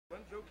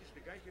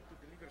guys have to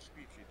deliver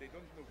speeches. They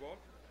don't know what,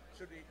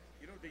 so they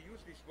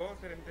use this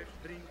water and they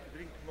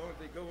drink more.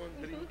 They go on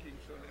drinking.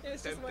 So they're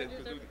tempted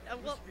to do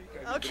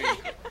this.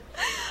 Okay.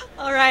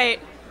 All right.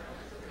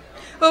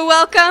 Well,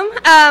 welcome.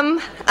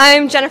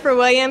 I'm Jennifer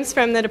Williams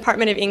from the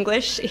Department of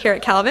English here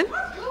at Calvin.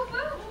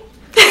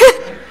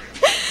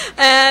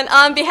 And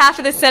on behalf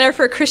of the Center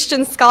for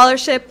Christian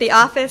Scholarship, the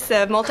Office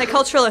of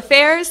Multicultural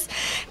Affairs,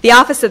 the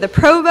Office of the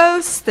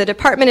Provost, the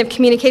Department of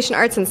Communication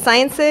Arts and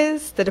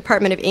Sciences, the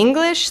Department of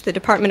English, the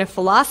Department of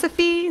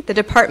Philosophy, the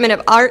Department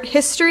of Art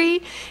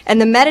History,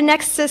 and the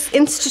Metanexus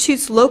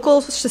Institute's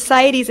Local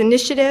Societies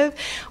Initiative,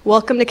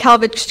 welcome to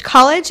Calvin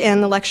College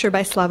and the lecture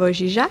by Slavoj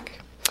Žižek.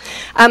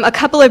 A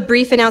couple of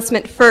brief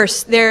announcements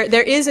first. There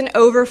is an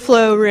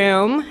overflow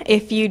room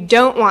if you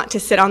don't want to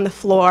sit on the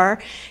floor.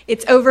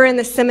 It's over in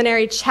the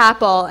seminary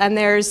chapel, and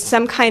there's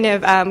some kind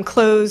of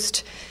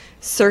closed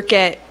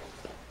circuit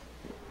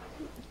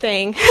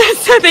thing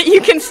so that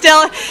you can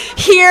still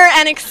hear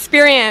and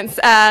experience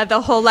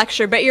the whole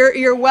lecture. But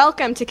you're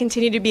welcome to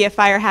continue to be a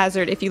fire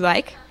hazard if you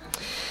like.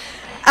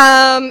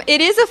 It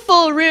is a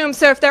full room,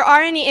 so if there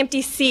are any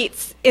empty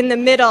seats in the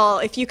middle,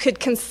 if you could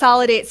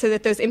consolidate so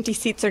that those empty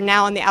seats are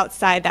now on the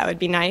outside, that would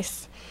be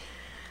nice.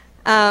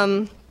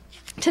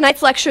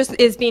 Tonight's lecture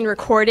is being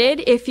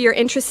recorded. If you're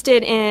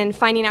interested in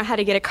finding out how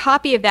to get a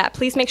copy of that,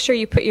 please make sure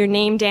you put your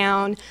name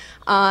down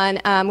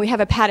on, we have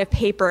a pad of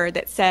paper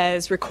that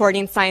says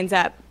recording signs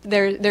up.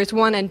 There's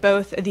one on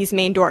both of these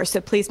main doors,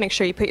 so please make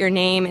sure you put your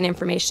name and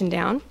information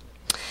down.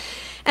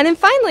 And then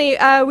finally,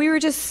 we were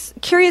just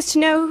curious to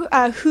know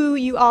who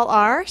you all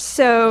are,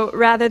 so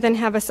rather than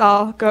have us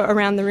all go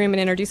around the room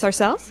and introduce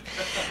ourselves,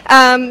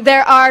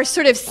 there are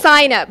sort of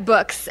sign-up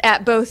books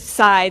at both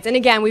sides. And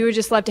again, we would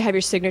just love to have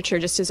your signature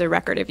just as a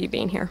record of you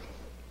being here.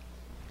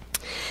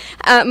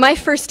 My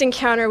first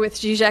encounter with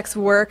Žižek's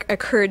work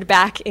occurred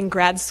back in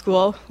grad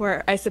school,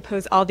 where I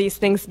suppose all these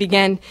things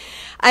began.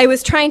 I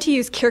was trying to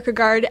use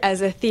Kierkegaard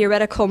as a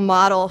theoretical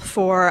model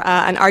for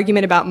an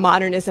argument about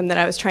modernism that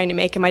I was trying to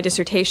make in my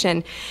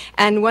dissertation.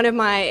 And one of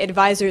my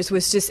advisors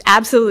was just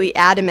absolutely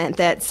adamant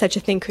that such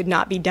a thing could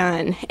not be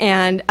done.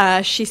 And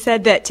she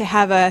said that to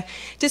have a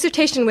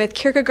dissertation with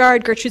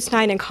Kierkegaard, Gertrude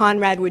Stein, and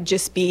Conrad would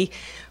just be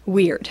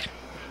weird.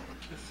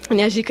 And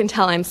as you can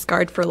tell, I'm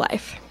scarred for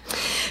life.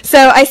 So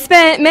I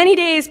spent many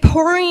days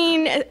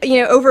poring,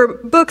 over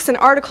books and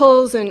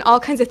articles and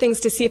all kinds of things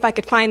to see if I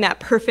could find that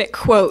perfect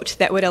quote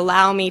that would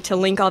allow me to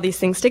link all these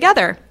things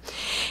together.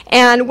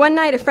 And one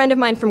night, a friend of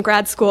mine from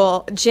grad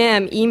school,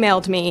 Jim,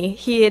 emailed me.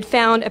 He had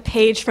found a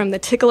page from The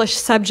Ticklish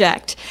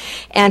Subject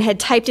and had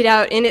typed it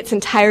out in its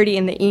entirety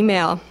in the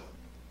email.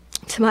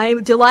 To my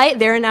delight,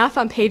 there enough,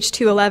 on page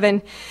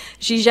 211,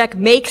 Žižek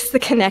makes the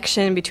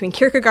connection between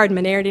Kierkegaard and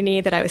modernity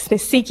that I was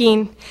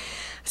seeking.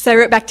 So I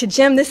wrote back to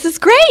Jim, this is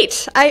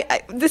great.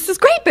 This is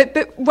great,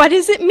 but what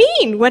does it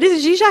mean? What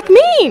does Žižek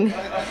mean?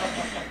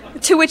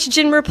 To which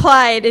Jim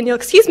replied, and you'll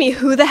excuse me,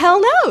 who the hell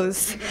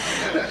knows?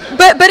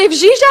 But if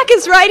Žižek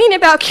is writing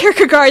about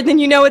Kierkegaard, then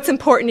you know it's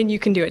important and you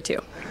can do it too.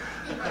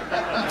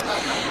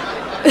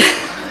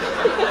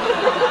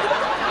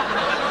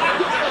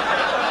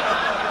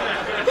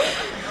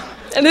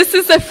 And this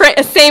is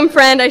a same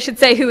friend, I should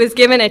say, who was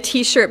given a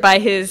T-shirt by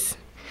his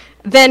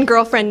then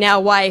girlfriend, now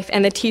wife,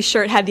 and the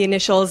T-shirt had the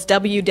initials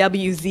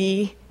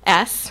WWZS.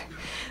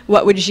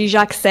 What would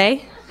Žižek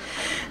say?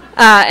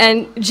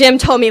 And Jim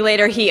told me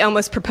later he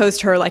almost proposed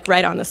to her like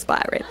right on the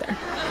spot right there.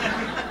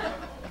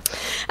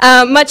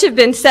 Much have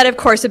been said, of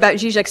course, about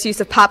Žižek's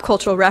use of pop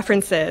cultural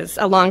references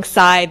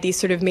alongside these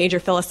sort of major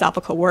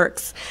philosophical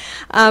works.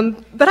 But I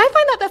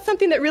find that that's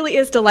something that really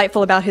is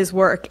delightful about his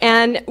work.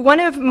 And one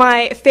of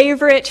my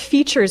favorite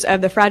features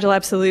of The Fragile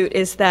Absolute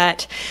is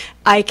that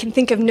I can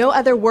think of no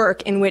other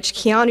work in which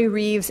Keanu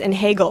Reeves and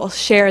Hegel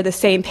share the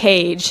same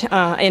page in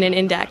an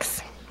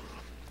index.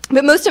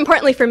 But most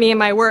importantly for me in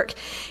my work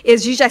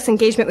is Žižek's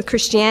engagement with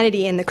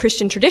Christianity and the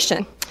Christian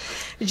tradition.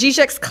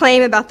 Žižek's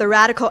claim about the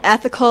radical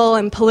ethical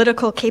and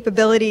political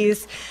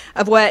capabilities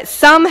of what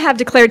some have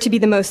declared to be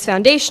the most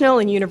foundational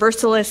and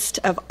universalist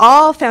of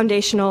all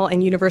foundational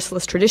and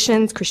universalist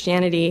traditions,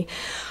 Christianity,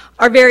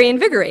 are very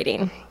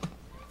invigorating.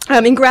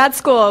 In grad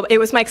school, it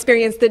was my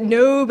experience that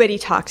nobody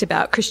talked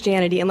about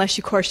Christianity unless,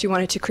 of course, you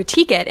wanted to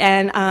critique it.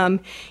 And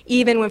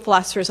even when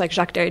philosophers like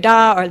Jacques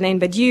Derrida or Alain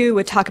Badiou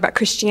would talk about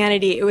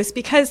Christianity, it was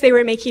because they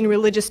were making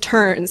religious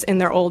turns in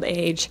their old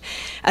age,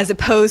 as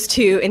opposed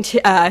to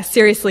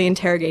seriously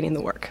interrogating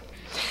the work.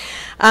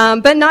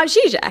 But not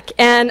Žižek,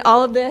 and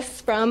all of this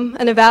from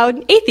an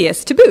avowed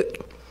atheist to boot.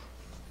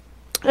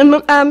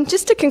 And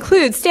just to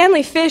conclude,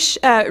 Stanley Fish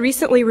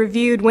recently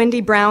reviewed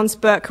Wendy Brown's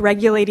book,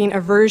 Regulating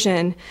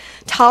Aversion,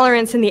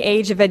 Tolerance in the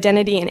Age of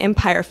Identity and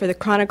Empire for the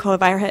Chronicle of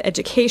Higher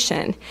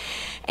Education.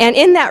 And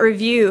in that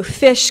review,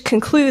 Fish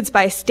concludes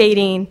by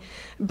stating,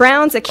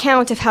 Brown's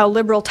account of how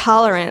liberal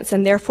tolerance,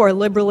 and therefore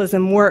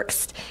liberalism,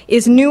 works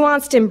is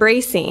nuanced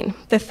embracing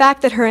the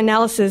fact that her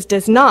analysis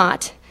does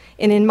not,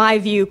 and in my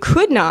view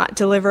could not,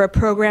 deliver a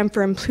program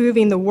for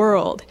improving the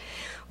world,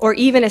 or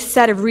even a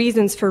set of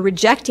reasons for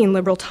rejecting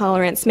liberal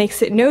tolerance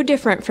makes it no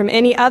different from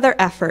any other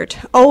effort,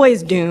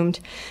 always doomed,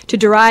 to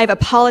derive a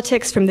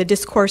politics from the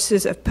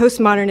discourses of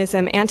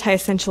postmodernism,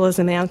 anti-essentialism,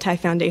 and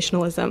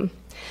anti-foundationalism.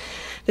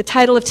 The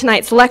title of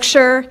tonight's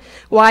lecture,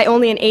 Why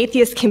Only an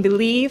Atheist Can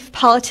Believe,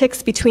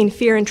 Politics Between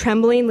Fear and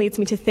Trembling, leads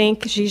me to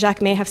think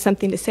Zizek may have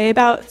something to say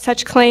about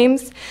such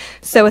claims.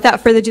 So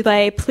without further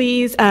delay,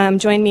 please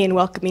join me in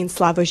welcoming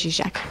Slavoj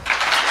Žižek.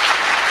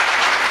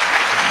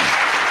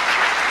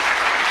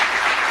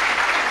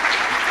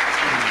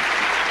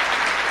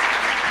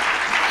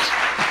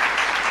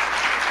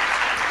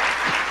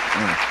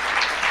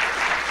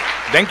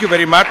 Thank you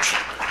very much.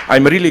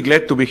 I'm really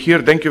glad to be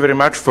here. Thank you very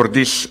much for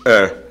this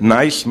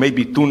nice,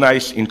 maybe too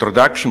nice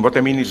introduction. What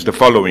I mean is the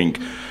following.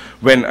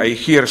 When I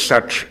hear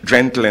such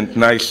gentle and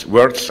nice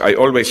words, I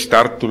always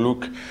start to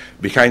look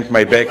behind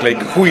my back, like,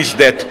 who is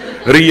that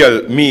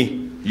real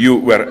me you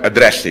were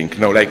addressing?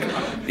 No, like,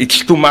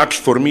 it's too much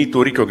for me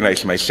to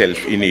recognize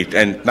myself in it.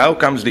 And now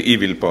comes the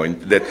evil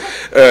point, that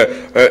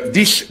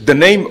the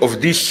name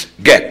of this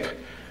gap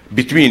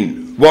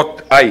between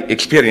what I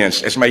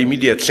experience as my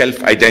immediate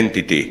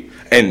self-identity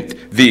and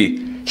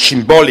the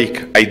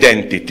symbolic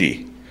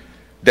identity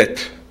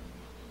that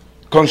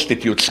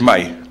constitutes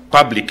my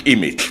public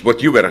image,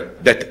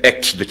 that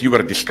acts that you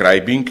were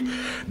describing,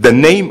 the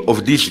name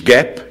of this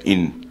gap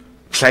in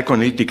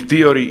psychoanalytic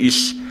theory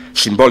is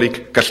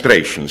symbolic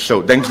castration.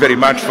 So thanks very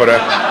much for a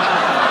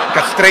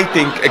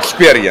castrating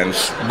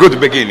experience.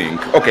 Good beginning.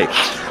 Okay,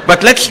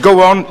 but let's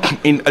go on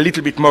in a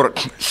little bit more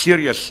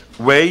serious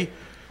way.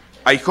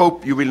 I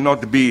hope you will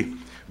not be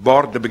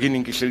bored. The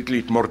beginning is a little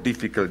bit more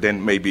difficult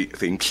than maybe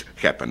things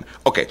happen.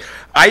 Okay,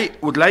 I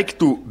would like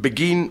to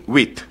begin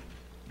with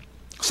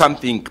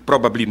something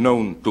probably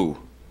known to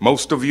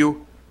most of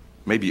you,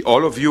 maybe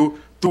all of you,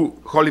 two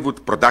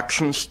Hollywood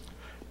productions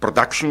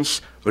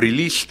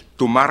released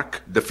to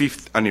mark the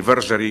 5th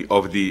anniversary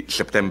of the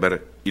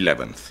September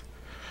 11th.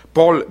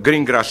 Paul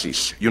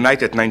Greengrass's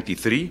United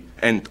 93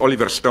 and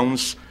Oliver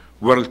Stone's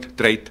World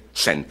Trade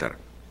Center.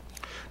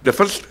 The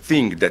first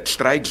thing that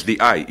strikes the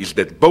eye is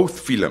that both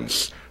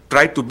films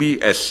try to be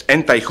as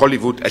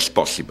anti-Hollywood as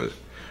possible.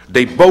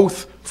 They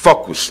both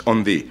focus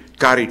on the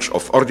courage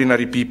of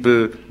ordinary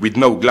people with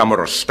no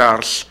glamorous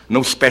stars,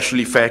 no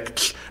special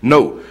effects,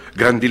 no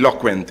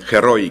grandiloquent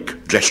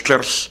heroic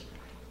gestures,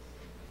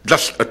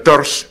 just a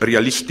terse,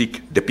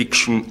 realistic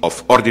depiction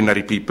of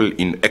ordinary people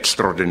in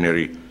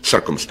extraordinary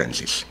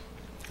circumstances.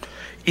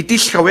 It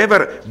is,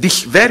 however,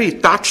 this very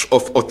touch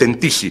of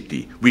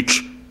authenticity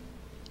which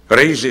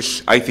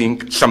raises, I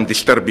think, some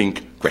disturbing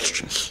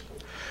questions.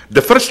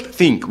 The first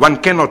thing one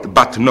cannot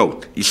but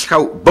note is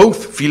how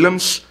both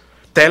films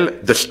tell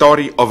the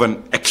story of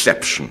an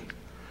exception.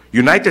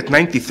 United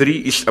 93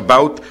 is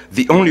about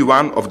the only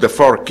one of the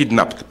 4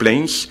 kidnapped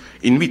planes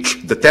in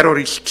which the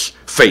terrorists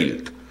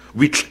failed,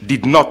 which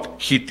did not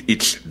hit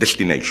its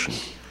destination.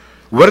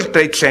 World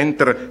Trade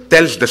Center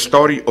tells the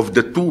story of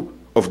the 2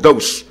 of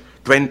those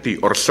 20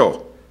 or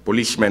so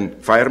policemen,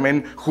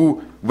 firemen,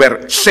 who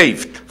were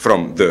saved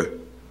from the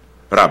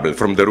rubble,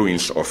 from the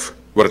ruins of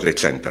World Trade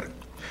Center.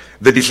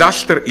 The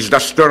disaster is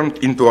thus turned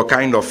into a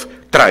kind of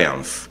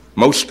triumph,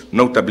 most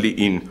notably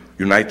in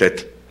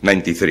United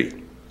 93.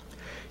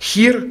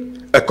 Here,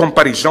 a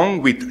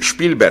comparison with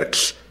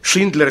Spielberg's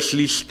Schindler's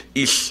List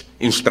is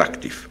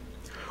instructive.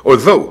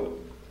 Although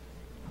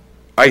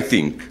I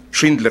think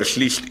Schindler's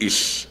List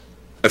is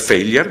a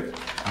failure,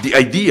 the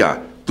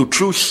idea to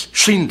choose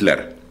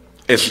Schindler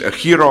as a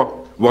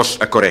hero was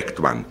a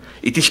correct one.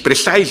 It is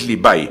precisely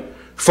by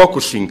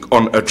focusing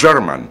on a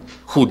German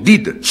who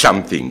did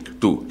something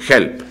to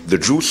help the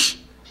Jews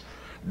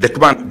that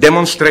one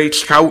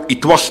demonstrates how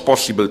it was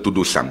possible to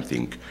do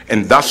something,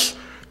 and thus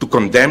to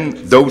condemn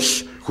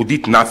those who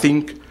did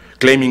nothing,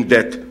 claiming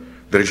that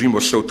the regime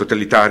was so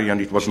totalitarian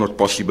it was not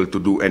possible to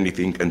do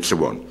anything, and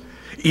so on.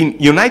 In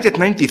United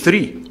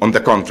 93, on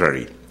the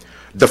contrary,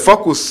 the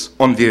focus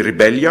on the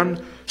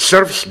rebellion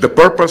serves the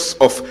purpose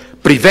of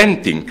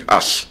preventing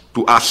us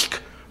to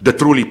ask the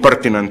truly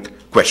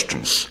pertinent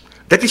questions.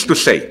 That is to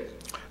say,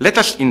 let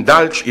us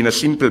indulge in a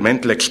simple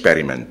mental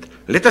experiment.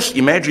 Let us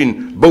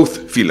imagine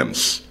both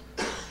films,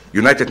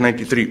 United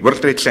 93,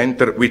 World Trade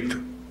Center,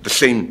 with the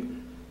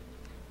same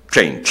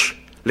change.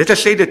 Let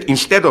us say that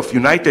instead of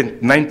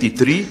United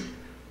 93,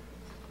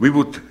 we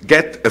would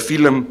get a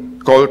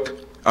film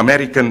called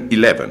American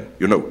 11,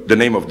 you know, the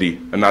name of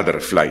another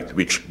flight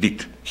which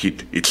did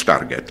hit its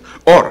target.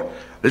 Or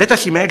let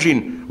us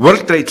imagine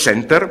World Trade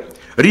Center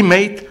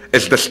remade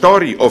as the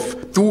story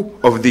of 2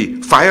 of the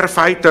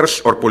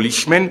firefighters or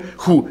policemen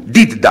who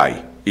did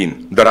die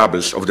in the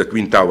rubbles of the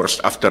Twin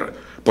Towers after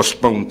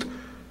postponed,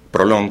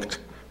 prolonged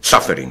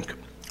suffering,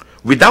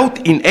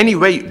 without in any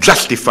way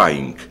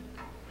justifying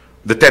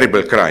the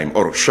terrible crime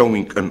or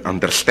showing an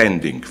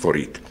understanding for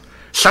it.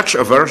 Such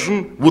a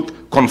version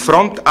would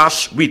confront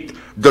us with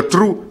the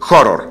true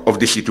horror of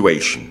the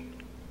situation.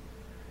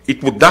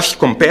 It would thus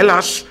compel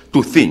us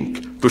to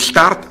think, to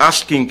start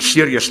asking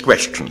serious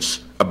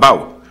questions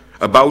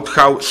about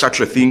how such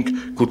a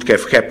thing could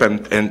have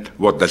happened and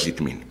what does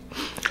it mean.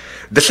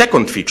 The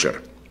second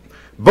feature,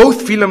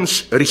 both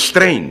films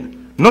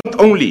restrain not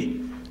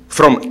only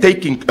from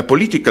taking a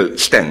political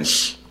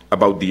stance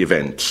about the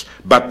events,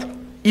 but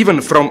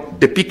even from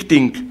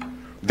depicting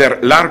their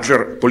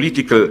larger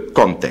political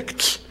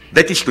contexts.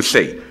 That is to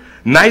say,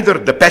 neither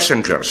the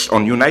passengers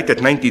on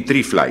United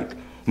 93 flight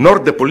nor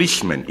the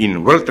policemen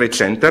in World Trade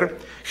Center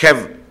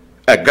have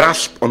a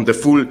grasp on the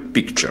full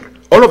picture.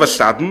 All of a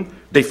sudden,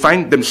 they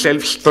find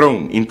themselves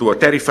thrown into a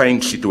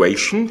terrifying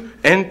situation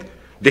and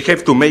they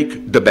have to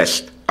make the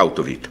best out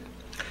of it.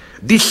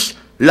 This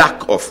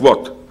lack of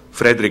what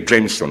Frederick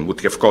Jameson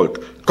would have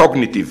called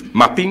cognitive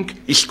mapping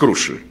is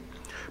crucial.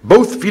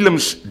 Both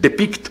films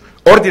depict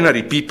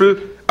ordinary people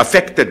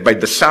affected by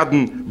the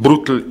sudden,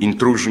 brutal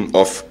intrusion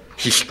of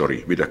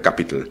history, with a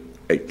capital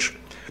H,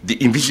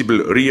 the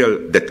invisible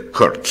real that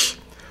hurts.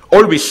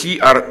 All we see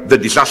are the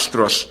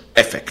disastrous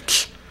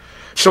effects.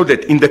 So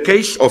that in the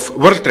case of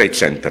World Trade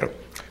Center,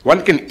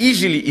 one can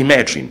easily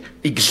imagine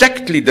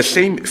exactly the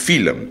same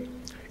film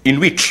in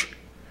which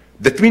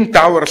the Twin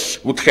Towers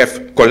would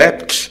have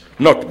collapsed,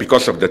 not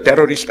because of the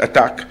terrorist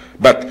attack,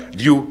 but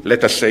due,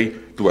 let us say,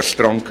 to a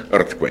strong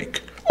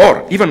earthquake.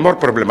 Or, even more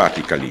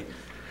problematically,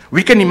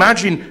 we can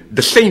imagine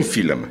the same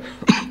film,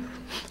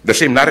 the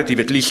same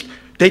narrative at least,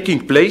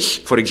 taking place,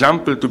 for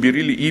example, to be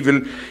really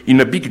evil,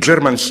 in a big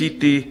German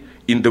city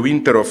in the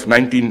winter of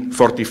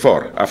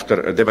 1944,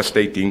 after a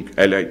devastating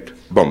Allied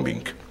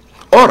bombing.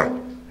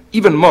 Or,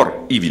 even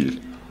more evil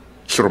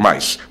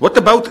surmise, what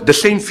about the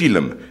same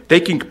film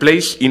taking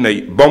place in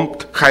a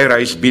bombed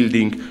high-rise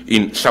building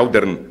in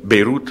southern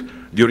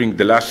Beirut during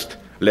the last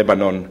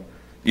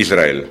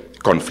Lebanon-Israel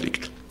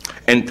conflict?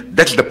 And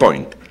that's the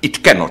point.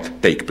 It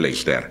cannot take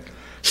place there.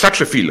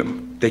 Such a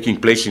film, taking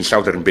place in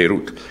southern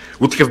Beirut,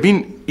 would have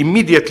been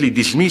immediately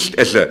dismissed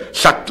as a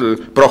subtle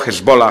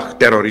pro-Hezbollah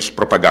terrorist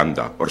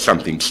propaganda or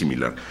something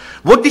similar.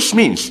 What this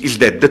means is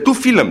that the two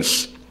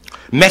films'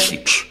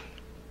 message,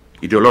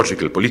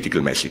 ideological,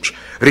 political message,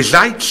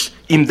 resides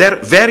in their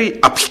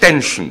very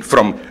abstention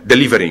from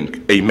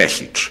delivering a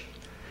message.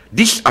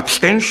 This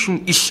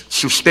abstention is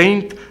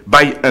sustained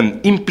by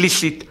an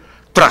implicit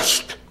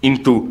trust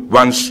into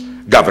one's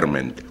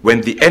government.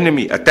 When the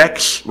enemy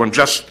attacks, one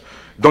just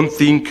don't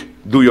think,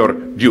 do your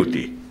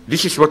duty.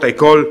 This is what I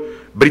call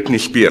Britney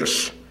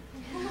Spears'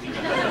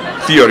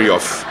 theory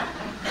of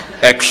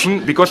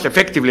action, because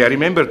effectively I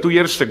remember 2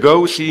 years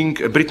ago seeing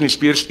a Britney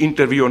Spears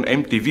interview on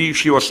MTV.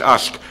 She was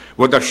asked,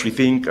 what does she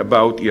think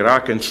about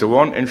Iraq and so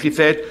on? And she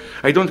said,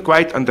 I don't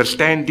quite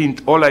understand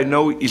it. All I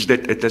know is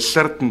that at a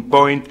certain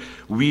point,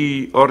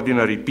 we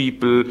ordinary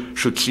people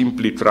should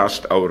simply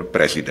trust our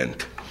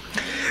president.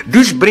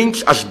 This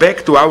brings us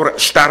back to our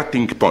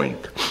starting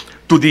point,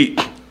 to the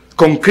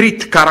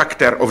concrete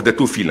character of the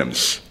two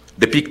films,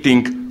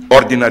 depicting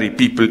ordinary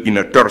people in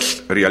a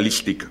terse,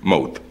 realistic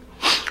mode.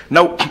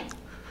 Now,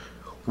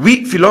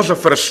 we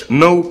philosophers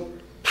know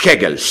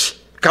Hegel's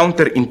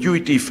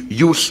counterintuitive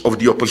use of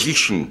the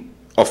opposition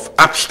of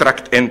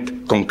abstract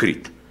and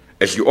concrete.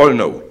 As you all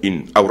know,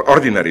 in our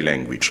ordinary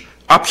language,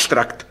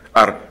 abstract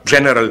are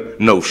general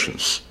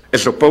notions,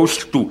 as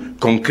opposed to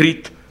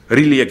concrete,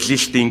 really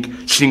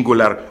existing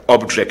singular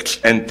objects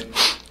and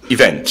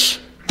events.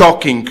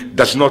 Talking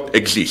does not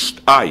exist.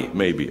 I,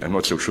 maybe, I'm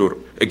not so sure,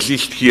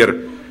 exist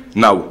here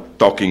now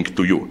talking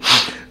to you.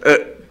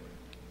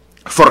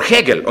 For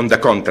Hegel, on the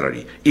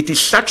contrary, it is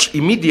such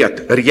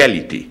immediate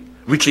reality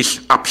which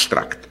is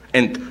abstract,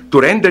 and to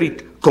render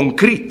it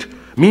concrete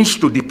means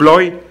to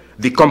deploy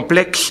the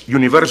complex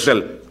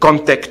universal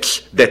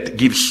context that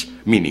gives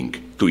meaning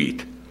to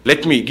it.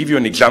 Let me give you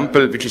an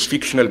example which is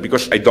fictional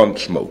because I don't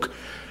smoke.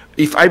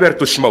 If I were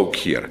to smoke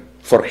here,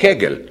 for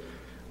Hegel,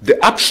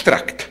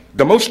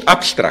 the most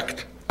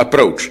abstract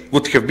approach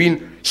would have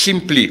been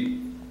simply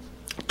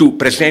to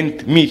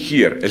present me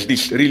here as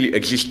this really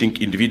existing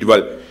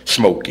individual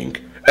smoking.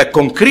 A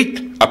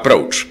concrete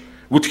approach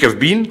would have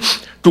been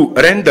to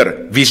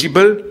render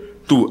visible,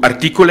 to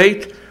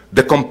articulate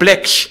the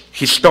complex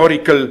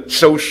historical,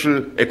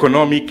 social,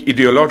 economic,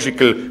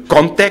 ideological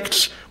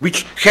context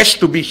which has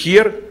to be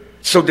here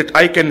so that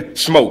I can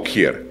smoke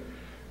here.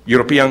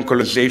 European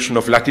colonization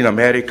of Latin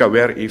America,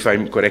 where, if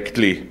I'm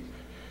correctly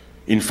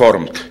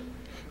informed,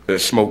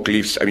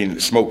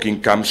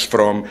 smoking comes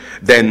from,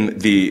 then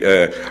the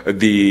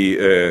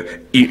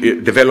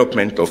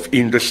development of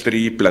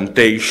industry,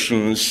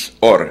 plantations,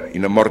 or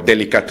in a more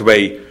delicate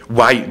way,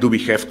 why do we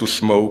have to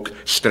smoke,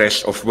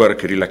 stress of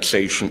work,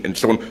 relaxation, and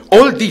so on.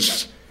 All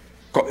this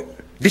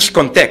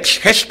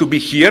context has to be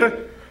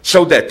here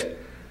so that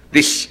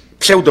this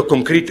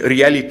pseudo-concrete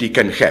reality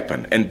can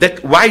happen. And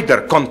that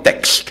wider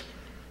context,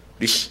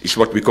 this is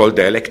what we call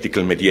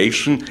dialectical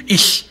mediation,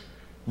 is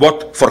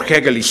what for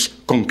Hegel is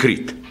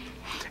concrete.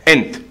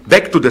 And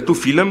back to the two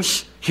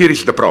films, here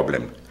is the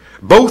problem.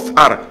 Both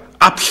are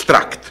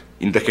abstract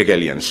in the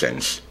Hegelian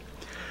sense.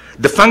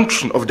 The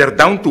function of their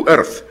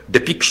down-to-earth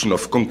depiction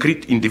of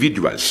concrete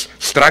individuals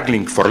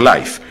struggling for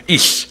life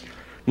is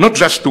not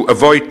just to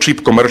avoid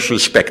cheap commercial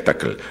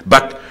spectacle,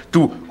 but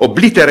to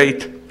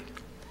obliterate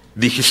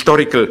the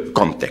historical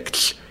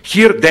context.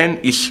 Here then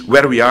is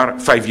where we are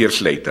 5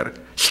 years later.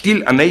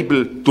 still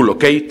unable to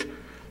locate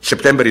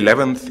September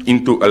 11th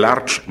into a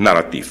large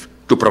narrative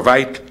to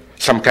provide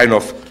some kind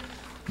of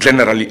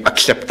generally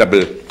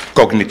acceptable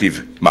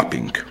cognitive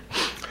mapping.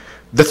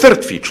 The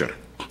third feature,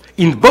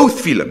 in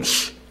both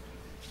films,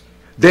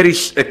 there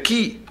is a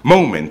key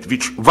moment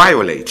which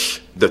violates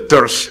the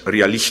terse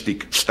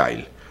realistic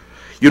style.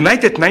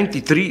 United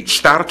 93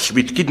 starts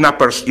with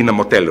kidnappers in a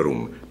motel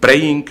room,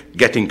 praying,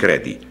 getting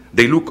ready.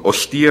 They look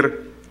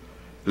austere,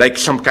 like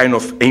some kind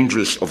of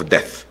angels of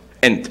death.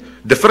 And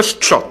the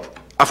first shot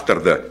after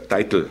the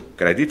title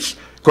credits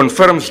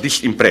confirms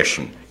this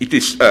impression. It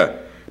is a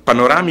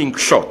panoramic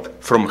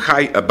shot from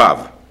high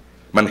above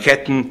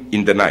Manhattan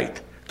in the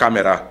night,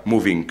 camera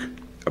moving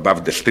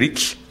above the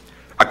streets,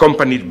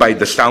 accompanied by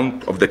the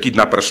sound of the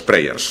kidnappers'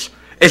 prayers,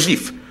 as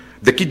if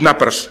the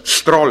kidnappers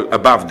stroll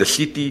above the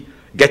city,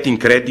 getting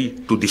ready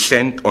to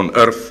descend on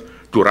earth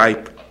to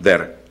reap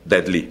their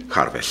deadly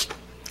harvest.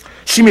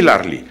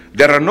 Similarly,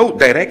 there are no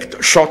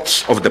direct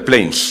shots of the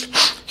planes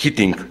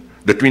hitting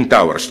the Twin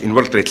Towers in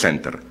World Trade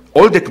Center.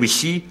 All that we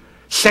see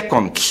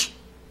seconds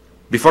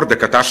before the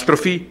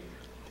catastrophe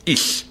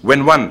is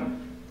when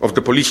one of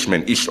the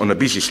policemen is on a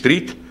busy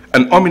street,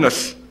 an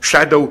ominous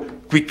shadow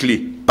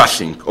quickly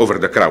passing over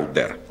the crowd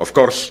there. Of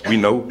course, we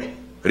know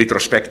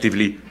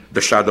retrospectively the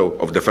shadow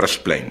of the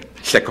first plane,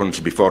 seconds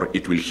before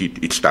it will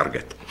hit its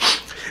target.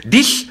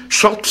 These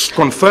shots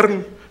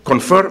confer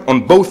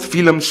on both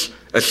films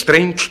a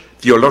strange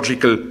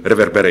theological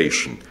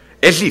reverberation,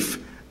 as if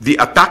the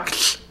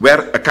attacks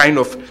were a kind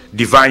of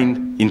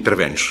divine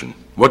intervention.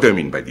 What do I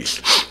mean by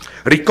this?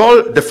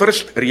 Recall the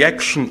first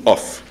reaction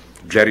of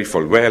Jerry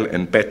Falwell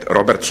and Pat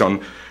Robertson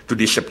to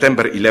the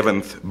September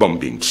 11th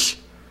bombings.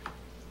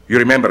 You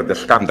remember the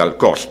scandal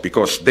caused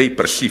because they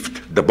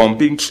perceived the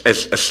bombings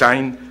as a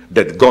sign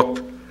that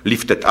God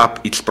lifted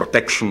up its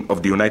protection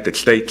of the United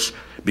States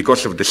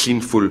because of the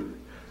sinful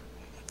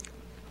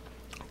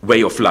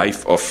way of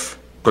life of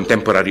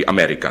contemporary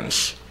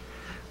Americans.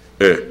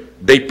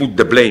 They put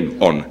the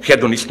blame on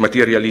hedonist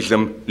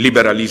materialism,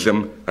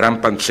 liberalism,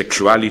 rampant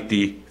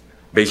sexuality,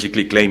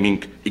 basically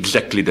claiming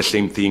exactly the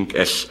same thing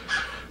as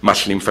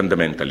Muslim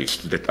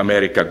fundamentalists, that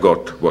America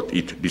got what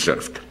it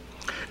deserved.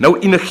 Now,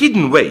 in a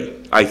hidden way,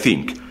 I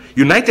think,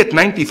 United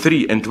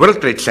 93 and World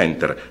Trade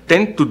Center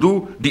tend to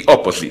do the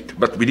opposite,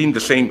 but within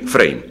the same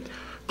frame,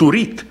 to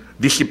read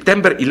the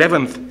September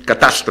 11th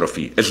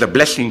catastrophe as a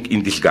blessing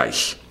in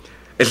disguise,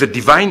 as a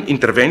divine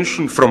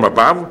intervention from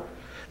above,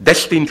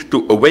 destined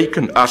to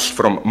awaken us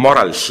from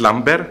moral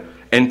slumber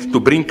and to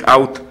bring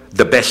out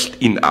the best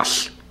in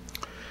us.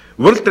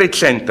 World Trade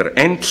Center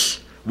ends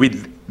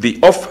with the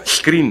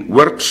off-screen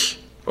words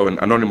of an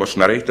anonymous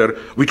narrator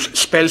which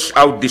spells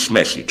out this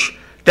message.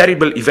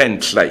 Terrible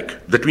events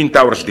like the Twin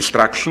Towers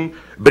destruction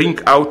bring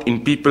out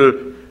in people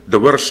the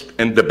worst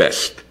and the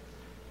best.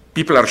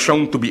 People are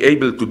shown to be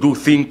able to do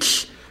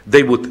things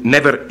they would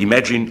never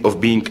imagine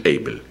of being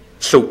able.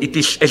 So it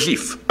is as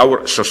if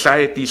our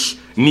societies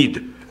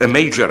need a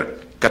major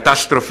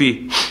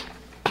catastrophe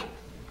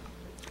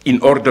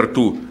in order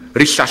to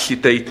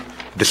resuscitate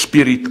the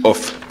spirit of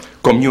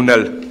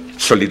communal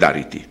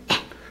solidarity.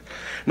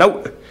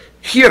 Now,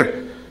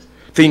 here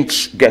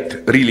things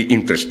get really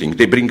interesting.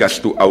 They bring us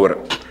to our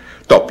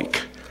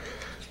topic.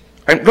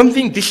 I don't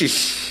think this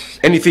is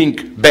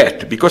anything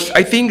bad, because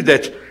I think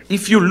that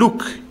if you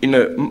look in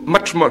a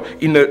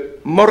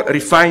more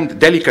refined,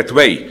 delicate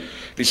way,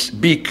 these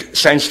big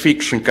science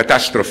fiction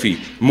catastrophe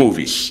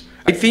movies,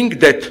 I think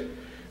that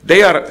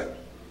they are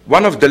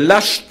one of the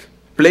last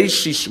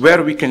places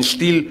where we can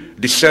still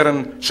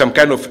discern some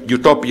kind of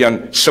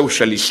utopian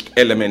socialist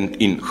element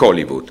in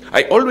Hollywood.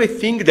 I always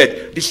think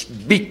that this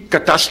big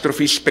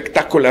catastrophe,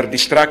 spectacular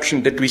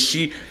destruction that we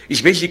see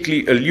is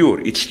basically a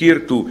lure. It's here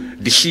to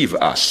deceive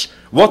us.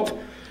 What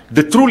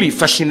the truly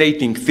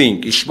fascinating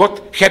thing is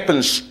what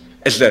happens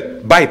as a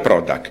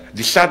byproduct,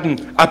 the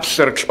sudden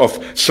upsurge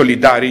of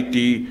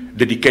solidarity,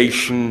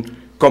 dedication,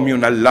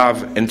 communal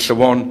love, and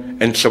so on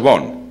and so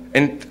on.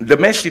 And the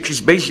message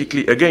is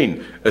basically,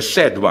 again, a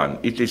sad one.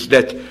 It is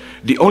that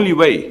the only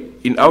way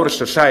in our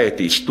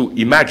societies to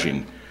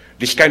imagine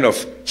this kind of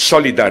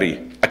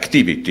solidary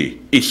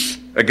activity is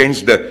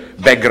against the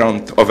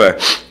background of a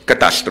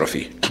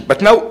catastrophe.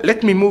 But now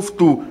let me move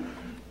to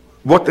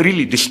what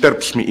really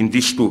disturbs me in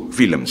these two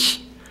films.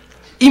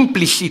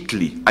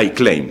 Implicitly, I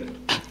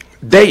claim,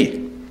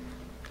 they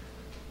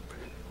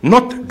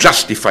not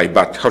justify,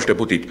 but how should I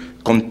put it,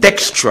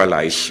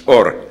 contextualize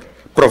or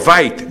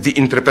provide the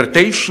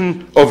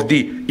interpretation of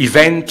the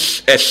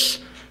events as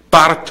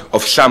part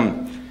of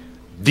some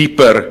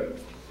deeper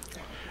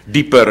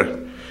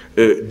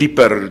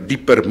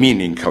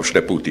meaning, how should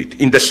I put it,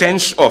 in the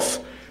sense of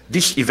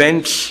these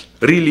events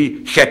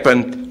really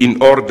happened in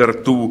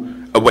order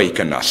to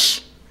awaken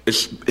us. A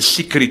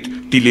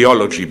secret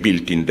teleology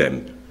built in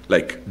them,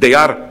 like they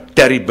are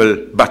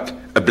terrible but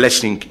a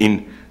blessing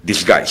in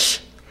disguise.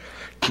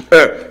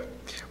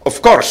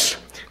 Of course,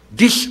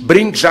 this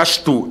brings us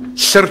to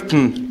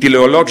certain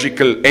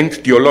teleological and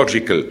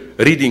theological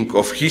reading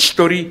of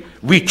history,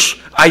 which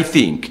I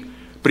think,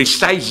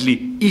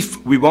 precisely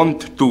if we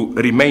want to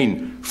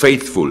remain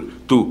faithful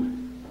to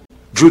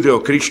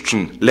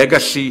Judeo-Christian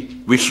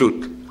legacy, we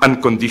should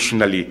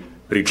unconditionally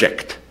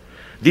reject.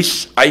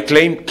 This, I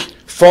claim,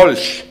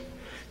 false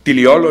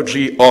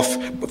teleology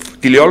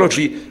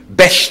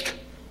best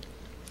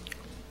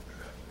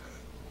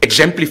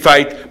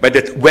exemplified by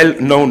that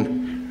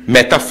well-known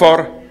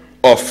metaphor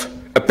of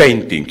a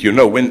painting. You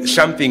know, when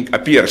something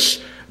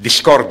appears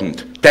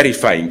discordant,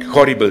 terrifying,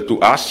 horrible to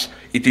us,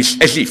 it is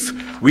as if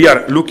we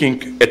are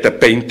looking at a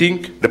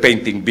painting, the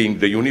painting being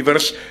the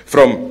universe,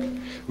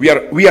 we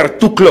are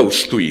too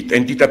close to it,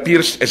 and it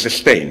appears as a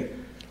stain.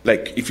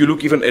 Like if you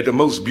look even at the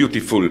most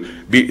beautiful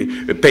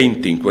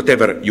painting,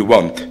 whatever you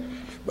want,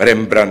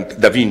 Rembrandt,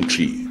 Da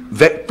Vinci,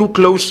 too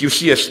close you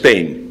see a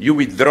stain. You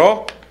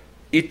withdraw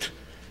it,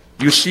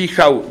 you see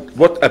how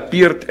what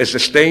appeared as a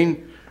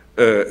stain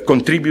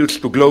contributes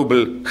to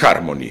global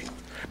harmony.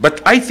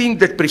 But I think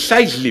that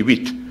precisely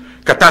with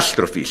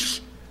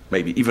catastrophes,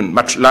 maybe even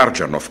much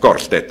larger, of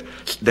course,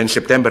 than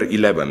September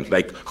 11th,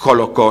 like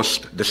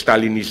Holocaust, the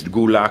Stalinist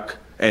Gulag,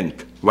 and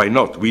why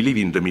not? We live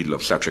in the middle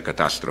of such a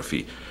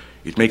catastrophe.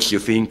 It makes you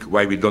think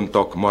why we don't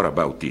talk more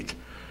about it.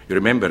 You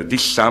remember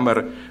this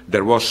summer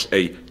there was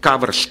a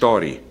cover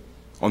story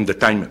on the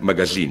Time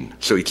magazine,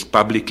 so it's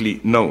publicly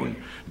known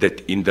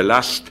that in the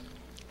last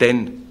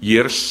 10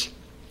 years,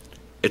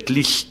 at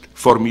least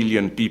 4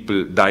 million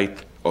people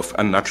died of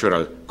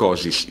unnatural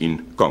causes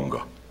in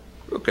Congo.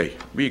 Okay,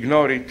 we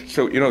ignore it.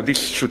 So, you know,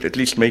 this should at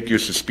least make you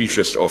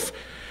suspicious of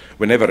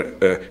whenever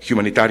a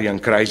humanitarian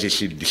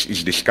crisis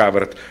is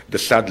discovered, the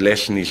sad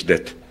lesson is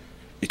that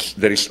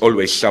there is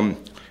always some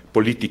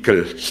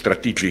political,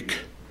 strategic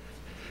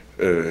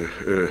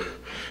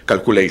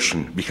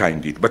calculation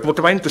behind it. But what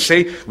I want to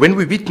say, when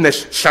we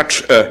witness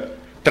such a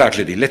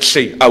tragedy, let's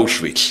say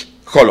Auschwitz,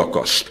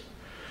 Holocaust,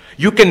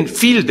 you can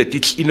feel that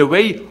it's in a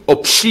way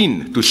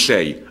obscene to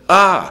say,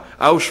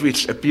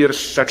 Auschwitz appears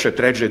such a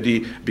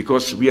tragedy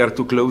because we are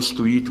too close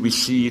to it, we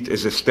see it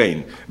as a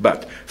stain.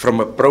 But from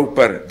a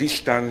proper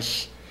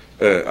distance,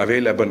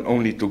 available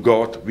only to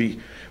God,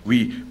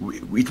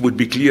 it would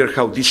be clear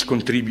how this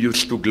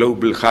contributes to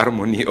global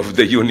harmony of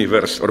the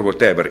universe or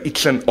whatever.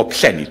 It's an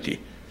obscenity.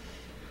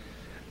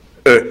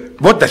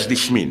 What does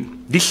this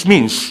mean? This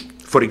means,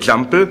 for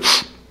example,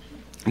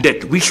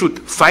 that we should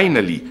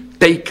finally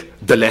take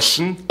the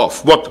lesson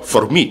of what,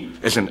 for me,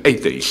 as an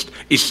atheist,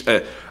 is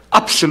an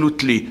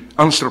absolutely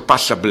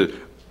unsurpassable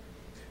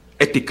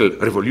ethical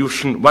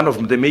revolution, one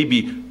of the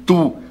maybe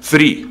 2,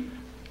 3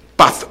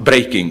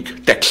 path-breaking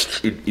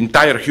texts in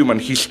entire human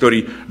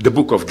history, the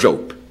book of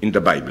Job in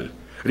the Bible.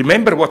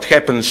 Remember what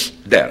happens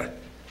there.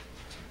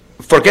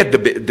 Forget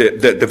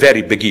the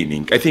very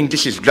beginning. I think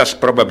this is just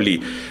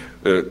probably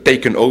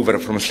taken over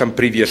from some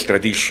previous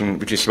tradition,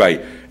 which is why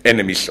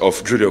enemies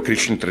of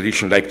Judeo-Christian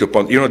tradition like to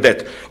point, you know,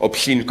 that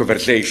obscene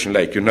conversation,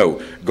 like, you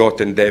know, God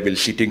and devil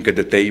sitting at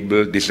the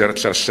table,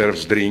 desserts are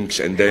served,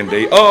 drinks, and then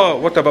they,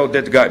 what about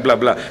that guy, blah,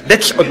 blah.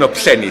 That's an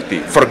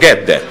obscenity.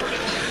 Forget that.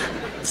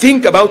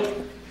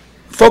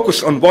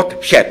 Focus on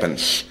what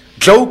happens.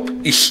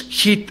 Job is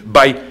hit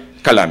by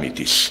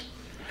calamities.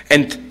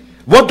 And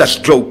what does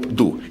Job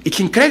do?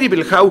 It's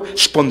incredible how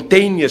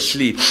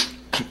spontaneously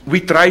we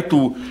try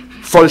to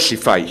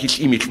falsify his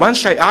image.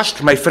 Once I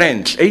asked my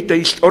friends,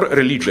 atheist or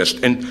religious,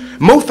 and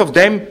most of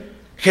them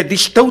had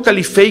this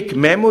totally fake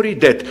memory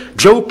that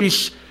Job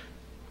is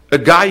a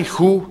guy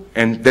who,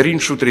 and therein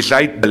should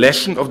reside the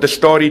lesson of the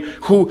story,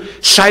 who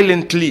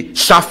silently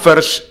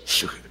suffers,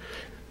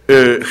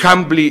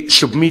 humbly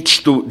submits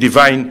to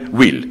divine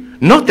will.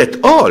 Not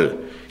at all.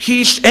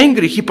 He is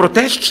angry, he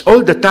protests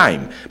all the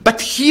time.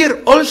 But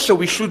here also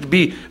we should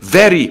be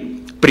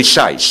very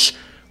precise.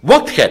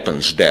 What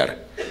happens there?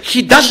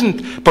 He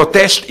doesn't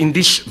protest in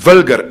this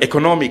vulgar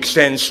economic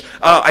sense,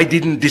 I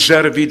didn't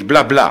deserve it,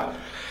 blah, blah.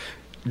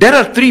 There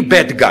are 3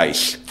 bad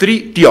guys,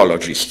 3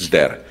 theologists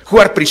there, who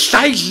are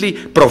precisely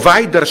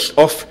providers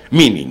of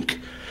meaning.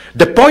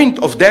 The point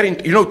of their,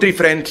 3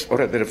 friends,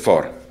 or there are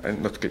 4,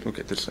 I'm not kidding,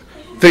 okay, there's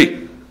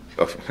 3.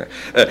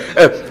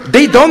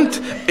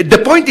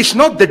 The point is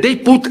not that they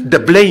put the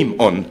blame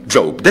on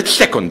Job, that's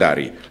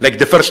secondary, like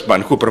the first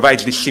one who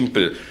provides this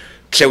simple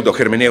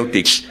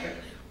pseudo-hermeneutics.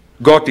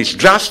 God is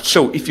just,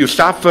 so if you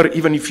suffer,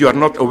 even if you are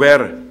not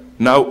aware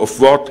now of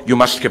what, you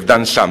must have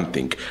done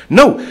something.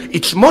 No,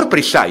 it's more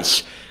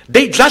precise.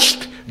 They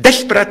just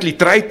desperately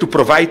try to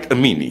provide a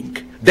meaning.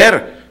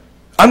 Their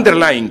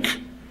underlying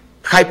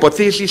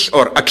hypothesis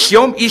or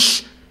axiom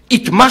is,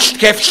 it must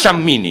have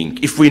some meaning,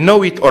 if we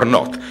know it or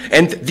not.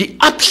 And the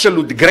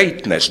absolute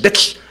greatness,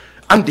 that's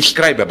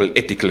undescribable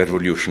ethical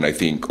revolution, I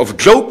think, of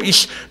Job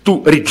is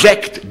to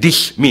reject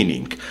this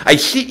meaning. I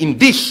see in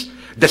this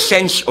the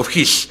sense of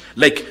his,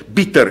 like,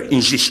 bitter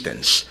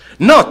insistence.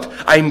 Not,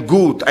 I'm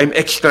good, I'm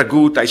extra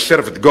good, I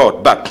served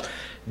God, but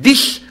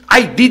this,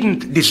 I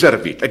didn't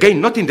deserve it. Again,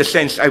 not in the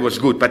sense I was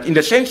good, but in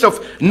the sense of,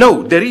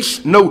 no, there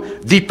is no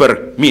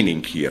deeper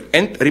meaning here.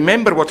 And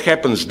remember what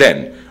happens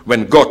then,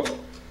 when God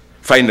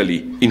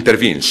finally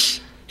intervenes.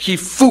 He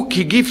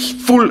gives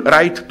full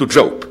right to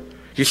Job.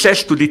 He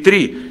says to the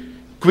 3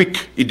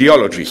 quick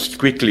ideologists,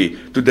 quickly,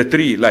 to the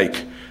 3,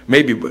 like,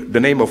 Maybe the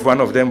name of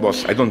one of them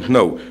was, I don't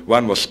know,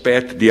 one was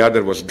Pat, the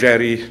other was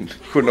Jerry,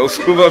 who knows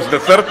who was the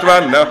third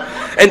one, no?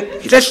 And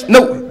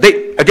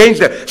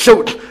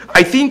so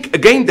I think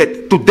again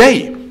that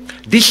today,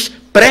 this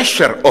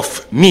pressure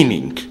of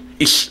meaning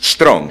is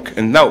strong.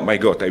 And now, my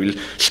God, I will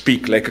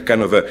speak like a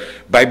kind of a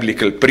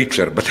biblical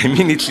preacher, but I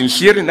mean it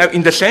sincerely now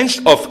in the sense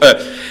of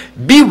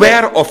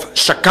beware of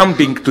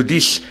succumbing to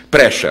this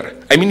pressure.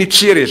 I mean it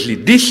seriously.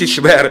 This is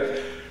where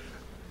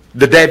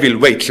the devil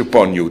waits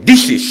upon you.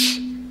 This is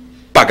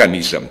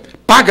paganism.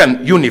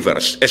 Pagan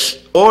universe, as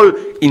all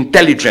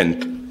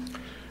intelligent,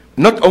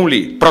 not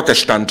only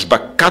Protestants,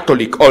 but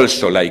Catholic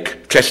also,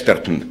 like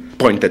Chesterton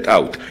pointed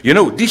out. You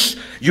know, this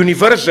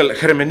universal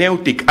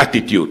hermeneutic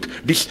attitude,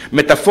 this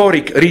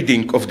metaphoric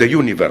reading of the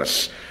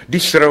universe,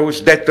 this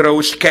rose, that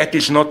rose, cat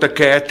is not a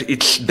cat,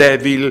 it's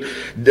devil,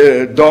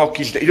 the dog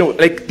is,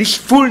 like this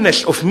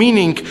fullness of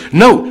meaning.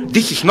 No,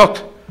 this is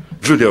not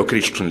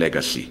Judeo-Christian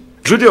legacy.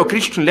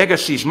 Judeo-Christian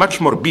legacy is much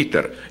more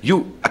bitter.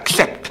 You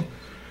accept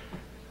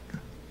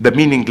the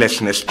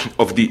meaninglessness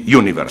of the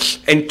universe.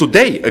 And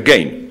today,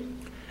 again,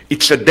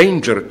 it's a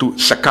danger to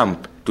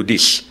succumb to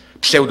this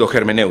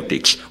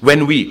pseudo-hermeneutics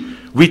when we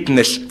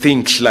witness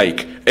things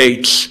like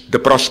AIDS, the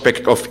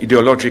prospect of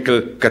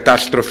ideological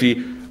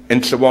catastrophe,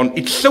 and so on.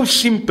 It's so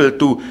simple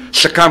to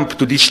succumb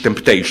to this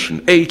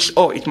temptation. AIDS,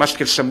 oh, it must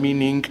have some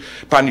meaning,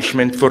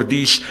 punishment for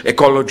this,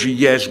 ecology,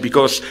 yes,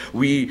 because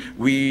we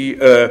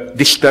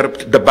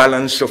disturbed the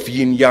balance of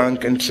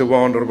yin-yang and so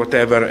on, or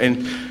whatever.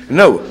 And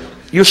no,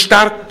 you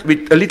start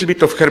with a little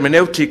bit of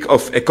hermeneutic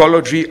of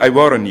ecology, I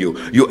warn you,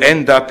 you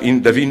end up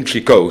in Da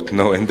Vinci Code,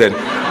 no, and then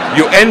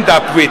you end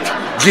up with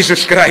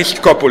Jesus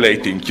Christ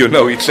copulating,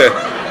 it's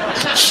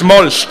a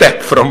small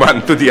step from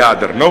one to the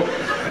other, no?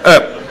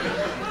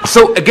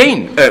 So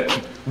again,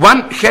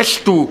 one has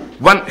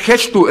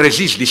to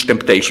resist this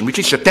temptation, which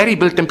is a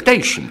terrible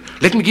temptation.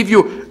 Let me give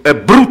you a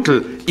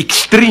brutal,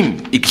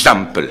 extreme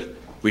example,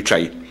 which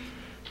I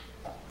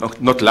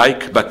not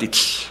like, but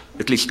it's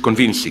at least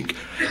convincing.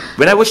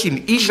 When I was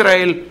in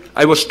Israel,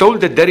 I was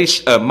told that there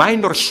is a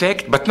minor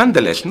sect, but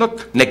nonetheless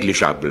not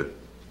negligible,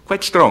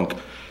 quite strong,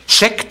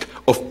 sect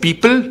of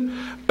people,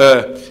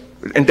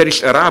 and there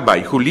is a rabbi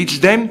who leads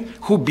them,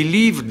 who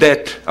believe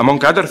that,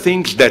 among other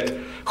things, that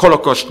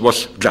Holocaust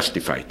was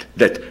justified,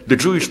 that the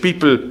Jewish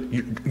people,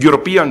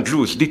 European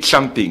Jews, did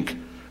something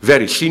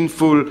very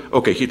sinful.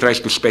 Okay, he tries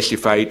to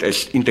specify it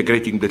as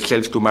integrating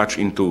themselves too much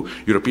into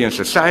European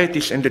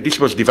societies, and that this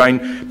was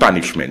divine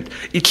punishment.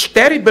 It's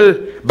terrible,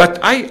 but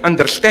I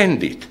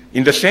understand it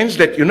in the sense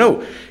that,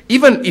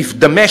 even if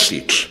the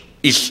message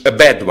is a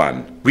bad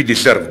one, we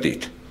deserved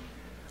it.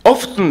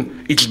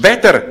 Often it's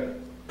better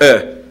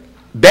a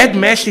bad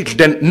message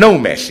than no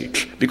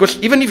message, because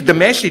even if the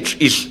message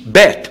is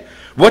bad,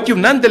 what you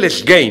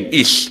nonetheless gain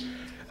is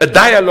a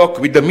dialogue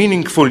with the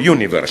meaningful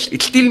universe.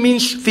 It still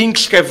means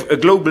things have a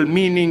global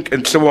meaning,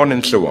 and so on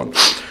and so on.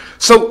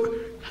 So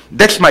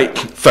that's my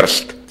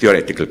first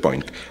theoretical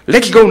point.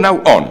 Let's go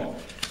now on.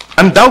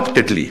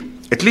 Undoubtedly,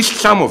 at least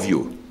some of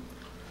you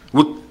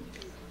would,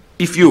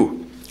 if we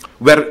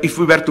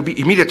were to be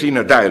immediately in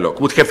a dialogue,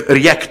 would have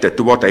reacted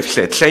to what I've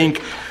said, saying,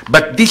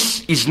 but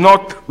this is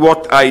not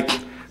what I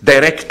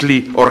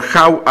directly, or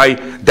how I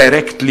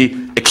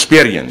directly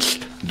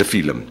experienced the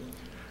film.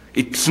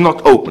 It's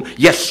not open.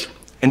 Yes.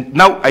 And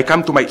now I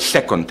come to my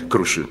second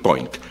crucial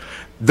point.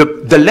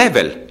 The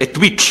level at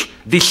which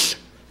this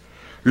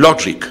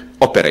logic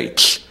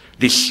operates,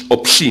 this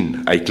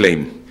obscene, I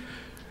claim,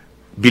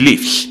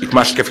 beliefs, it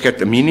must have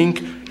had a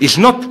meaning, is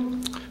not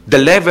the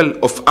level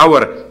of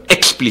our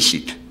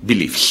explicit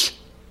beliefs.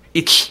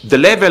 It's the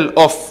level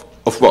of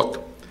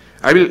what?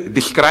 I will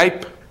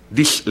describe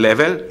this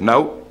level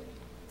now,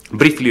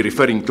 briefly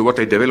referring to what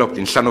I developed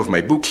in some of my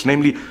books,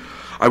 namely,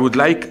 I would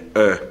like,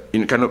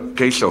 in kind of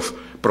case of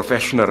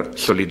professional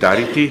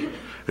solidarity,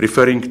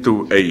 referring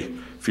to a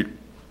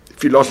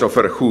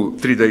philosopher who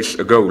 3 days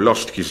ago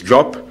lost his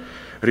job,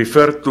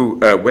 refer to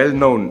a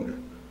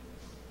well-known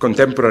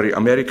contemporary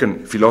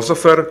American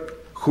philosopher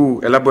who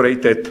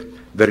elaborated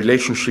the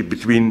relationship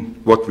between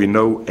what we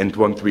know and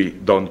what we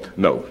don't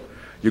know.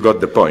 You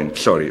got the point.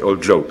 Sorry,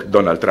 old joke,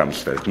 Donald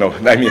Rumsfeld. No,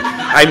 I mean,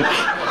 I'm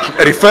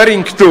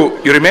referring to,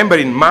 you remember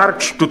in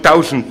March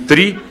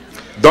 2003,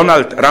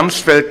 Donald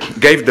Rumsfeld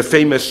gave the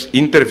famous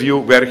interview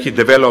where he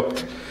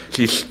developed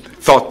his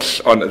thoughts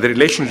on the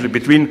relationship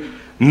between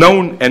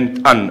known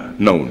and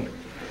unknown.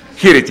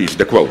 Here it is,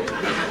 the quote.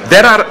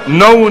 There are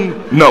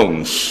known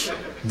knowns.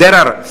 There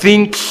are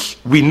things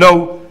we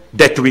know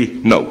that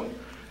we know.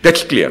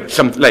 That's clear.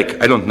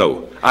 I don't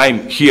know.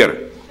 I'm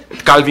here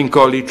at Calvin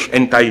College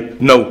and I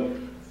know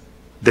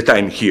that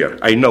I'm here.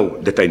 I know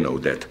that I know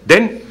that.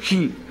 Then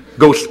he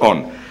goes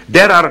on.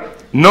 There are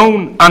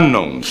known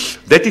unknowns.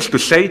 That is to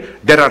say,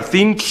 there are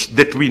things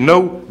that we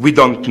know we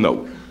don't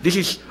know. This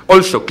is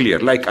also clear.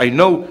 Like I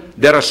know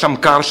there are some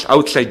cars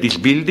outside this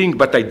building,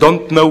 but I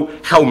don't know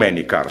how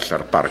many cars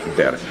are parked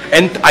there.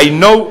 And I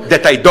know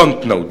that I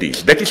don't know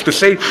this. That is to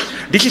say,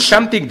 this is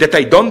something that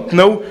I don't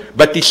know,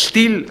 but is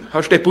still,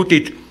 how should I put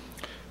it,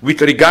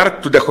 with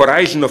regard to the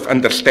horizon of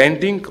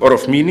understanding or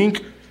of meaning,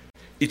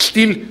 it's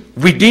still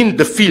within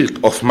the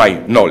field of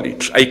my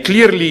knowledge. I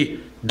clearly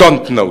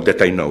don't know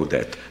that I know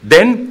that.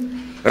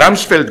 Then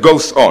Rumsfeld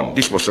goes on.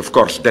 This was, of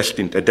course,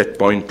 destined at that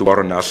point to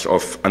warn us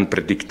of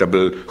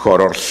unpredictable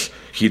horrors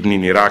hidden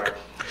in Iraq.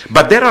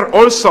 But there are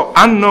also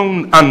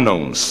unknown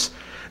unknowns.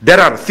 There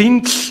are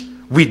things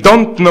we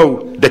don't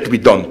know that we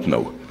don't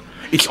know.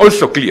 It's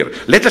also clear.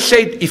 Let us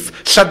say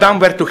if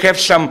Saddam were to have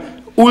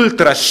some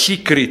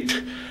ultra-secret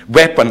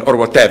weapon or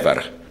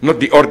whatever, not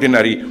the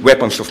ordinary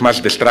weapons of mass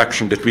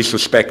destruction that we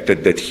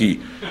suspected that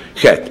he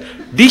had.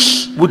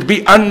 This would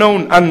be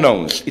unknown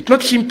unknowns. It's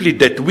not simply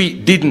that we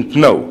didn't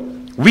know.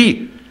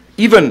 We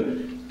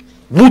even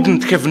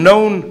wouldn't have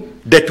known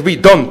that we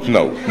don't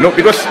know. No,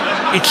 because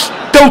it's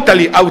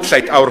totally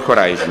outside our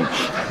horizon.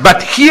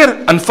 But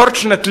here,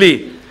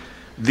 unfortunately,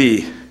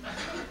 the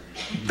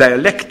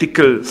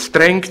dialectical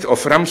strength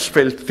of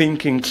Rumsfeld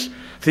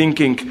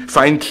thinking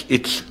finds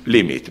its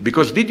limit.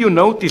 Because did you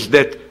notice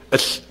that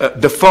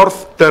the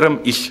fourth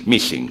term is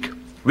missing?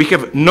 We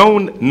have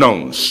known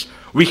knowns.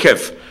 We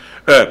have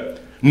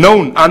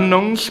known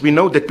unknowns. We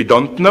know that we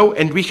don't know.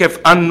 And we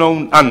have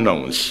unknown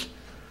unknowns.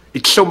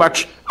 It's so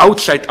much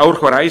outside our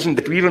horizon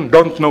that we even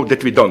don't know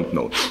that we don't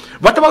know.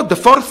 What about the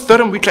fourth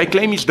term, which I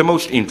claim is the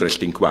most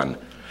interesting one?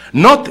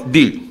 Not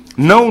the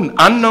known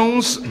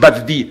unknowns,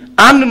 but the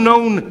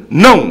unknown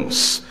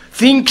knowns.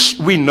 Things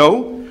we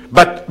know,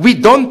 but we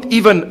don't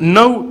even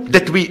know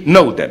that we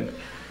know them.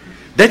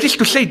 That is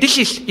to say, this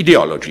is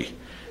ideology.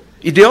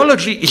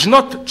 Ideology is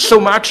not so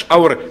much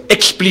our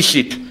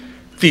explicit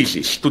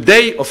thesis.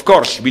 Today, of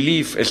course, we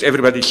live, as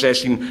everybody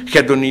says, in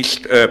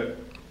hedonist,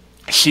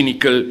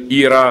 cynical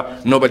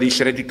era. Nobody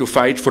is ready to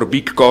fight for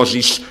big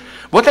causes.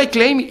 What I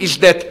claim is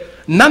that,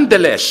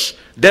 nonetheless,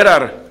 there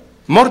are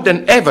more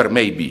than ever,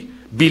 maybe,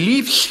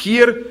 beliefs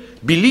here,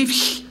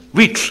 beliefs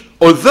which,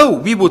 although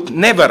we would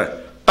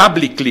never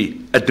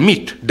publicly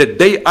admit that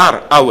they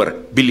are our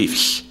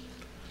beliefs,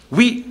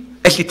 we,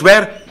 as it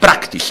were,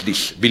 practice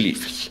these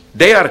beliefs.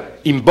 They are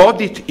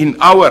embodied in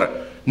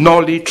our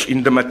knowledge,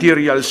 in the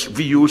materials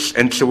we use,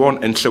 and so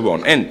on and so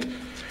on. And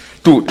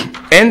to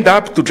end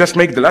up, to just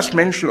make the last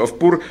mention of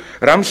poor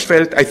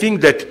Rumsfeld, I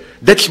think that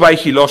that's why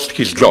he lost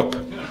his job.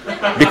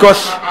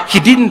 Because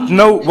he didn't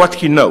know what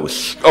he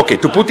knows. Okay,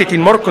 to put it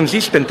in more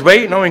consistent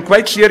way, now I'm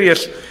quite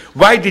serious,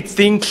 why did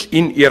things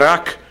in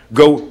Iraq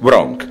go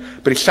wrong?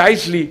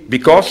 Precisely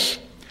because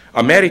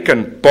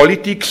American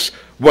politics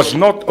was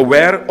not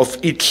aware of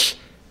its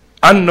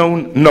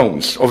unknown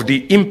knowns, of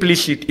the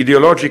implicit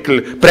ideological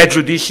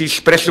prejudices,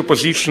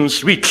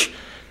 presuppositions, which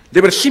they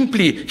were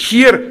simply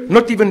here,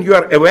 not even you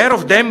are aware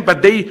of them,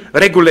 but they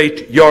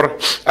regulate your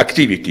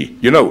activity.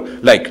 You know,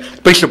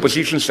 like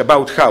presuppositions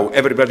about how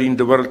everybody in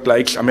the world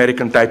likes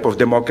American type of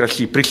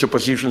democracy,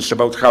 presuppositions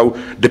about how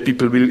the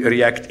people will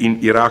react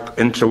in Iraq,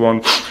 and so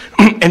on,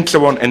 and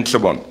so on, and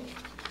so on.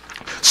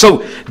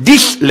 So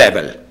this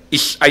level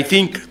is, I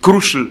think,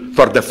 crucial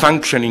for the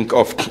functioning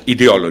of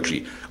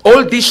ideology.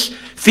 All these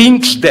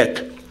things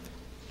that,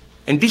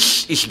 and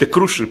this is the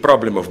crucial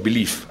problem of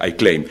belief, I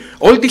claim.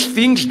 All these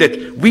things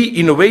that we,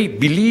 in a way,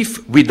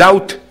 believe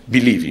without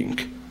believing.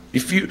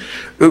 If you,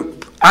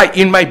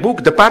 in my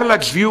book, The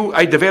Parallax View,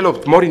 I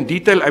developed more in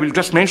detail. I will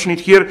just mention it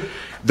here.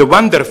 The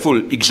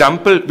wonderful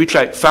example which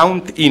I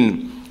found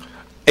in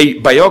a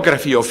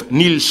biography of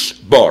Niels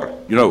Bohr,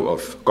 you know,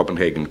 of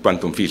Copenhagen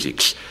quantum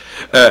physics.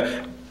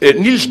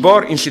 Niels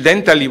Bohr,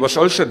 incidentally, was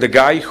also the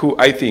guy who,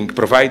 I think,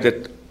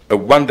 provided a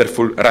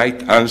wonderful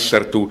right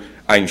answer to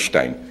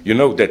Einstein. You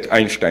know that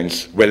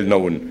Einstein's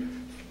well-known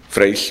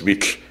phrase,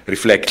 which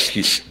reflects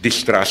his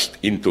distrust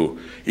in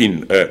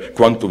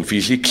quantum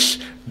physics,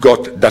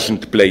 God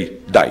doesn't play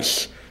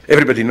dice.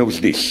 Everybody knows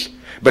this.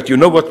 But you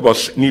know what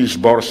was Niels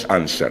Bohr's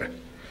answer?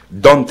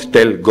 Don't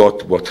tell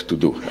God what to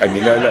do. I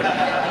mean,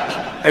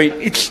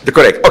 it's the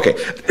correct. Okay,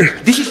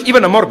 this is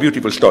even a more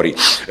beautiful story.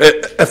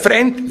 A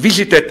friend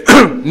visited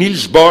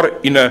Niels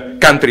Bohr in a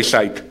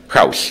countryside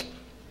house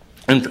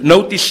and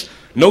noticed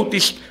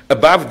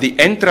above the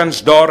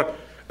entrance door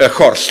a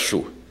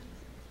horseshoe.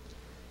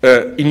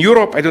 In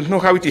Europe, I don't know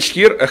how it is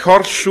here, a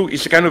horseshoe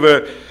is a kind of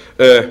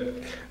a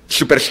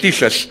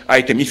superstitious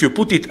item. If you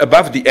put it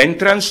above the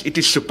entrance, it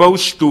is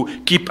supposed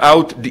to keep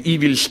out the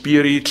evil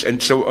spirits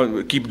and so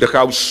on, keep the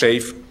house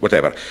safe,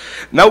 whatever.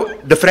 Now,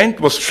 the friend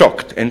was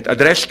shocked and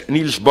addressed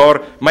Niels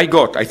Bohr, "My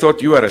God, I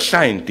thought you are a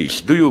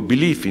scientist. Do you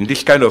believe in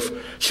this kind of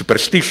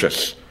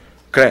superstitious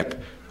crap?"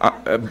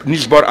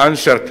 Niels Bohr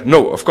answered,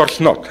 "No, of course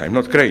not. I'm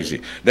not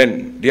crazy."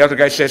 Then the other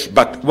guy says,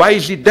 "But why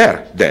is it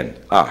there then?"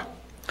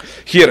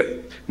 Here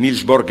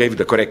Niels Bohr gave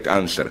the correct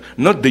answer.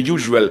 Not the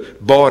usual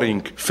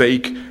boring,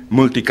 fake,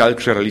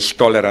 multiculturalist,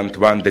 tolerant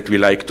one that we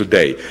like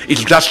today.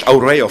 It's just our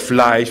way of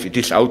life. It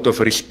is out of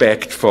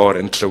respect for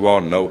and so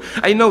on. No,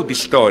 I know this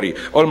story.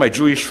 All my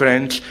Jewish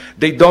friends,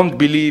 they don't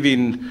believe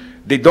in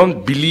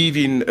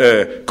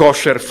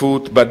kosher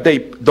food, but they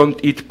don't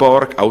eat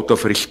pork out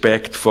of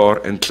respect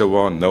for and so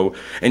on. No,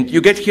 and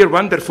you get here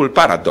wonderful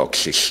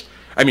paradoxes.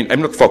 I mean,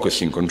 I'm not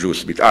focusing on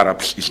Jews. With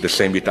Arabs, it's the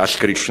same with us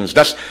Christians.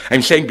 That's,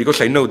 I'm saying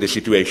because I know the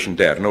situation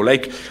there. No,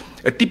 like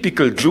a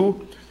typical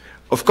Jew,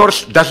 of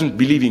course, doesn't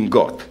believe in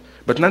God.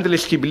 But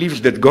nonetheless, he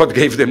believes that God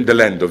gave them the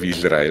land of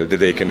Israel, that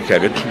they can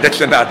have it.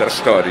 That's another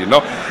story, no?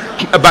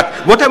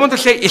 But what I want to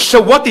say is,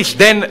 so what is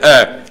then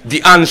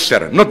the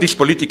answer, not this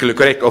politically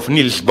correct, of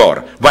Niels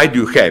Bohr? Why do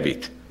you have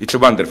it? It's a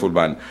wonderful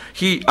one.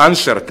 He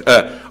answered,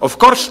 of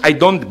course, I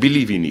don't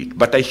believe in it,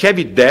 but I have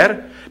it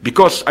there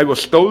because I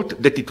was told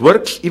that it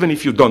works even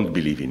if you don't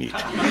believe in it.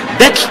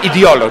 That's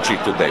ideology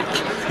today.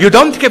 You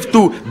don't have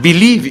to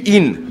believe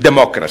in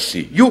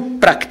democracy. You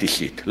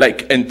practice it.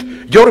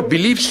 And your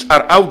beliefs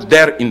are out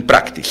there in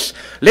practice.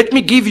 Let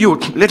me give you,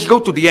 let's go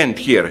to the end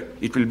here.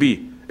 It will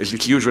be, as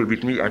it's usual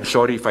with me, I'm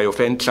sorry if I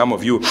offend some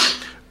of you,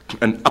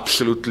 an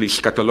absolutely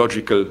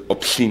scatological,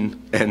 obscene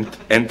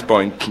end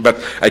point,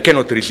 but I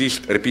cannot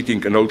resist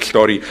repeating an old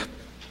story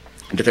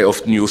that I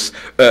often use.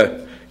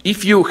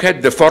 If you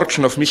had the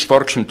fortune of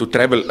misfortune to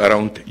travel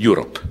around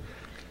Europe,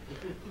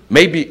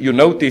 maybe you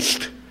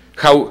noticed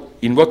how,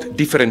 in what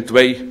different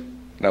way,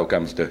 now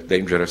comes the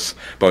dangerous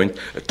point,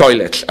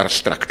 toilets are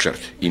structured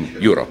in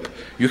Europe.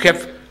 You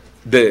have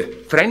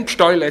the French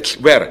toilets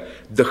where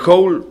the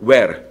hole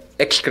where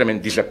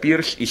excrement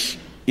disappears is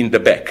in the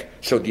back.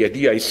 So the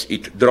idea is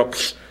it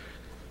drops,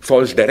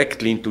 falls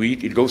directly into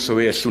it, it goes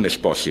away as soon as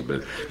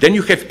possible. Then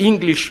you have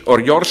English or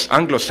yours,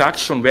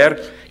 Anglo-Saxon, where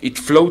it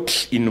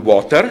floats in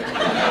water.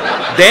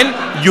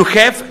 Then you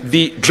have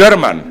the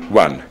German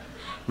one,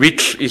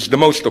 which is the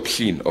most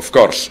obscene, of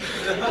course,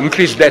 which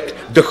is that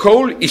the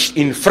hole is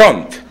in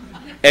front,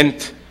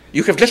 and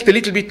you have just a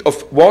little bit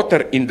of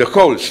water in the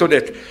hole, so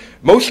that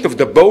most of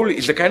the bowl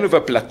is a kind of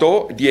a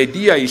plateau. The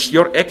idea is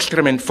your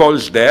excrement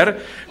falls there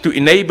to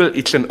enable,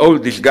 it's an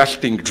old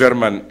disgusting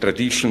German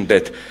tradition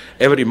that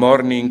every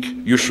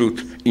morning you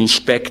should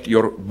inspect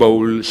your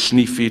bowl,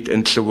 sniff it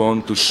and so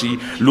on to see,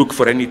 look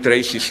for any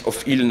traces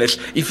of illness.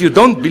 If you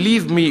don't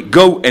believe me,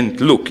 go and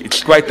look.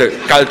 It's quite a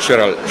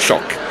cultural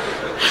shock.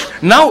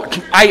 Now,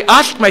 I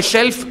asked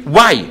myself,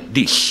 why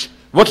this?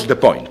 What's the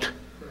point?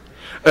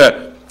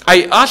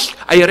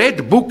 I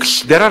read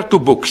books, there are 2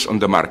 books on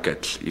the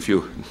market,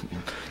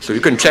 so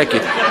you can check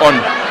it, on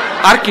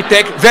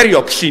architect, very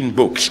obscene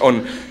books,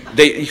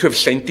 you have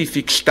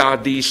scientific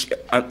studies,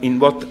 in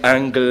what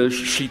angle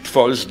sheet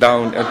falls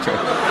down,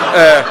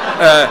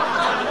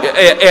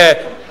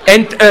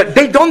 and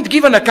they don't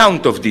give an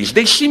account of this.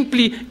 They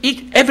simply,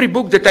 every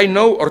book that I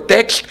know or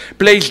text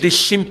plays this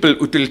simple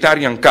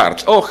utilitarian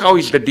cards. Oh, how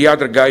is that the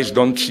other guys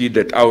don't see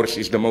that ours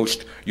is the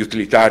most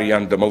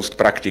utilitarian, the most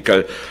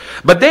practical?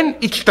 But then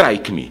it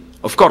strikes me.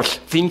 Of course,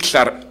 things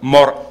are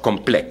more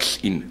complex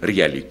in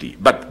reality.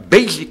 But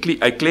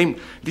basically, I claim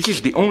this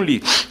is the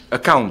only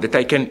account that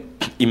I can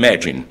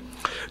imagine.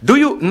 Do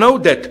you know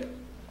that,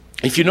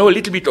 if you know a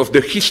little bit of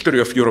the history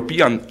of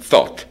European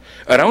thought,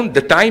 around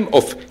the time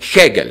of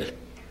Hegel,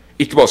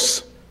 it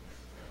was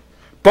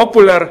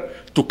popular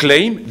to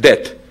claim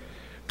that,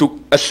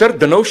 to assert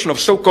the notion of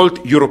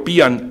so-called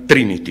European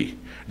Trinity,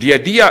 the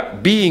idea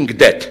being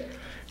that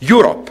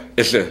Europe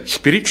as a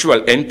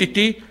spiritual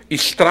entity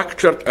is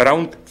structured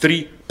around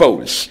 3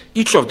 poles.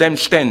 Each of them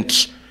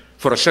stands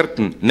for a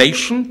certain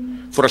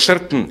nation, for a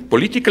certain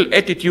political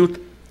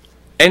attitude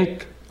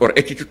or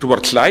attitude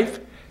towards life,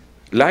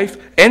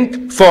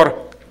 and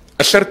for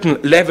a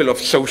certain level of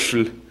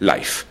social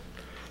life.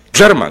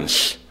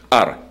 Germans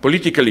are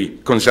politically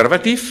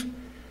conservative.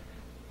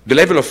 The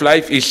level of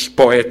life is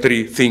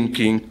poetry,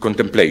 thinking,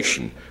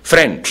 contemplation.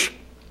 French,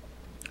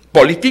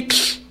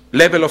 politics,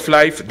 level of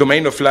life,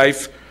 domain of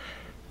life,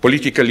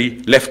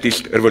 politically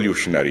leftist,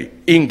 revolutionary.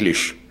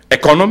 English,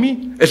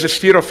 economy as a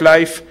sphere of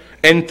life,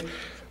 and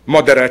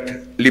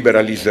moderate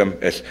liberalism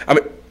as...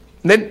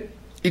 then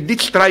it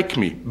did strike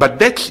me, but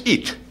that's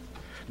it.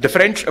 The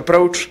French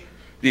approach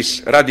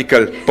this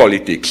radical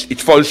politics. It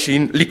falls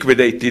in,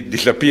 liquidated,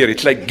 disappear.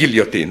 It's like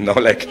guillotine, no?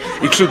 Like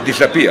it should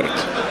disappear.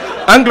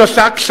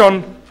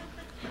 Anglo-Saxon,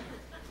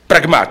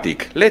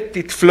 pragmatic. Let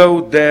it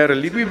flow there.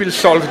 We will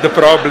solve the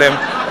problem.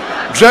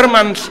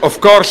 Germans,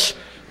 of course,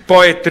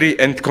 poetry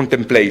and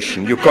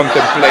contemplation. You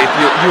contemplate,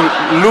 you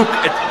look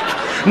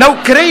at...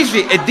 Now,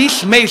 crazy as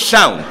this may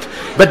sound,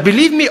 but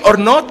believe me or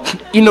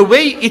not, in a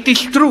way it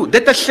is true.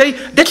 Let us say,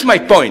 that's my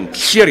point,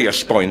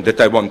 serious point that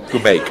I want to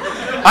make.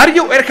 Are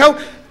you aware how...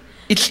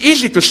 It's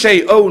easy to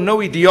say, oh,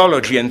 no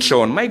ideology and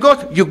so on. My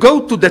God, you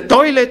go to the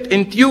toilet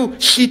and you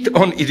sit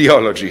on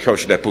ideology, how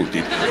should I put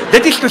it?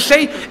 That is to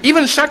say,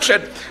 even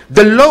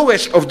the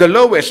lowest of the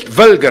lowest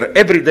vulgar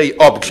everyday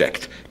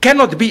object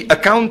cannot be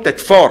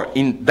accounted for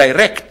in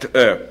direct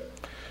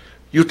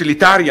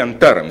utilitarian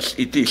terms.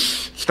 It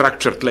is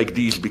structured like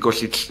this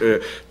because it's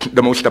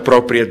the most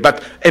appropriate,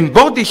 but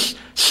embodies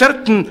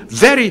certain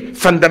very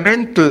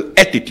fundamental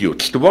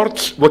attitudes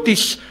towards what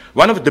is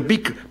one of the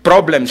big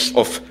problems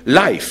of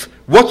life.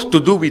 What to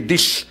do with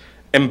this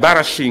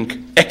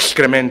embarrassing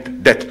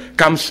excrement that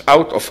comes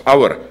out of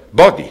our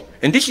body.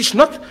 And this is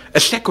not a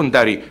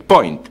secondary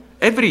point.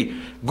 Every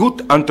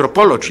good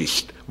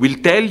anthropologist will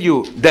tell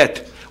you that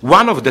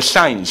one of the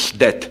signs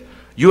that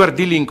you are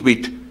dealing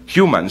with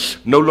humans,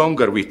 no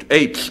longer with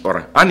apes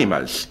or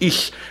animals,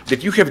 is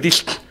that you have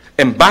this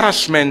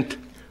embarrassment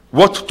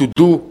what to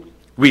do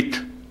with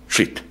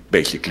shit,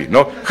 basically.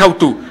 No? How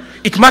to,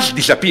 it must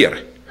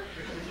disappear.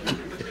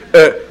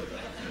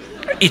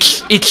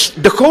 It's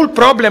the whole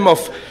problem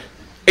of,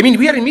 I mean,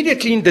 we are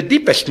immediately in the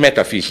deepest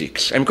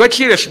metaphysics. I'm quite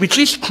serious, which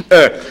is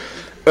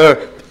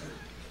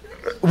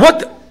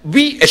what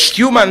we as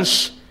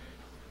humans,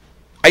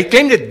 I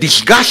claim that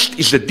disgust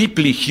is a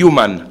deeply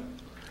human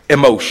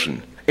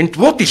emotion. And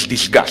what is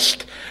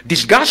disgust?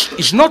 Disgust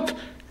is not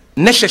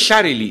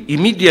necessarily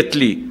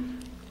immediately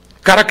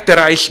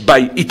characterized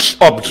by its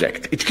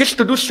object. It has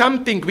to do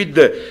something with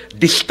the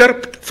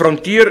disturbed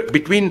frontier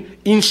between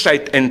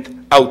inside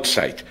and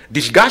outside.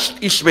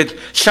 Disgust is with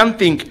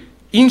something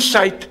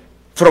inside,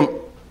 from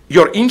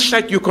your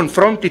inside, you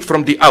confront it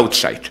from the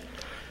outside.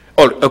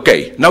 Oh,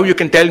 okay, now you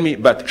can tell me,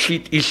 but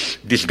shit is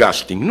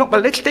disgusting. No,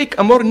 but let's take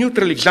a more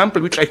neutral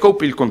example, which I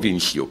hope will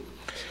convince you.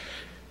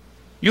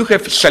 You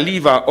have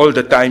saliva all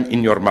the time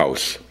in your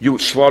mouth. You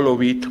swallow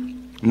it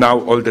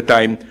now all the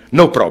time,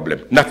 no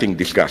problem, nothing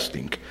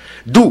disgusting.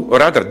 Do, or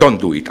rather don't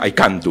do it, I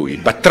can't do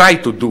it, but try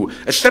to do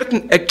a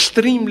certain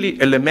extremely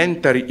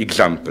elementary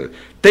example.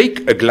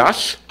 Take a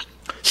glass,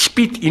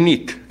 spit in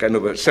it, kind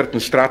of a certain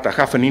strata,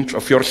 half an inch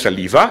of your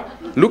saliva,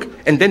 look,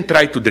 and then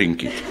try to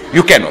drink it.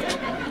 You cannot.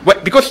 Well,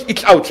 because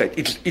it's outside,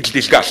 it's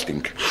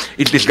disgusting.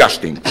 It's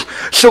disgusting.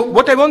 So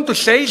what I want to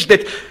say is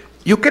that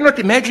you cannot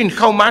imagine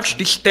how much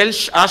this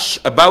tells us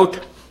about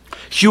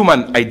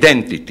human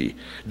identity.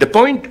 The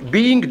point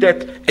being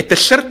that at a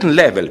certain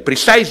level,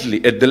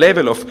 precisely at the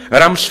level of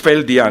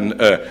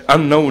Rumsfeldian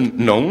unknown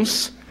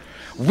knowns,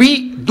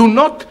 we do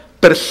not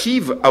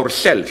perceive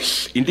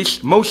ourselves in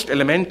this most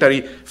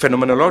elementary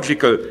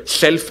phenomenological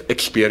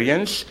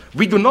self-experience.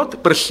 We do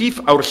not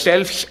perceive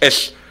ourselves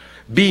as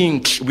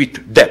beings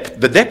with depth.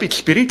 The depth is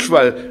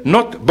spiritual,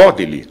 not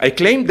bodily. I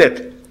claim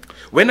that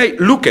when I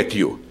look at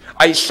you,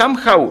 I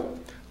somehow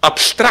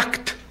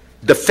abstract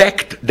the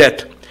fact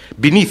that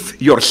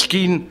beneath your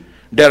skin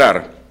there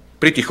are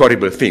pretty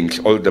horrible things,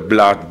 all the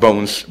blood,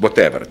 bones,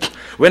 whatever.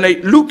 When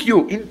I look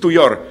you into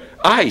your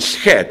eyes,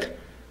 head,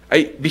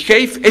 I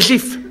behave as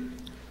if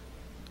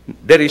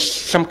there is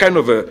some kind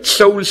of a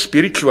soul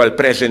spiritual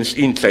presence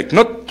inside,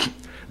 not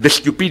the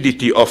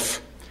stupidity of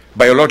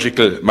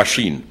biological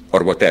machine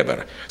or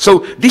whatever. So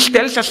this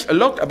tells us a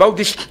lot about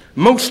this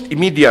most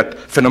immediate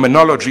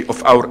phenomenology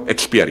of our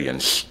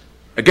experience.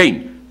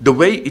 Again, the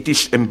way it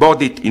is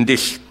embodied in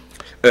this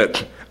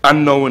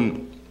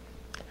unknown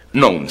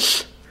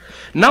knowns.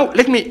 Now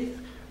let me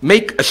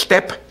make a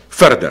step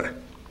further.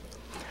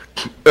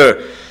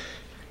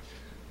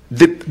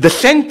 The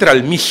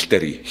central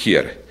mystery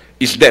here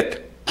is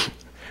that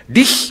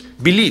these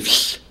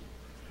beliefs,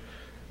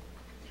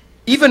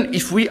 even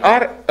if we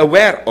are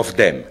aware of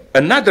them,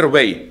 another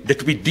way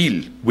that we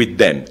deal with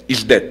them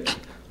is that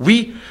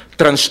we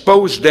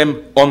transpose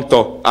them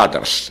onto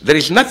others. There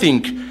is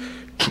nothing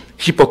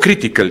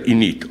hypocritical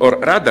in it, or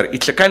rather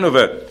it's a kind of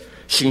a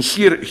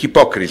sincere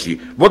hypocrisy.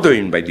 What do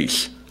I mean by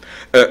this?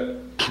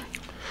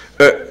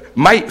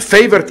 My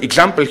favorite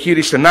example here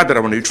is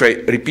another one which I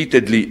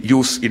repeatedly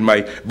use in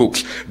my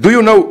books. Do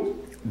you know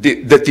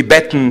the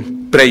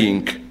Tibetan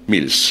praying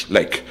meals?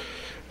 Like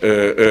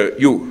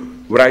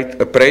you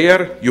write a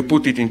prayer, you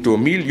put it into a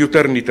meal, you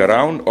turn it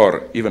around,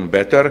 or even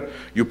better,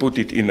 you put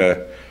it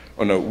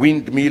on a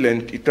windmill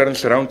and it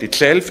turns around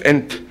itself.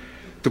 And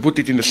to put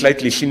it in a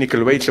slightly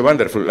cynical way, it's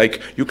wonderful.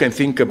 Like, you can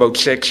think about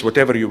sex,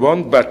 whatever you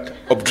want, but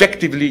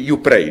objectively you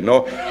pray,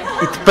 no?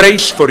 It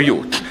prays for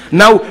you.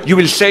 Now you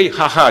will say,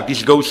 haha,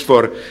 this goes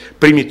for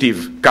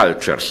primitive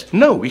cultures.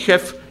 No, we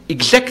have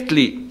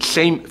exactly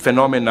same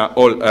phenomena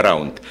all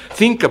around.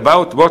 Think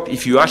about what,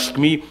 if you ask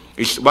me,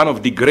 is one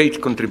of the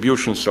great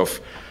contributions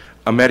of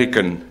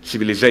American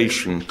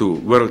civilization to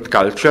world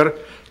culture,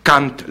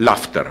 canned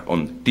laughter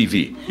on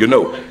TV. You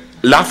know,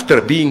 laughter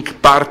being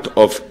part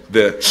of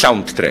the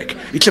soundtrack.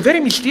 It's a very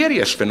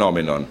mysterious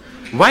phenomenon.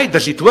 Why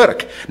does it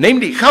work?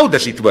 Namely, how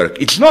does it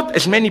work? It's not,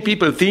 as many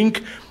people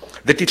think,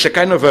 that it's a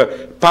kind of a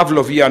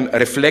Pavlovian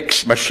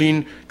reflex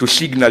machine to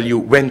signal you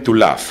when to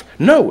laugh.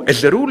 No,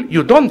 as a rule,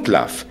 you don't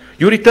laugh.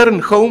 You return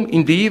home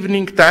in the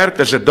evening, tired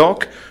as a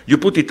dog, you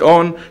put it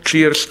on,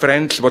 cheers,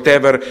 friends,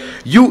 whatever.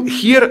 You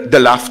hear the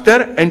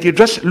laughter and you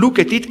just look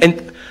at it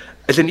and,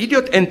 as an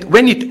idiot, and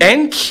when it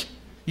ends,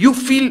 you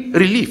feel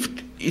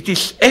relieved. It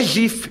is as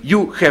if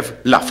you have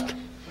laughed.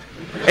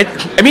 And,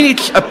 I mean,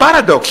 it's a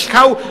paradox.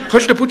 How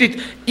should I put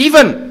it?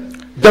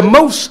 Even the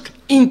most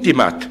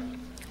intimate,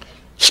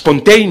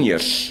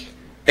 spontaneous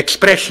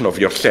expression of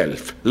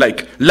yourself,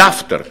 like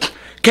laughter,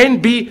 can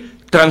be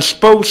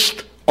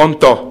transposed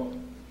onto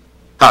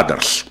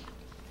others.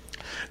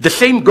 The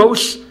same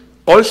goes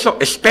also,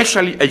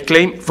 especially, I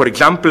claim, for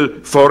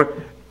example, for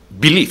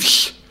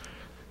beliefs.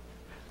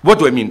 What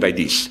do I mean by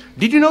this?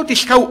 Did you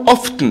notice how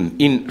often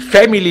in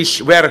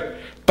families where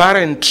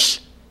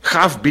parents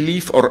half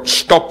believe or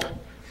stop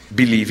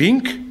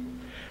believing,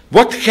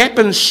 what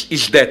happens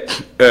is that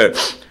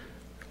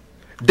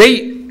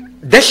they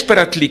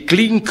desperately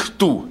cling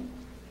to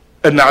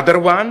another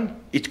one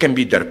it can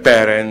be their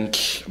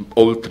parents,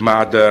 old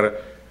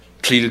mother,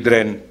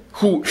 children,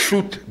 who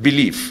should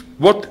believe.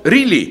 What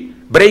really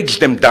breaks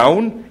them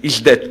down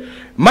is that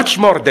much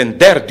more than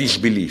their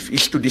disbelief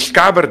is to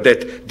discover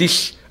that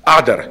this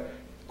other,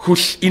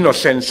 whose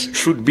innocence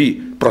should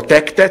be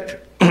protected,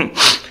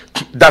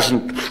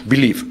 doesn't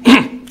believe.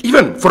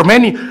 Even for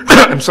many,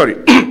 I'm sorry,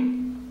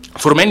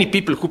 for many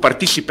people who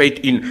participate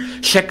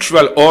in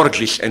sexual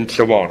orgies and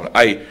so on.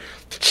 I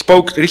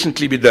spoke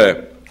recently with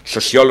a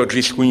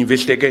sociologist who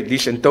investigated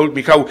this and told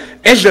me how,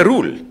 as a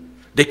rule,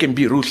 they can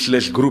be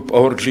ruthless, group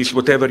orgies,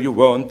 whatever you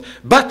want,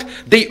 but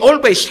they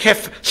always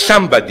have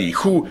somebody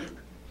who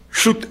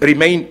should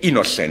remain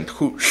innocent,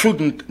 who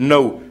shouldn't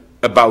know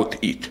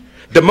about it.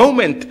 The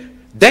moment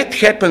that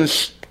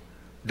happens,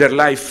 their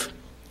life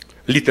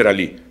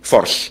literally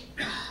falls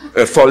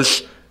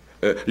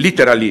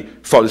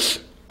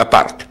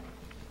apart.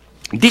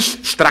 This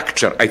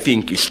structure, I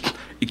think, is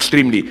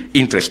extremely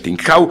interesting.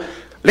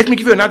 Let me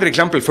give you another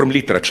example from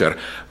literature.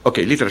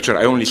 Okay, literature,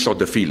 I only saw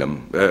the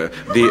film,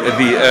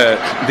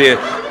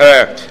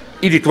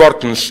 Edith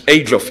Wharton's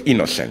Age of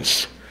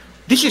Innocence.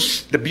 This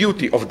is the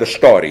beauty of the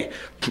story,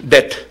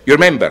 that, you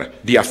remember,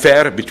 the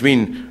affair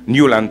between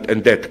Newland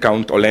and that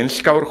Count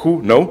Olenska, or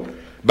who? No?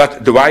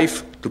 But the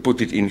wife, to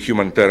put it in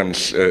human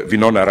terms,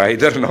 Winona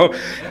Ryder, no?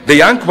 The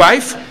young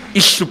wife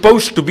is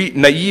supposed to be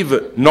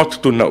naive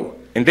not to know.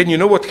 And then you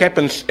know what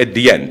happens at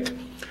the end.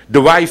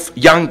 The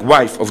young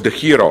wife of the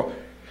hero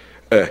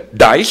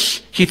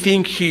dies. He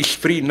thinks he's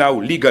free now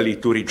legally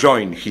to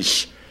rejoin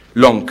his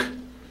love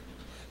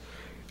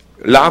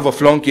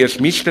of long years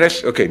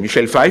mistress. Okay,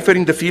 Michelle Pfeiffer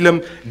in the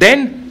film.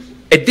 Then,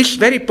 at this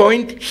very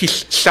point,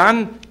 his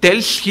son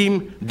tells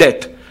him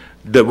that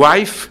the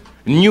wife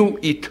knew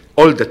it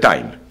all the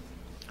time,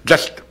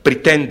 just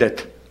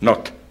pretended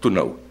not to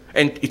know.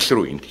 And it's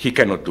ruined. He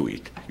cannot do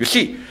it. You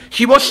see,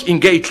 he was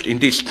engaged in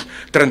this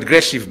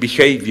transgressive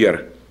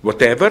behavior,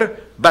 whatever,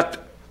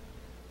 but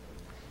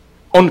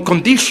on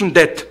condition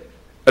that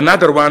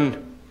another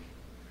one,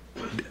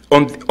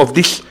 of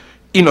this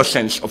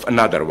innocence of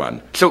another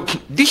one. So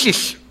this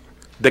is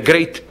the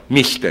great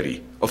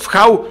mystery of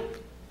how,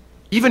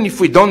 even if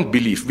we don't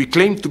believe, we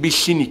claim to be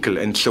cynical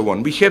and so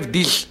on, we have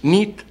this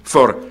need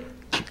for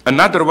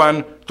another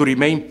one to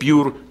remain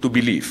pure to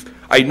believe.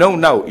 I know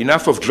now,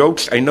 enough of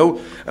jokes, I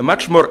know a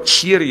much more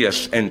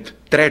serious and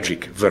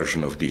tragic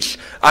version of this.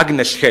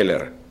 Agnes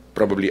Heller,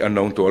 probably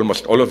unknown to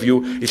almost all of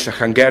you, is a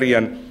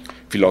Hungarian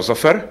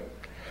philosopher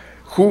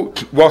who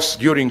was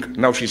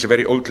now she's a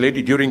very old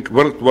lady, during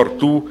World War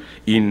II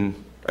in,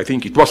 I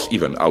think it was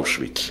even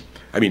Auschwitz.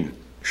 I mean,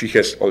 she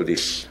has all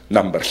these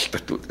numbers,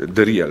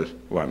 the real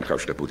one, how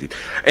should I put it?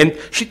 And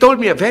she told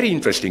me a very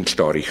interesting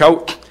story,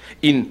 how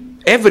in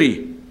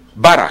every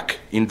barrack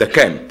in the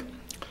camp,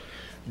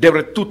 there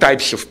were two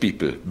types of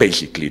people,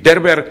 basically.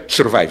 There were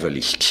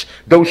survivalists,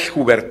 those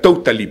who were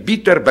totally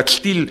bitter but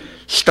still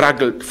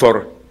struggled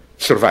for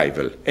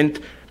survival. And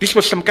this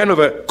was some kind of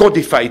a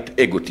codified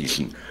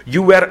egotism.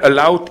 You were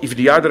allowed, if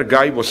the other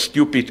guy was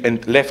stupid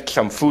and left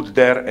some food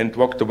there and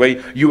walked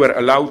away, you were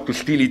allowed to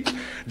steal it.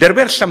 There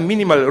were some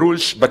minimal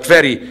rules, but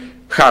very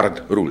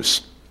hard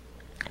rules.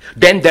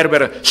 Then there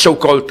were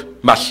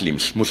so-called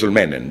Muslims,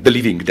 Musulmanen, the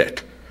living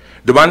dead.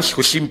 The ones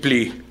who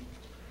simply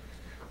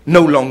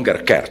no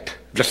longer cared,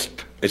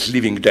 just as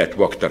living dead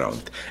walked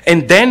around.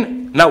 And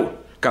then, now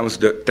comes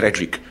the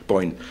tragic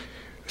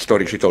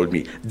story she told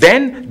me.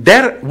 Then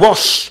there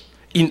was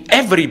in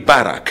every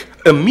barrack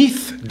a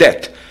myth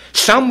that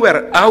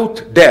somewhere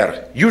out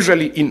there,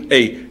 usually in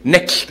a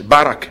next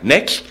barrack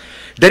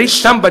there is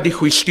somebody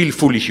who is still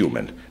fully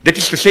human. That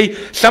is to say,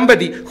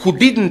 somebody who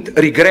didn't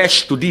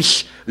regress to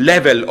this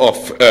level of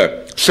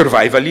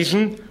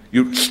survivalism.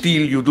 You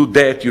steal, you do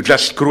that, you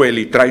just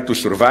cruelly try to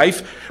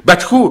survive,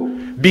 but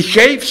who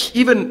behaves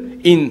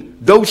even in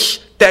those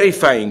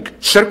terrifying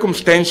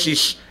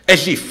circumstances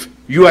as if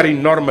you are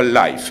in normal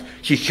life.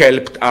 He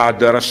helped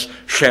others,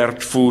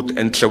 shared food,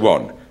 and so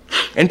on.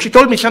 And she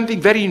told me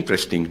something very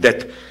interesting,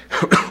 that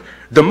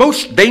the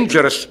most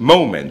dangerous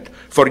moment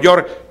for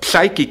your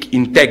psychic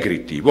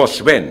integrity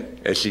was when,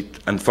 as it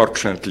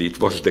unfortunately it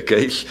was the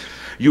case,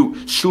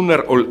 you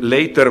sooner or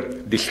later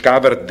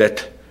discovered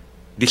that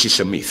this is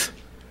a myth,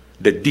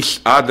 that this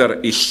other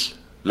is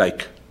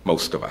like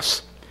most of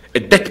us.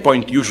 At that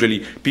point, usually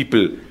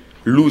people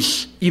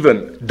lose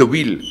even the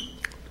will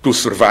to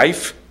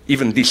survive,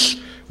 even this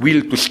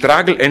will to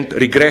struggle, and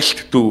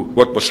regressed to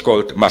what was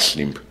called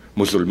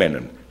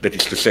Musulmanen, that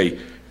is to say,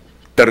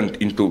 turned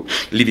into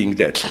living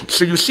dead.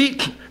 So you see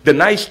the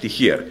nicety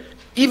here.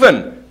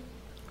 Even,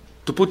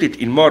 to put it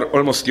in more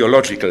almost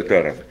theological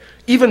terms,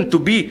 even to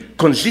be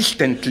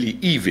consistently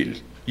evil,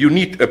 you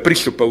need a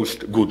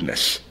presupposed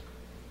goodness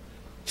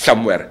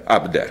somewhere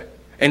up there.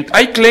 And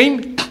I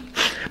claim,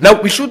 now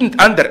we shouldn't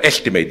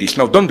underestimate this.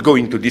 Now don't go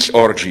into this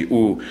orgy,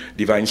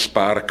 divine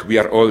spark, we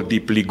are all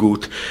deeply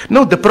good.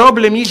 No, the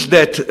problem is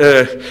that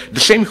the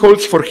same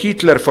holds for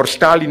Hitler, for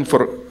Stalin,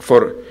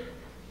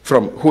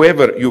 from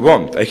whoever you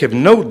want. I have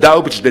no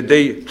doubts that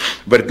they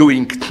were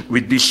doing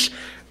with this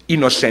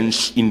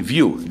innocence in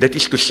view. That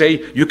is to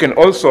say, you can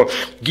also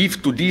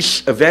give to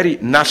this a very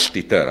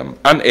nasty term,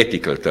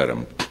 unethical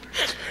term.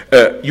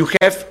 You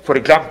have, for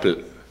example,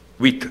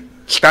 with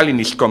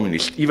Stalinist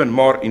communists, even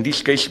more in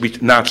this case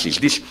with Nazis,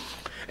 this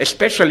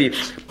especially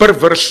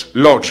perverse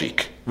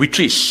logic, which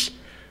is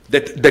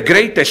that the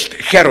greatest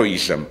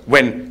heroism,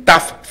 when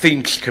tough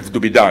things have to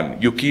be done,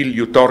 you kill,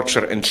 you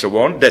torture, and so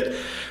on, that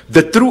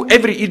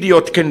every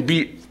idiot can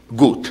be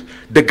good.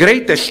 The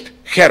greatest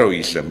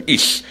heroism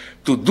is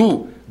to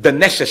do the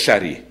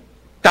necessary,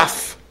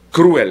 tough,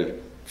 cruel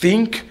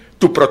thing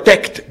to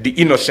protect the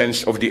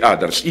innocence of the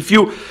others. If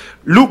you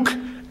look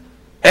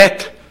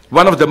at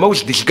one of the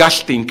most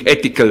disgusting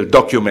ethical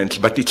documents,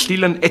 but it's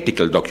still an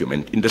ethical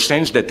document, in the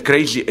sense that,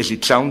 crazy as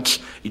it sounds,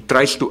 it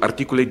tries to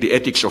articulate the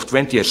ethics of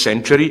 20th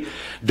century.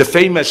 The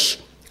famous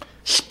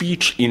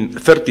speech in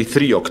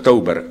 33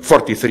 October,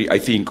 43, I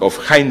think, of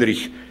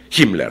Heinrich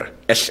Himmler,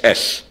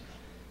 SS,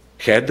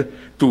 head,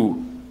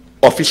 to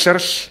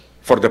officers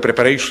for the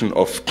preparation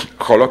of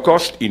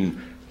Holocaust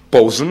in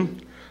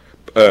Posen,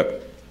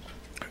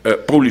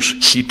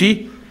 Polish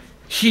city.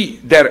 He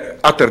there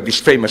uttered these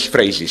famous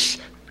phrases,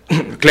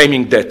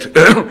 claiming that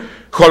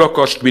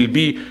Holocaust will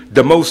be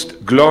the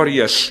most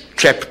glorious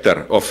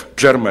chapter of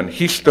German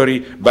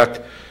history,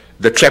 but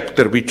the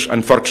chapter which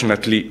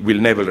unfortunately will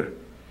never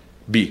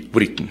be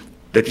written.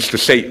 That is to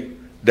say,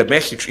 the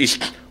message is,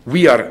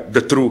 we are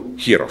the true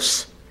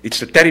heroes.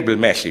 It's a terrible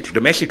message.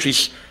 The message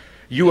is,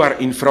 you are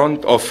in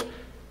front of,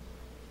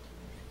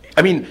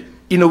 I mean,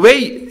 in a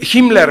way,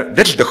 Himmler,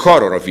 that's the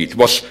horror of it,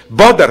 was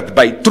bothered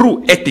by a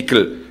true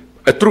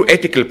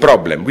ethical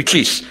problem, which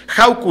is,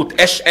 how could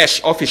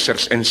SS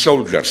officers and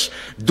soldiers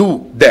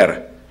do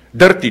their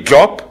dirty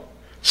job,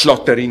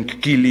 slaughtering,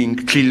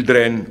 killing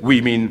children,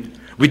 women,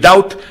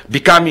 without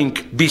becoming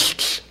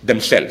beasts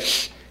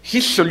themselves?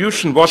 His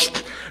solution was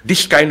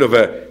this kind of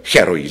a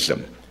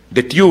heroism,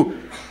 that you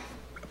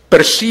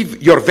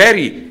perceive your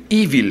very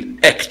evil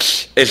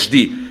acts as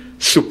the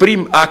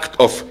supreme act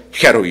of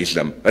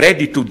heroism,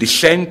 ready to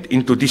descend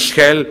into this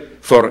hell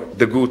for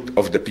the good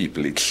of the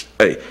people. It's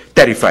a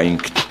terrifying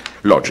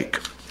logic.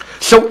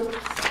 So,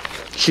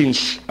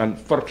 since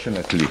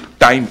unfortunately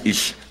time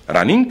is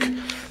running,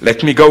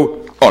 let me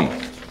go on.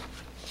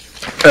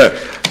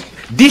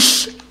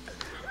 This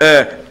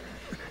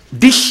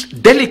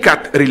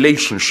delicate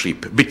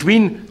relationship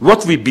between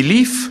what we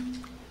believe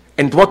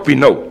and what we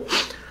know,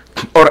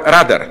 or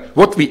rather,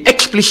 what we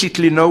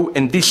explicitly know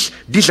and these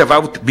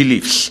disavowed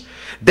beliefs,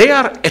 they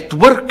are at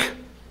work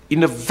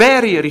in a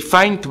very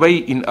refined way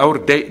in our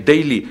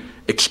daily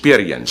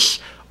experience.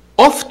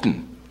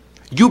 Often,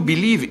 you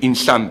believe in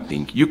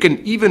something, you can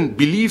even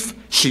believe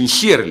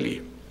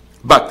sincerely,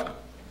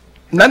 but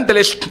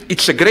nonetheless,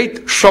 it's a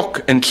great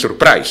shock and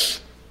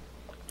surprise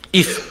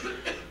if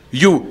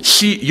you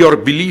see your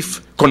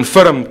belief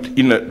confirmed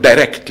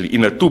directly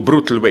in a too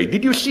brutal way.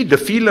 Did you see the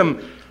film?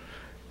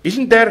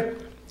 Isn't there?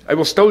 I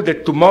was told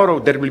that tomorrow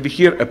there will be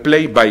here a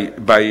play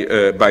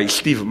by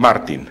Steve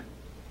Martin.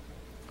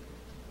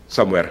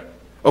 Somewhere.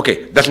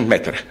 Okay, doesn't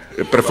matter.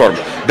 Perform.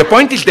 The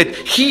point is that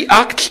he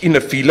acts in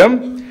a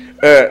film,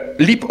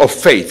 Leap of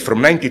Faith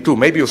from '92,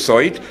 maybe you saw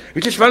it,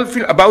 which is one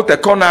film about a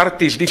con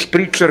artist, this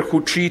preacher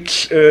who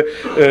cheats, he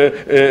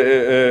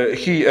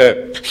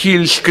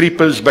heals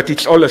cripples, but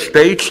it's all a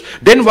stage.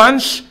 Then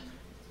once,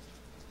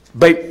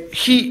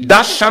 he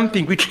does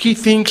something which he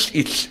thinks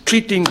it's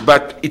cheating,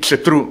 but it's a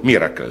true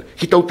miracle.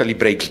 He totally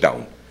breaks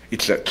down.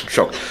 It's a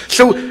shock.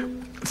 So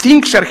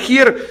things are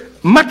here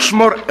much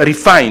more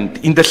refined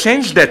in the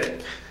sense that,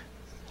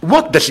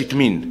 what does it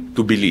mean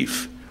to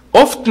believe?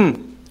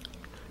 Often,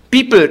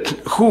 people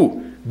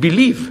who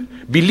believe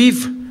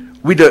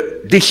with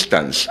a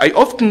distance. I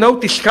often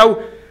notice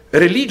how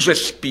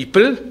religious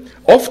people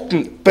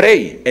often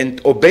pray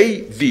and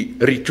obey the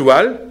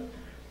ritual,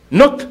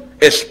 not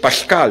as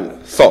Pascal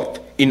thought,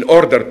 in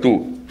order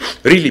to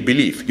really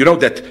believe. You know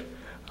that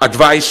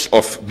advice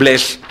of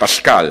Blaise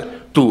Pascal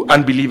to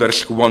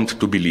unbelievers who want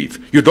to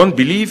believe. You don't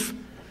believe?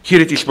 Here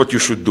it is what you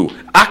should do.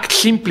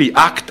 Simply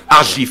act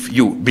as if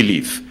you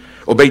believe.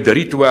 Obey the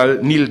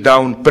ritual, kneel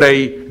down,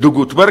 pray, do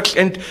good works,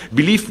 and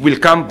belief will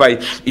come by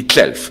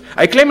itself.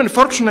 I claim,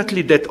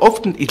 unfortunately, that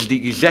often it's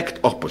the exact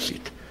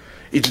opposite.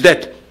 It's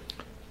that,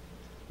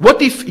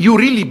 what if you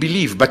really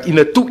believe, but in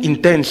a too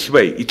intense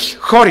way? It's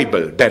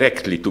horrible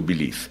directly to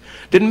believe.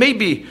 Then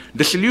maybe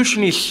the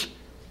solution is,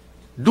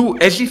 do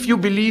as if you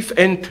believe,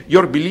 and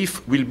your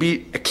belief will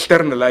be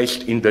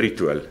externalized in the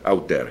ritual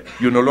out there.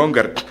 You no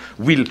longer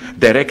will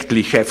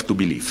directly have to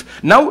believe.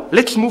 Now,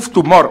 let's move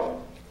to more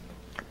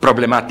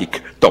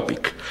problematic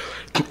topic.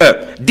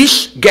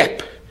 This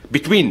gap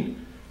between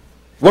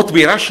what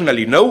we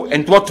rationally know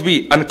and what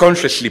we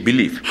unconsciously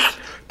believe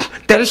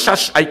tells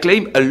us, I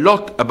claim, a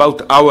lot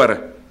about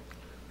our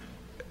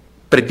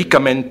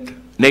predicament,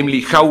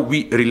 namely how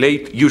we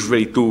relate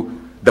usually to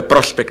the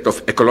prospect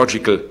of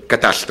ecological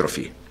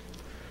catastrophe.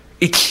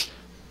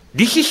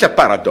 This is a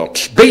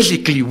paradox.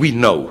 Basically, we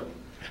know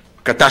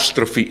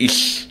catastrophe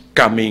is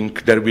coming,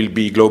 there will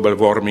be global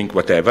warming,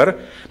 whatever,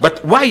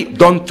 but why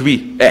don't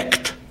we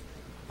act?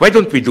 Why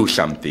don't we do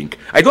something?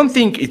 I don't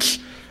think it's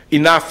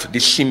enough,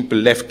 this simple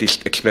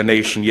leftist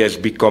explanation, yes,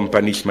 big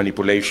companies,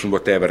 manipulation,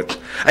 whatever.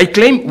 I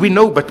claim we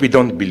know, but we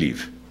don't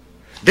believe.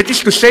 That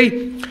is to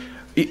say,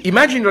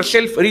 imagine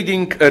yourself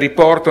reading a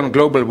report on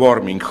global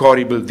warming,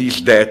 horrible,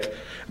 this, that,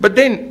 but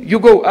then you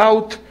go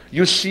out,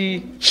 you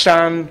see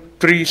sun,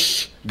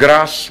 trees,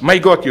 grass, my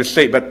God, you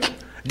say, but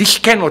this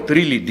cannot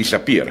really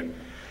disappear.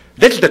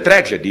 That's the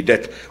tragedy,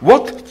 that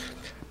what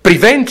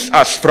prevents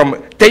us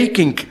from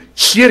taking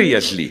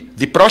seriously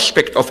the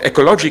prospect of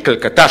ecological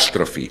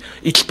catastrophe,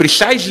 it's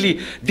precisely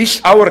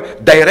this our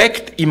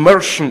direct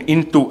immersion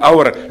into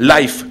our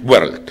life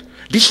world.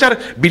 These are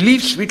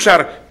beliefs which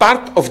are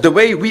part of the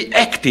way we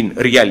act in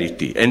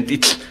reality, and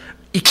it's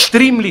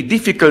extremely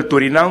difficult to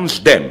renounce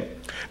them.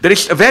 There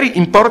is a very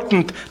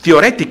important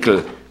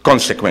theoretical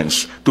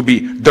consequence to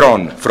be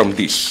drawn from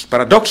this,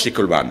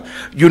 paradoxical one.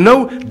 You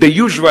know the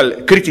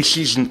usual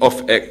criticism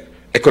of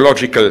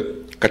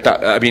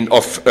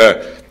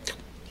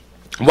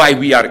why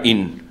we are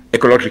in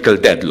ecological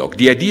deadlock.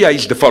 The idea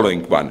is the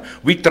following one.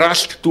 We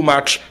trust too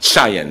much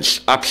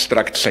science,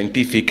 abstract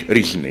scientific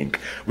reasoning.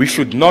 We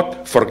should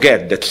not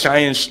forget that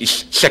science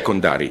is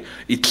secondary.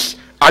 It's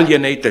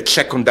alienated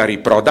secondary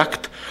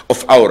product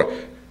of our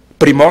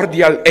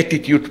primordial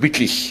attitude,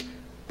 which is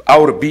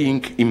our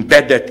being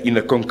embedded in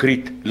a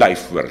concrete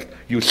life world.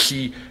 You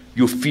see,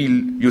 you feel,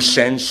 you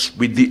sense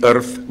with the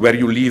earth where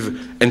you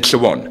live, and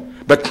so on.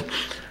 But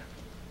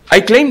I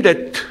claim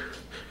that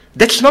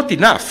that's not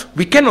enough.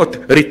 We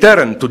cannot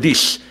return to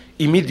this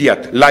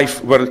immediate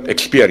life world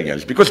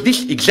experience, because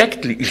this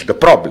exactly is the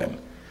problem.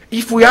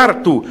 If we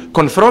are to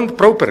confront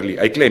properly,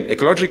 I claim,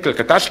 ecological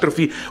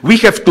catastrophe, we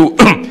have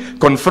to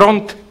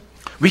confront,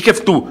 we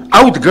have to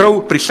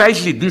outgrow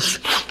precisely this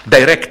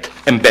direct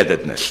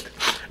embeddedness.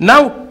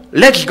 Now,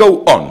 let's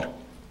go on.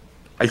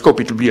 I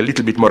hope it will be a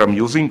little bit more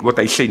amusing what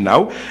I say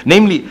now.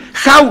 Namely,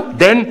 how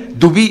then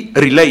do we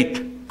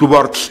relate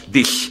towards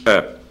this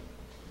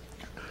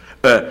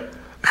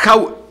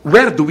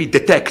where do we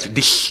detect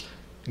this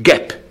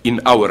gap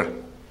in our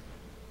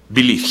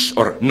beliefs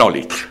or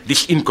knowledge,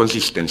 this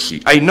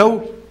inconsistency? I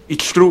know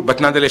it's true, but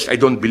nonetheless I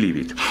don't believe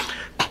it.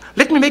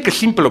 Let me make a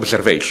simple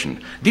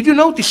observation. Did you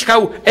notice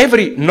how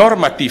every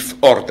normative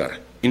order,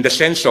 in the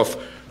sense of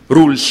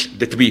rules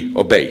that we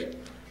obey,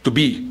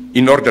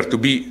 in order to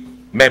be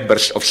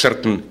members of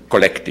certain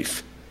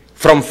collective,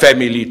 from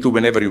family to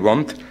whenever you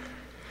want,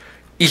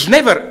 is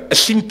never a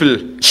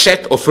simple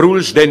set of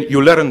rules, then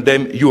you learn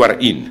them, you are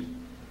in.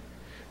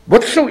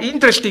 What's so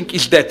interesting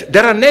is that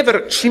there are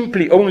never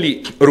simply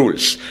only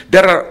rules.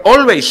 There are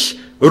always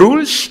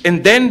rules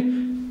and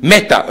then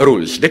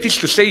meta-rules. That is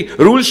to say,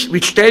 rules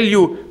which tell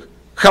you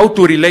how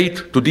to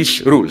relate to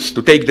these rules,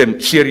 to take them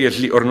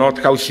seriously or not,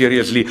 how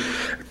seriously.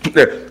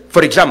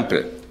 For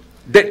example,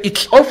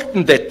 it's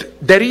often that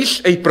there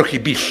is a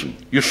prohibition.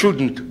 You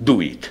shouldn't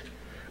do it.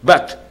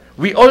 But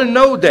we all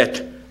know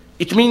that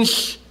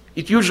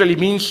it usually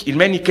means, in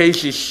many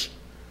cases,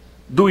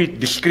 do it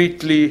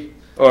discreetly,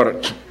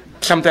 or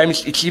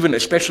sometimes it's even,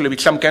 especially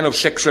with some kind of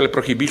sexual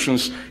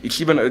prohibitions,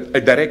 it's even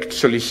a direct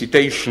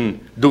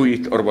solicitation, do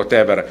it or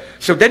whatever.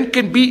 So then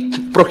can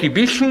be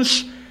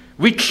prohibitions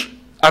which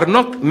are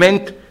not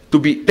meant to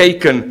be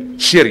taken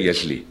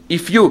seriously.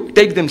 If you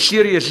take them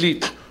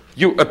seriously,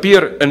 you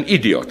appear an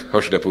idiot, how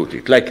should I put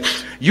it? Like,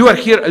 you are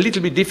here a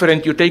little bit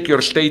different, you take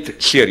your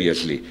state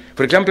seriously.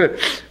 For example,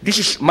 this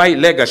is my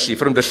legacy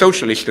from the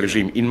socialist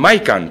regime in my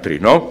country,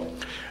 no?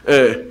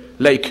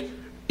 Like,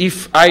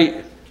 if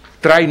I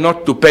try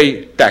not to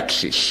pay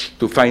taxes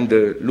to find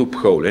a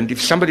loophole, and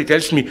if somebody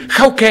tells me,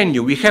 how can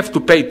you? We have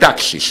to pay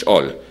taxes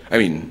all. I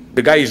mean,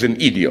 the guy is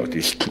an idiot.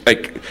 It's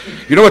like,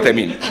 you know what I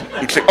mean?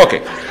 It's like,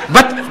 okay.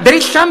 But there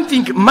is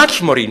something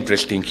much more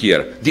interesting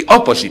here, the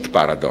opposite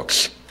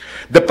paradox.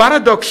 The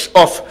paradox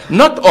of,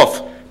 not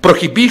of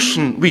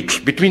prohibition,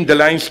 which between the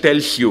lines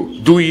tells you,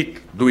 do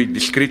it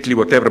discreetly,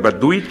 whatever, but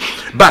do it,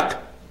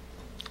 but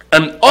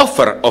an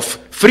offer of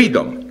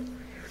freedom.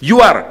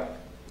 You are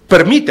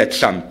permitted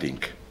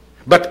something,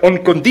 but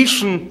on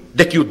condition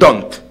that you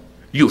don't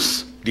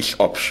use this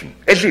option.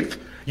 As if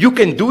you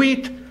can do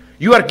it,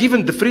 you are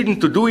given the freedom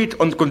to do it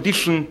on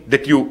condition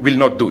that you will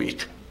not do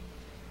it.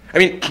 I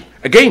mean,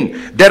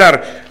 again, there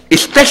are,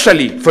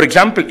 especially, for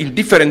example, in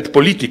different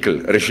political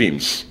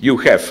regimes, you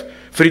have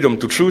freedom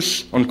to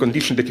choose on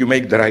condition that you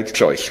make the right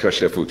choice, how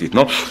should I put it,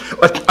 no?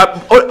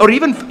 Or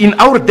even in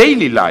our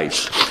daily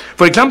lives.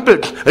 For example,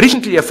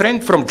 recently a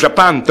friend from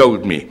Japan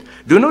told me,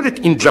 do you know that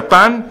in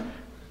Japan,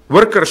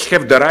 workers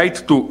have the right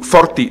to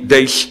 40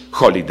 days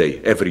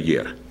holiday every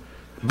year?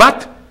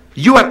 But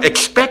you are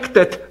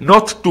expected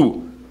not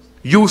to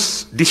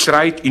use this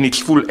right in its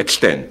full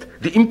extent.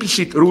 The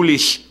implicit rule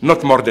is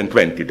not more than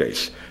 20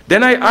 days.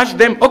 Then I asked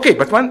them, okay,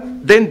 but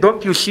then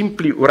don't you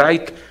simply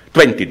write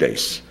 20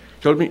 days?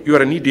 He told me, you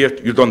are an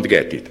idiot, you don't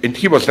get it. And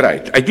he was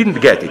right, I didn't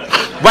get it.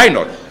 Why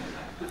not?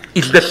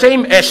 It's the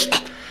same as,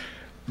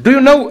 do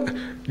you know,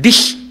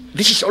 this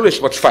is always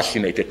what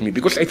fascinated me,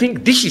 because I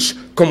think this is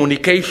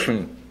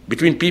communication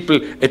between people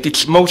at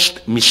its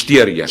most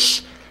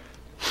mysterious.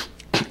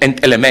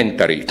 and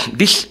elementary.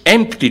 These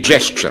empty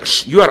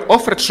gestures. You are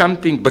offered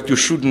something, but you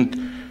shouldn't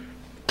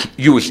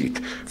use it.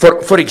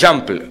 For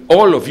example,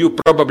 all of you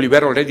probably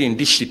were already in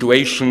this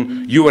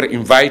situation. You were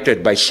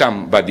invited by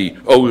somebody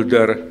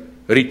older,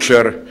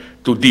 richer,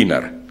 to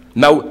dinner.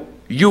 Now,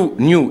 you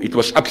knew it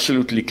was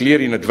absolutely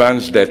clear in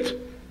advance that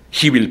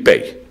he will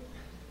pay.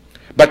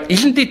 But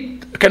isn't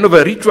it kind of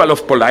a ritual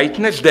of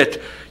politeness that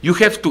you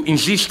have to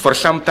insist for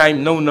some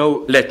time, no,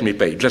 no, let me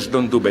pay. Just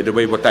don't do, by the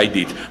way, what I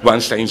did.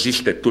 Once I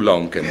insisted too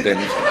long, and then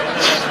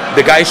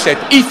the guy said,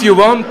 if you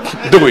want,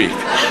 do it.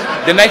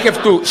 Then I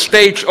have to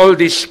stage all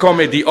this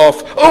comedy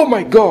of, oh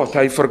my God,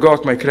 I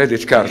forgot my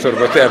credit card or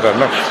whatever.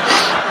 No?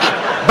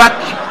 But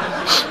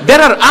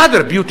there are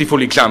other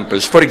beautiful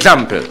examples. For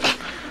example,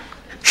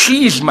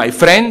 she is my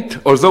friend,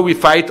 although we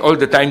fight all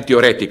the time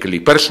theoretically.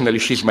 Personally,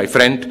 she's my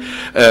friend,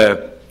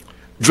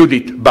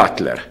 Judith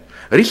Butler.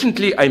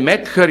 Recently, I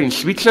met her in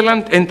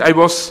Switzerland, and I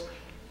was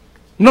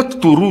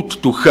not too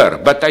rude to her,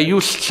 but I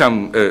used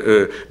some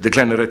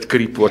degenerate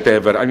creep,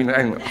 whatever. I mean,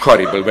 I'm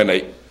horrible when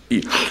I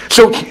eat.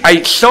 So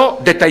I saw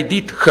that I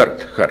did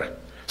hurt her.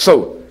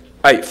 So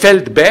I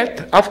felt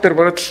bad.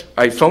 Afterwards,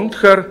 I phoned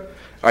her.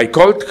 I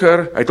called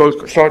her. I told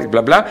her, sorry,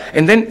 blah, blah.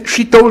 And then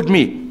she told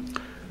me,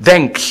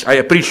 thanks, I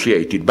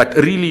appreciate it, but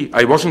really,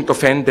 I wasn't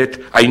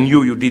offended. I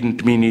knew you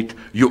didn't mean it.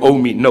 You owe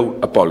me no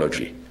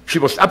apology. She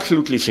was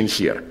absolutely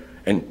sincere,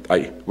 and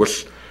I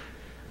was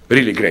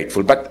really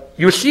grateful. But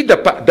you see, the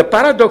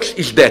paradox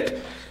is that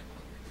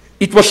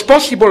it was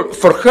possible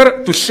for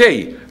her to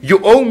say, you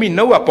owe me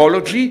no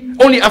apology,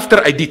 only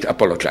after I did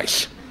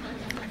apologize.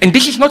 And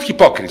this is not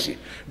hypocrisy.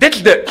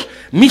 That's the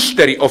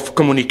mystery of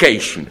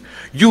communication.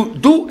 You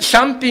do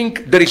something,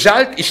 the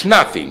result is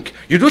nothing.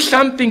 You do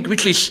something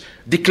which is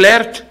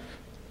declared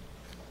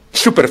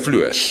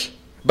superfluous.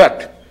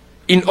 But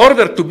in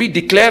order to be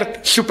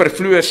declared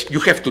superfluous,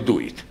 you have to do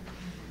it.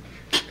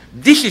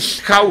 This is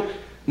how,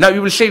 now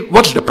you will say,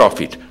 what's the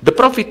profit? The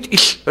profit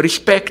is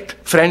respect,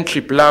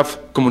 friendship,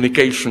 love,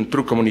 communication,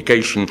 true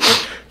communication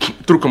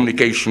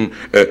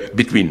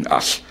between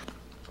us.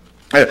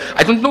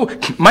 I don't know,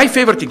 my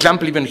favorite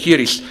example even here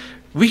is,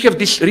 we have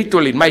this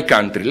ritual in my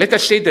country. Let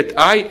us say that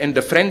I and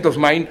a friend of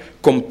mine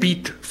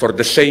compete for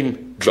the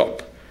same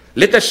job.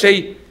 Let us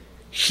say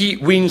he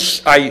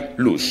wins, I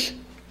lose.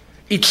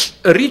 It's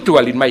a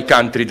ritual in my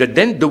country that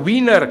then the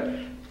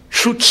winner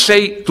should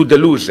say to the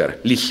loser,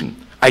 listen,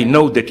 I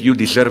know that you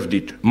deserved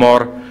it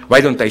more.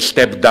 Why don't I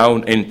step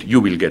down and you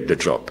will get the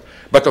job?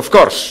 But of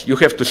course, you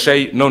have to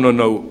say, no, no,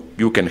 no,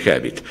 you can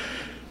have it.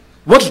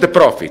 What's the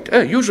profit?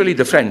 Usually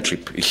the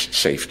friendship is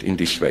saved in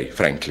this way,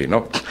 frankly,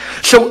 no?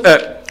 So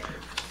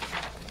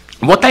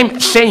what I'm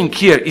saying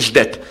here is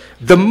that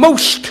the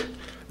most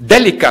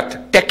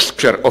delicate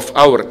texture of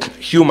our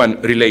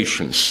human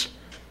relations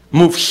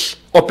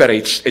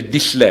operates at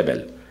this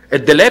level,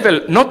 at the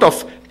level not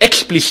of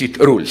explicit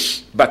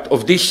rules, but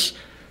of this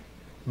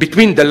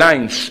between the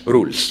lines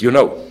rules, you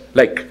know,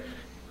 like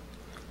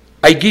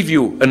I give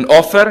you an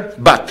offer,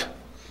 but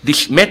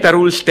these meta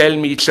rules tell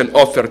me it's an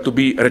offer to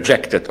be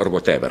rejected or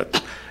whatever.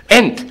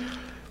 And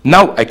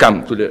now I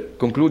come to the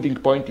concluding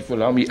point, if you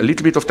allow me a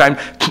little bit of time,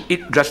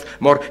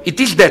 it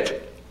is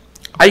that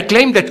I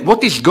claim that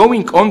what is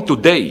going on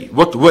today,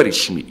 what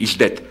worries me, is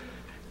that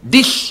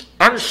these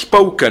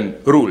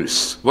unspoken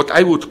rules, what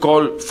I would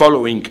call,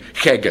 following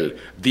Hegel,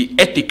 the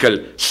ethical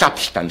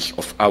substance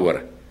of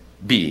our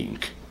being,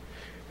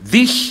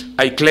 this,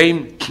 I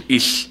claim,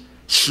 is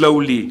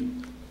slowly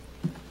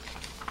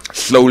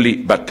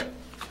but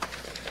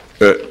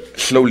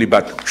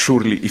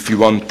surely, if you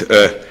want,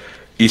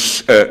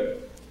 is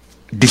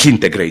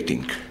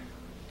disintegrating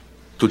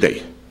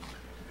today.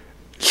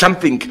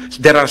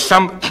 There are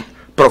some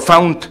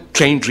profound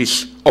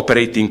changes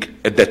operating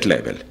at that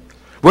level.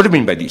 What do I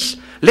mean by this?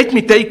 Let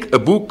me take a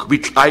book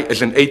which I,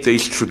 as an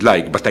atheist, should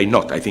like, but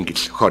I think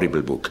it's a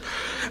horrible book.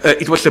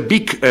 It was a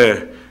big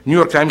New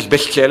York Times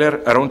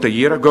bestseller around a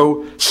year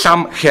ago,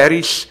 Sam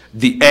Harris,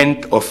 The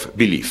End of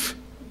Belief.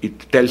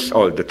 It tells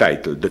all, the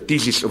title. The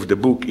thesis of the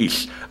book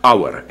is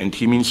our, and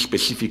he means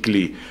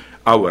specifically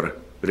our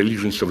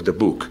religions of the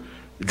book,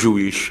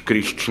 Jewish,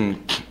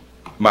 Christian,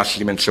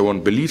 Muslim, and so on.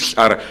 Beliefs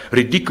are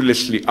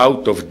ridiculously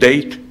out of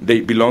date.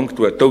 They belong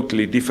to a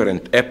totally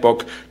different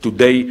epoch.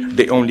 Today,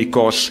 they only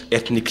cause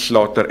ethnic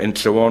slaughter and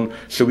so on.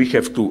 So we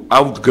have to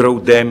outgrow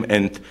them,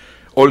 and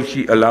all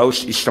he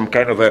allows is some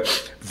kind of a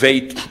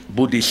vague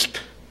Buddhist,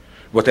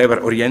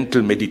 whatever,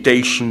 Oriental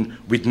meditation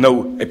with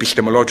no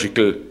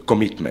epistemological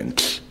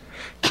commitments.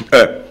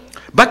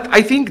 But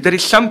I think there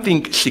is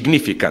something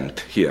significant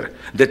here,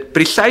 that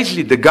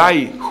precisely the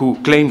guy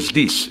who claims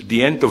this,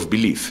 the end of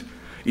belief,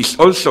 is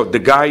also the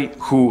guy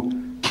who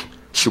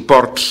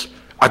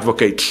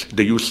advocates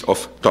the use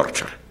of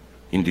torture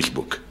in this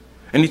book.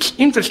 And it's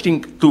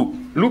interesting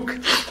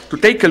to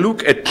take a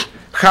look at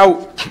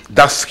how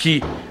does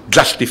he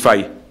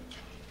justify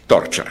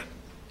torture.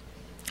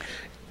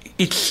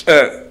 It's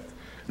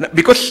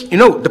because, you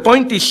know, the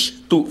point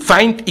is to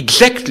find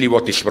exactly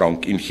what is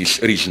wrong in his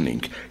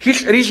reasoning.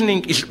 His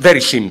reasoning is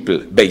very simple,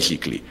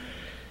 basically.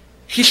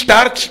 he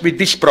starts with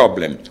this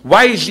problem.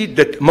 Why is it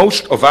that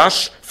most of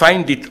us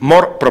find it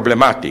more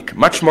problematic,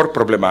 much more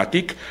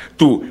problematic,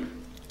 to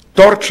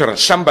torture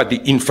somebody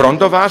in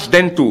front of us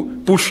than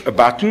to push a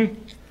button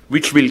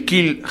which will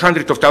kill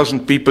hundreds of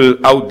thousands of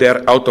people out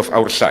there, out of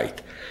our sight?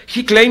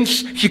 He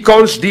claims, he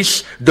calls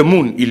this the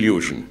moon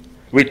illusion,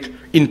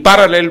 in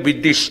parallel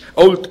with this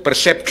old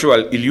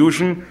perceptual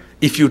illusion.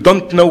 If you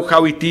don't know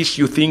how it is,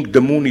 you think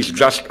the moon is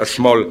just a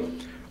small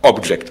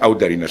object out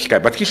there in the sky.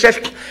 But he says,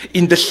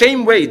 in the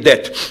same way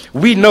that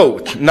we know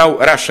now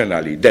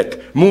rationally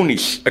that moon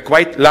is a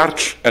quite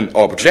large an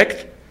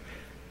object,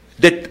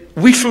 that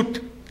we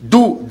should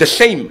do the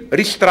same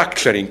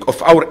restructuring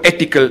of our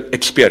ethical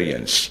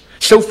experience.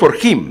 So for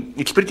him,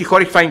 it's pretty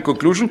horrifying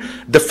conclusion,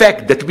 the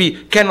fact that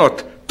we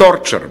cannot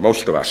torture,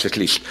 most of us at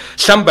least,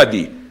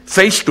 somebody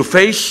face to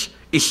face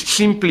is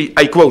simply,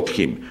 I quote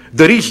him,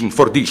 the reason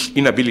for this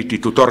inability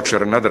to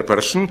torture another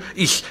person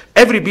is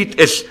every bit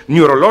as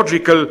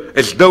neurological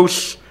as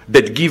those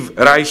that give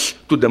rise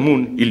to the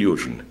moon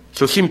illusion.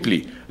 So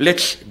simply,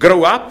 let's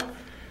grow up,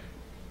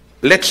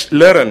 let's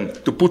learn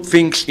to put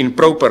things in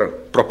proper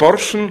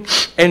proportion,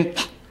 and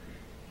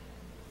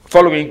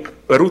following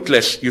a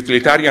ruthless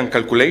utilitarian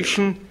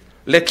calculation,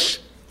 let's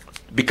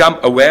become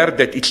aware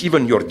that it's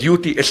even your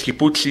duty, as he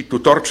puts it, to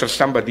torture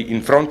somebody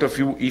in front of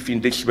you if in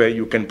this way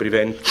you can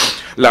prevent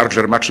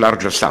much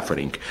larger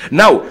suffering.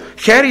 Now,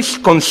 Harris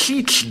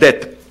concedes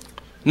that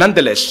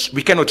nonetheless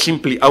we cannot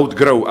simply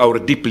outgrow our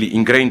deeply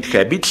ingrained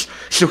habits,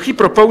 so he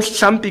proposed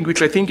something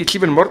which I think is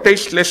even more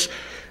tasteless,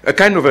 a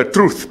kind of a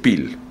truth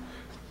pill.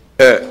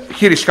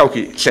 Here is how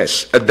he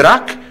says, a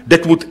drug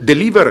that would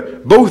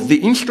deliver both the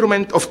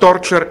instrument of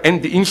torture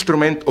and the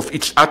instrument of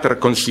its utter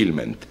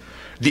concealment.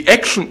 The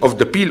action of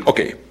the pill,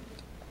 okay,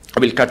 I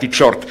will cut it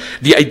short.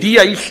 The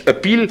idea is a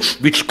pill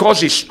which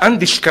causes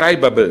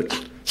undescribable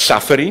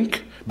suffering,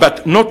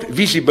 but not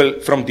visible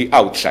from the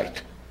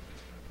outside.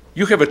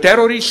 You have a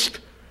terrorist,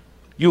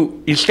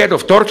 you, instead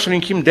of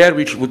torturing him there,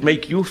 which would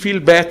make you feel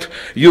bad,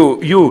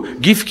 you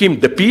give him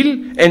the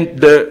pill, and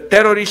the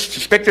terrorist,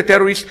 suspected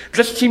terrorist,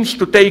 just seems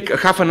to take a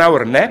half an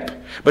hour nap,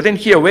 but then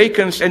he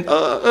awakens and,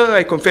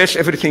 I confess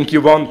everything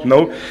you want,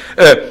 no?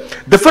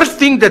 The first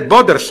thing that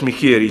bothers me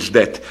here is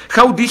that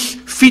how this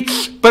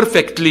fits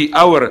perfectly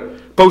our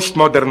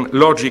postmodern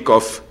logic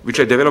of, which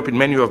I develop in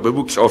many of the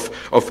books, of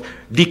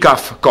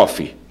decaf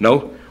coffee,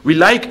 no? We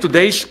like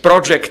today's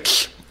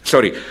objects,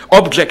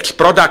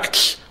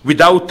 products,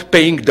 without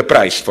paying the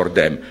price for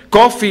them.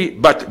 Coffee,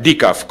 but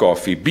decaf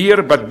coffee.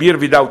 Beer, but beer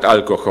without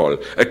alcohol.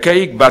 A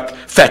cake, but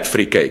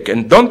fat-free cake.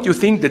 And don't you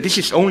think that this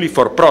is only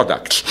for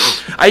products?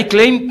 I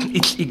claim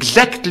it's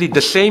exactly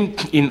the same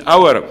in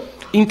our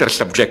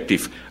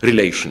intersubjective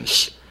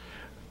relations.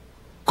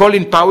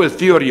 Colin Powell's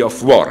theory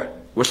of war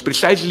was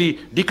precisely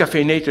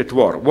decaffeinated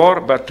war,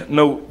 but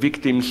no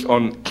victims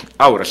on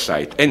our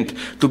side. And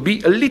to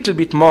be a little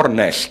bit more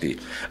nasty,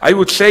 I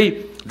would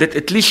say that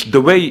at least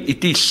the way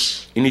it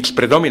is in its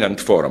predominant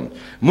form,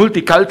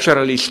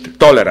 multiculturalist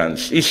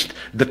tolerance is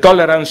the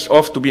tolerance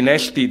of, to be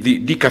nasty,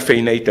 the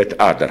decaffeinated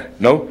other,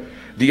 no?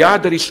 The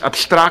other is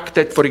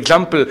abstracted. For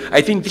example,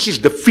 I think this is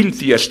the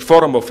filthiest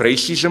form of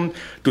racism,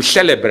 to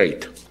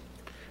celebrate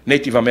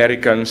Native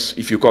Americans,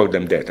 if you call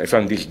them that. I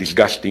found this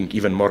disgusting,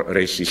 even more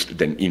racist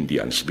than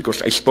Indians,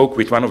 because I spoke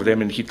with one of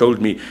them and he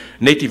told me,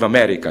 Native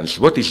Americans,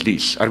 what is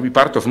this? Are we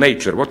part of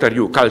nature? What are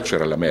you,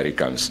 cultural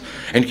Americans?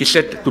 And he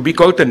said, to be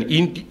called an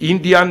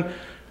Indian,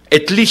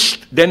 at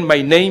least then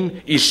my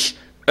name is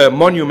a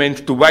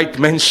monument to white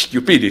man's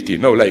stupidity.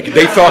 No, like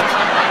they thought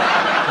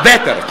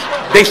better.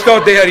 They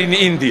thought they are in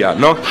India,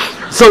 no?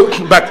 So,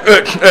 but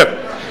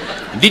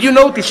did you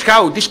notice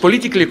how these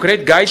politically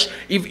correct guys,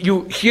 if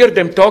you hear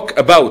them talk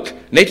about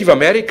Native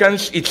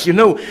Americans, it's, you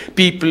know,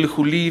 people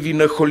who live in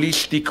a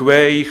holistic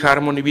way,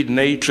 harmony with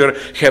nature,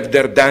 have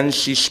their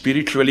dances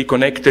spiritually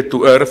connected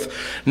to earth,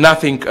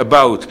 nothing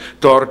about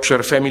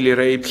torture, family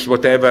rapes,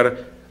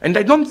 whatever. And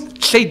I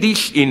don't say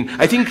this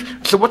I think,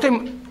 so what I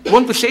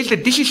want to say is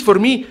that this is for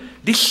me,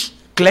 this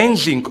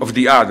cleansing of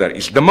the other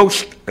is the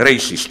most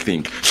racist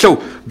thing. So,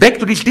 back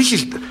to this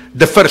is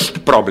the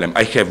first problem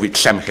I have with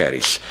Sam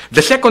Harris.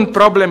 The second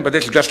problem, but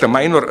that's just a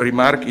minor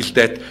remark, is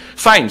that,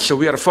 fine, so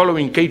we are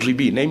following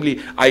KGB.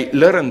 Namely, I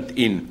learned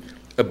in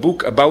a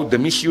book about the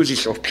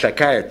misuses of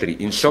psychiatry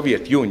in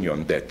Soviet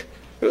Union that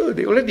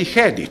they already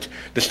had it.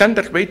 The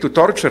standard way to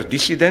torture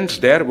dissidents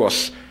there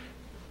was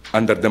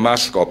under the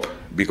mask of,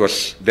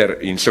 because there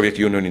in Soviet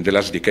Union in the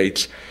last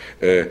decades,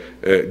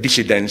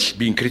 dissidents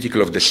being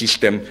critical of the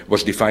system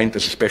was defined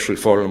as a special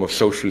form of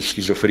social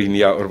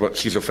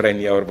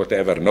schizophrenia or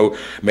whatever, no,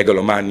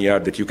 megalomania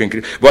that you can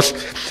create.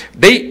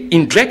 They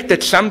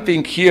injected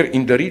something here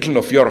in the region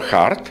of your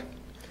heart,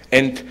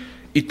 and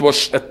it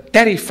was a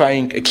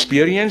terrifying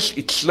experience.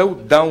 It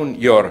slowed down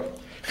your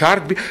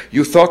heart.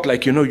 You thought,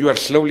 like, you know, you are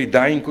slowly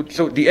dying.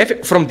 So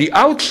from the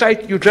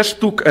outside, you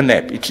just took a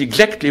nap. It's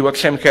exactly what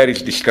Sam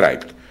Harris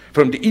described.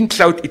 From the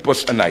inside, it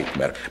was a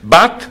nightmare.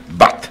 But,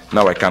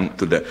 now I come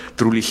to the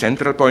truly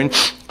central point.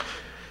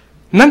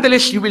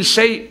 Nonetheless, you will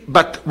say,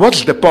 but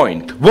what's the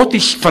point? What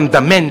is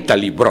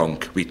fundamentally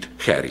wrong with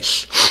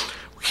Harris?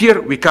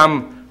 Here we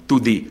come to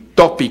the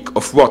topic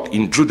of what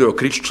in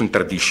Judeo-Christian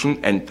tradition,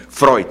 and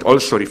Freud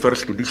also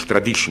refers to this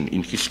tradition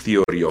in his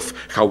theory of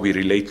how we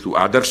relate to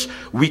others,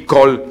 we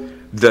call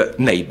the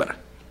neighbor.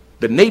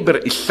 The neighbor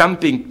is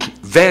something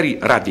very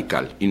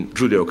radical in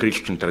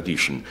Judeo-Christian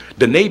tradition.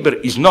 The neighbor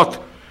is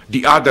not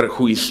the other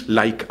who is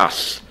like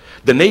us.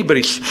 The neighbor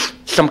is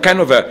some kind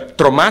of a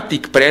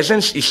traumatic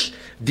presence, is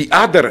the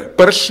other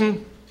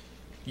person,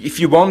 if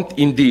you want,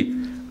 in the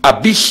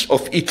abyss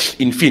of its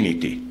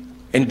infinity.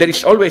 And there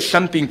is always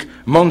something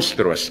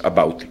monstrous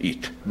about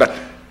it. But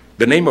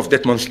the name of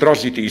that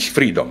monstrosity is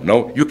freedom,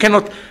 no? You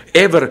cannot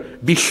ever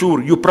be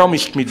sure, you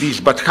promised me this,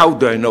 but how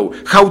do I know?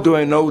 How do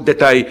I know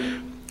that I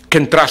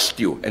can trust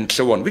you, and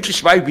so on? Which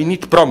is why we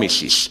need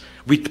promises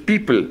with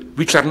people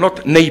which are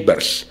not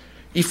neighbors.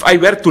 If I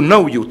were to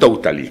know you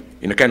totally,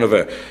 in a kind of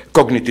a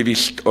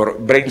cognitivist or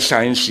brain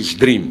sciences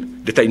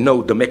dream, that I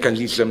know the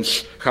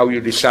mechanisms, how you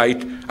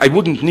decide, I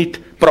wouldn't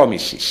need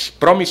promises.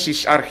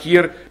 Promises are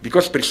here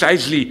because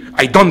precisely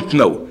I don't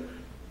know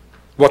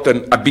what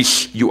an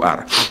abyss you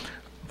are.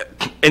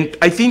 And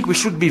I think we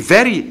should be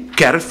very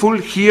careful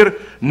here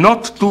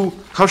not to,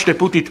 how should I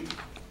put it,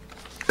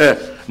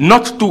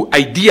 not to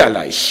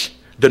idealize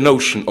the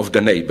notion of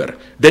the neighbor.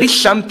 There is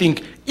something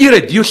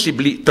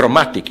irreducibly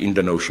traumatic in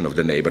the notion of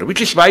the neighbor, which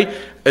is why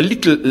a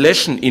little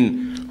lesson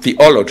in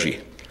theology.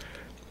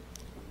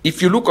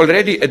 If you look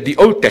already at the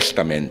Old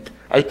Testament,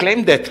 I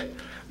claim that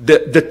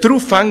the true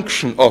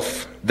function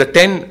of the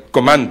Ten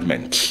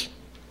Commandments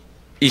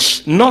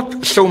is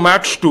not so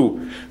much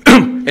to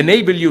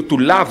enable you to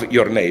love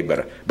your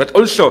neighbor, but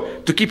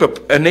also to keep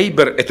a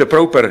neighbor at a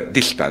proper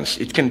distance.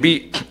 It can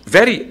be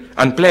very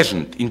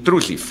unpleasant,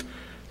 intrusive,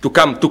 to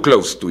come too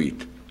close to it.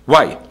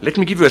 Why? Let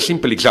me give you a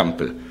simple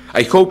example.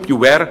 I hope you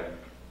were,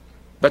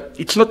 but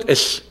it's not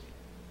as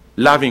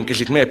loving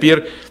as it may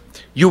appear,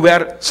 you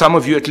were, some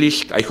of you at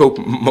least, I hope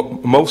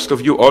most of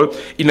you all,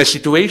 in a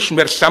situation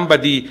where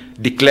somebody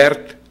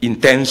declared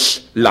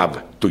intense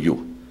love to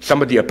you.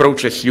 Somebody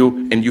approaches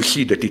you and you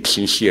see that it's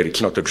sincere,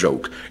 it's not a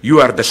joke.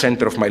 You are the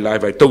center of my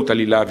life, I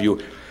totally love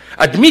you.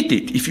 Admit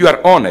it, if you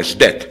are honest,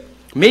 that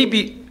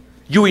maybe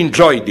you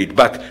enjoyed it,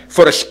 but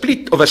for a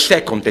split of a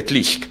second at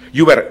least,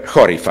 you were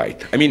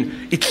horrified. I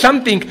mean, it's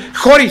something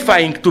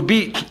horrifying to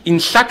be in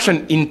such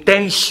an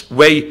intense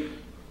way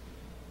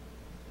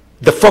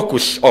the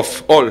focus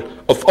of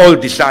all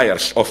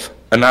desires of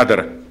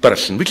another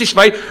person. Which is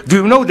why, do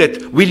you know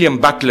that William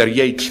Butler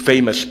Yeats'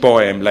 famous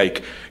poem,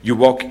 like, you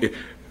walk,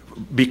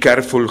 be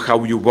careful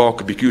how you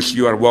walk because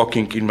you are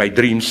walking in my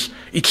dreams.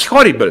 It's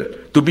horrible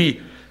to be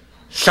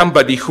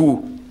somebody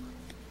who,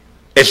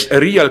 as a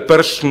real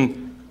person,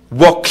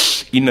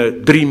 walks in a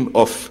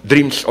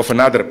dreams of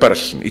another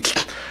person. It's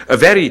a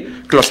very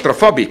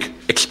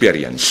claustrophobic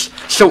experience.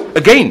 So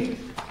again,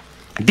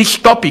 this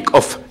topic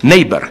of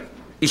neighbor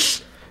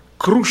is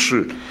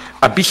crucial,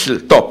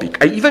 abyssal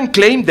topic. I even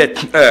claim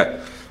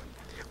that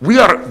we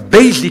are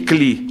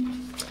basically,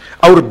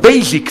 our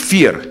basic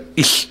fear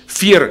is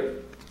fear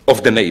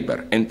of the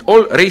neighbor, and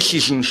all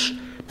racisms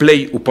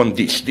play upon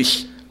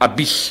this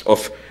abyss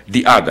of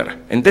the other.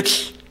 And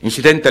that's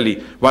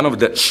incidentally one of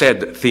the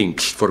sad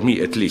things, for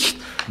me at least,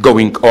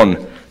 going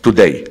on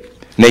today.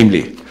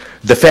 Namely,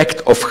 the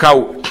fact of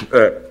how,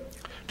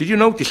 did you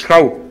notice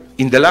how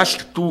in the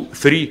last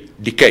 2-3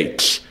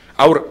 decades,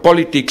 our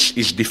politics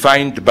is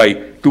defined by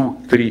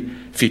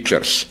 2-3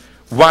 features.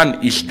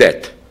 One is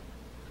that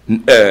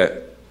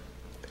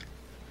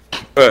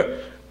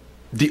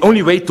the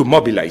only way to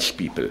mobilize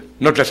people,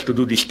 not just to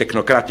do this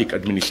technocratic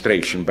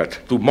administration, but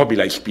to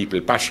mobilize people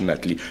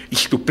passionately,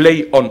 is to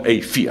play on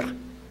a fear.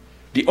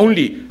 The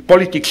only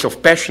politics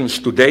of passions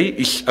today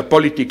is a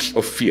politics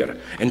of fear.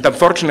 And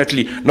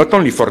unfortunately, not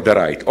only for the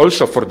right,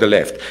 also for the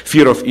left,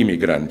 fear of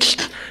immigrants,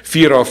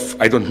 fear of,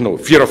 I don't know,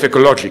 fear of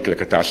ecological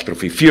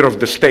catastrophe, fear of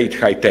the state,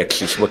 high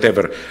taxes,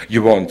 whatever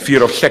you want,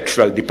 fear of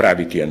sexual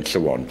depravity, and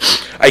so on.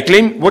 I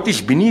claim what is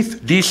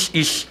beneath this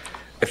is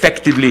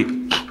effectively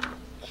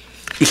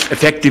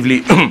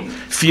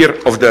fear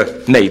of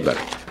the neighbor.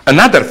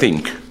 Another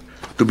thing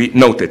to be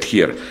noted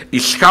here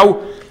is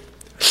how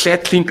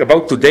sad thing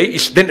about today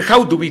is then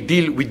how do we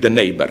deal with the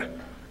neighbor?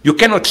 You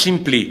cannot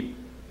simply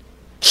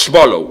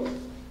swallow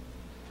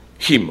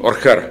him or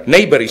her.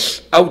 Neighbor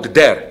is out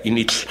there in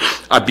its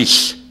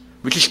abyss,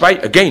 which is why,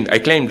 again, I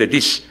claim that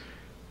this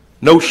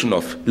notion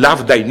of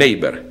love thy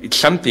neighbor, it's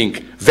something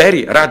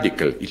very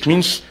radical. It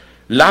means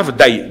love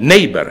thy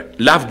neighbor,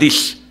 love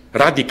this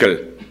radical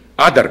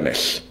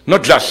otherness,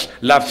 not just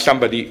love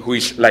somebody who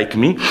is like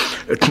me,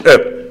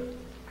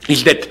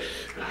 is that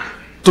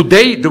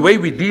today the way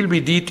we deal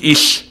with it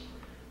is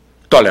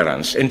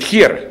tolerance. And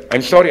here,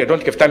 I'm sorry, I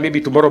don't have time,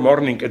 maybe tomorrow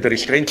morning at the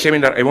restraint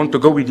seminar, I want to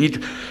go with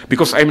it,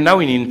 because I'm now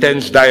in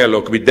intense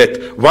dialogue with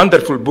that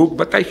wonderful book,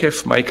 but I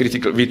have my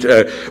critical, with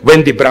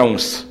Wendy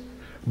Brown's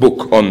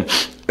book on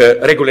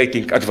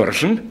regulating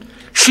aversion.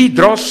 She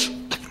draws,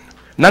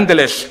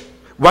 nonetheless,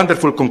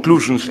 wonderful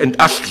conclusions and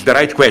asks the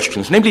right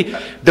questions. Namely,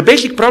 the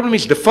basic problem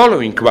is the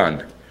following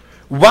one.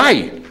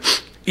 Why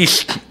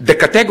is the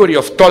category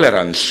of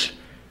tolerance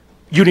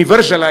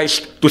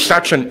universalized to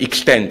such an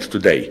extent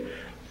today?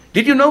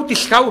 Did you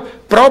notice how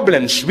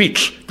problems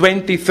which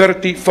 20,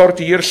 30,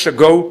 40 years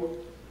ago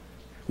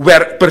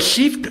were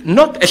perceived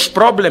not as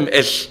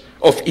problems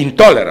of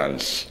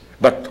intolerance,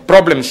 but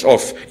problems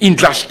of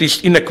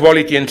injustice,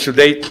 inequality, and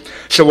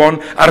so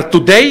on, are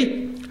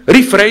today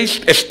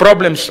rephrased as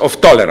problems of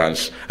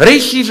tolerance.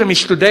 Racism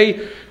is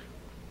today,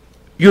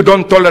 you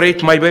don't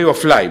tolerate my way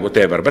of life,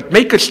 whatever. But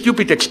make a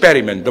stupid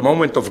experiment, the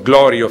moment of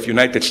glory of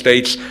United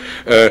States,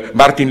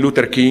 Martin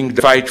Luther King,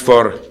 the fight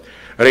for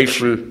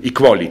racial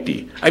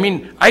equality. I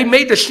mean, I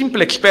made a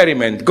simple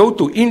experiment. Go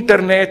to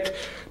internet,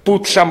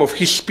 put some of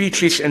his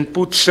speeches and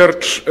put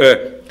search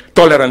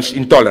tolerance,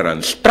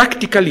 intolerance.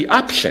 Practically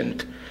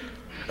absent.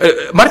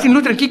 Martin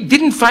Luther King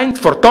didn't fight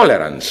for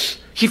tolerance.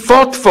 He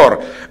fought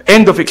for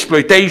end of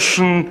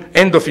exploitation,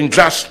 end of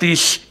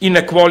injustice,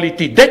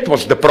 inequality. That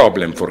was the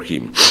problem for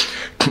him.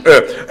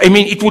 I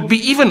mean, it would be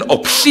even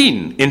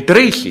obscene and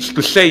racist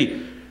to say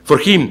for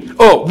him,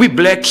 oh, we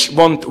blacks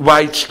want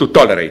whites to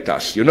tolerate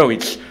us. You know,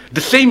 it's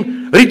the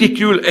same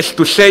ridicule as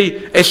to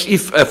say, as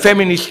if a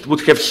feminist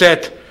would have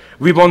said,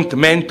 we want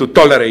men to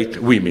tolerate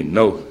women.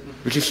 No,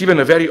 which is even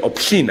a very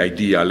obscene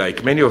idea.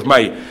 Like many of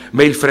my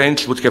male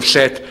friends would have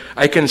said,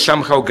 I can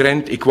somehow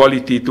grant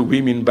equality to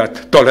women,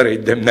 but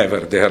tolerate them never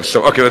there.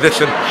 So, okay, well,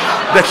 that's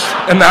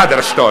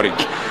another story.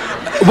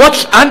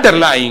 What's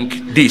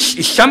underlying this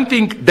is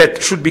something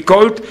that should be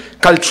called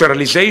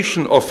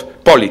culturalization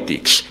of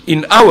politics.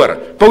 In our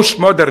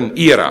postmodern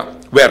era,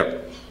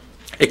 where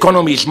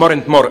economy is more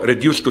and more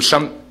reduced to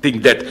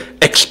something that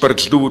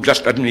experts do,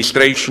 just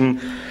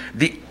administration,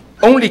 the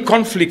only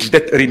conflicts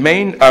that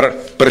remain are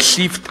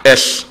perceived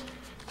as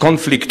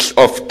conflicts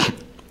of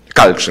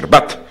culture.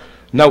 But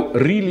now,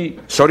 really,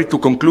 sorry to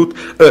conclude,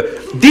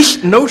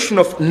 this notion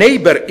of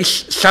neighbor is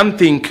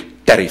something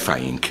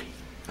terrifying,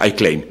 I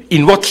claim.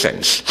 In what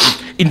sense?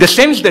 In the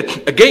sense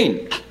that,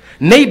 again,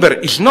 neighbor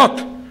is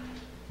not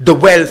the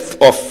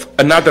wealth of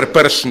another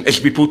person, as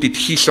we put it,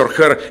 his or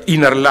her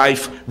inner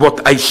life,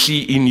 what I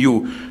see in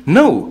you.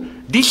 No,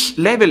 this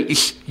level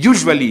is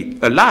usually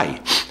a lie.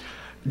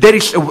 There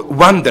is a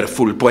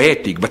wonderful,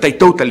 poetic, but I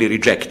totally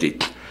reject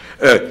it,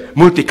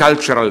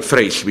 multicultural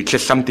phrase which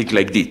says something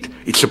like this.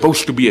 It's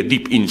supposed to be a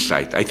deep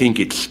insight. I think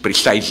it's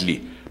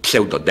precisely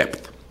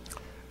pseudo-depth.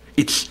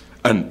 It's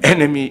an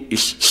enemy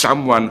is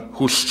someone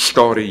whose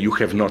story you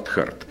have not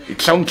heard.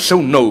 It sounds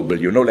so noble,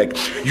 you know, like,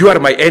 you are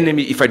my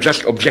enemy if I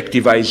just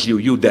objectivize you,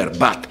 you there.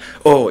 But,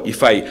 oh,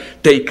 if I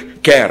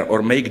take care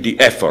or make the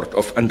effort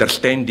of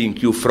understanding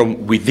you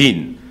from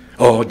within,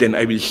 oh, then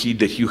I will see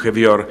that you have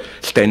your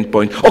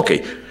standpoint.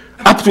 Okay,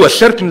 up to a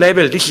certain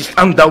level, this is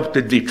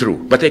undoubtedly true.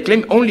 But I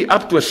claim only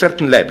up to a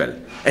certain level.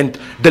 And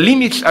the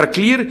limits are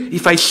clear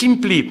if I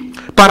simply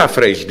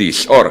paraphrase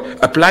this or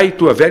apply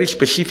to a very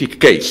specific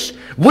case.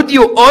 Would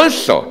you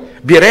also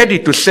be ready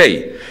to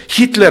say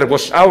Hitler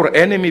was our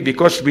enemy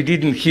because we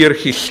didn't hear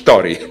his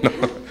story?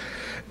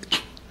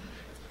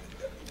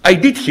 I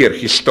did hear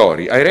his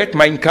story. I read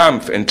Mein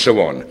Kampf and so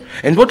on.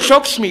 And what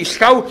shocks me is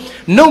how,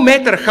 no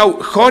matter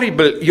how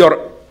horrible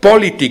your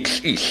politics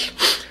is,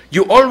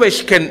 you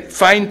always can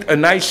find a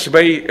nice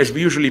way, as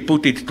we usually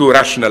put it, to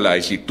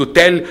rationalize it, to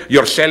tell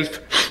yourself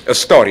a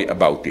story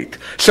about it.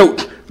 So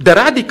the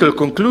radical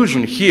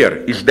conclusion here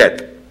is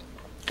that,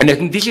 and I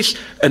think this is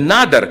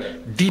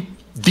another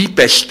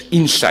deepest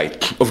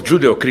insight of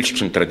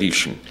Judeo-Christian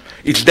tradition,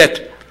 it's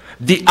that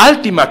the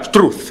ultimate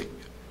truth,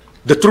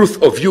 the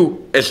truth of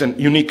you as a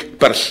unique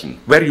person,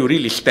 where you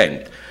really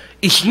stand,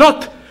 is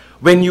not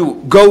when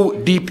you go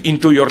deep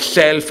into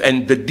yourself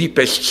and the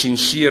deepest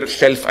sincere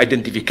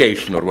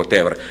self-identification or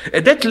whatever.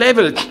 At that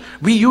level,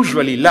 we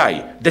usually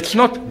lie. That's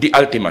not the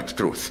ultimate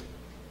truth.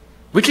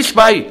 Which is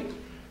why,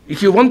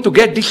 if you want to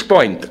get this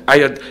point,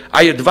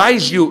 I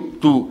advise you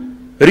to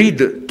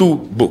read two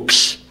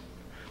books.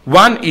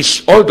 One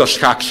is Aldous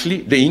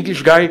Huxley, the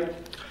English guy,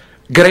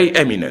 Grey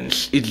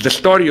Eminence. It's the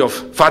story of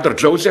Father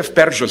Joseph,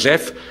 Père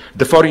Joseph,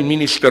 the foreign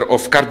minister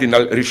of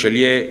Cardinal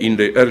Richelieu in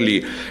the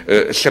early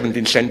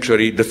 17th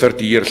century, the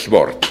 30 Years'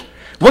 War.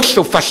 What's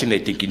so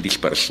fascinating in this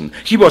person?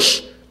 He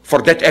was,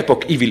 for that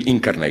epoch, evil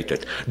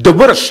incarnated. The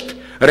worst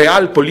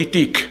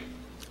realpolitik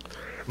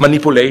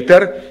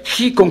manipulator.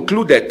 He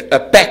concluded a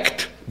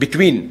pact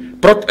between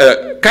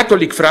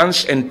Catholic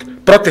France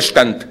and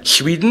Protestant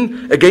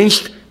Sweden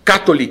against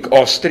Catholic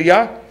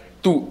Austria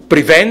to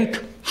prevent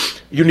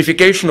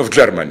unification of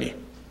Germany.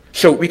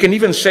 So we can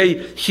even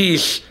say he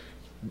is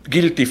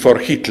guilty for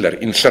Hitler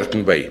in a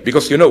certain way,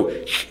 because, you know,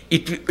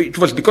 it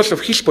was because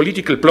of his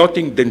political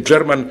plotting that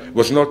Germany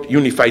was not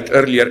unified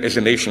earlier as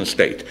a nation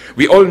state.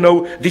 We all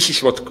know this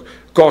is what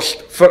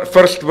caused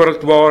First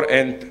World War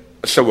and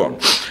so on.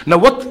 Now,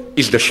 what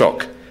is the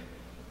shock?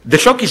 The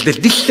shock is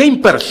that this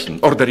same person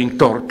ordering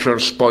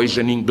tortures,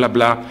 poisoning, blah,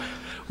 blah,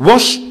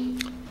 was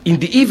in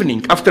the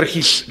evening, after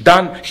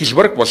his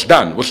work was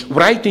done, was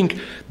writing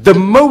the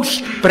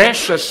most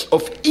precious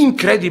of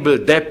incredible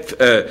depth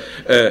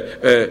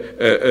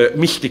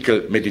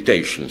mystical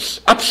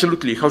meditations.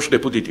 Absolutely, how should I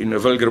put it in a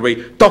vulgar way,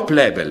 top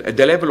level, at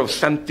the level of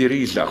Saint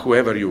Teresa,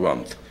 whoever you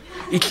want.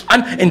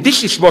 And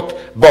this is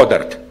what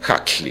bothered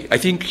Huxley. I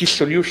think his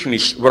solution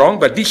is wrong,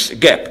 but this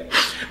gap.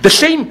 The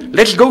same,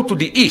 let's go to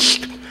the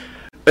East.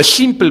 A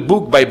simple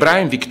book by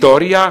Brian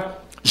Victoria,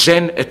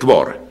 Zen at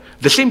War.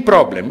 The same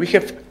problem. We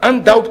have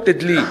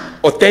undoubtedly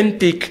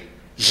authentic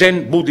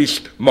Zen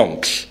Buddhist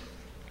monks,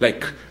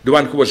 like the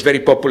one who was very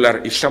popular,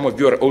 if some of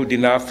you are old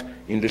enough,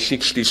 in the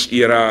 60s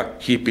era,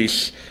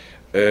 hippies,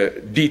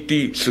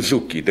 D.T.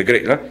 Suzuki, the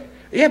great...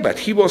 Yeah, but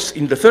he was,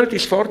 in the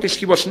 30s, 40s,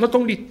 he was not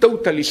only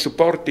totally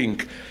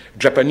supporting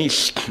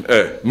Japanese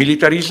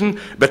militarism,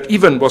 but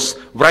even was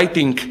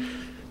writing,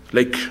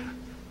 like,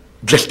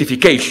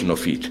 justification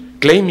of it,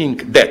 claiming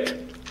that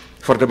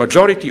for the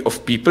majority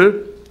of people,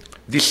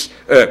 this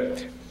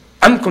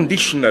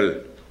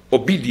unconditional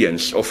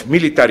obedience of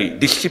military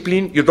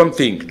discipline, you don't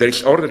think there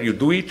is order, you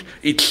do it,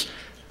 it's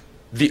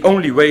the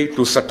only way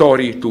to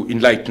Satori, to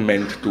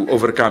enlightenment, to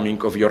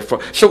overcoming of your...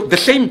 So the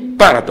same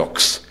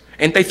paradox.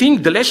 And I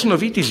think the lesson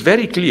of it is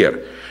very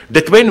clear,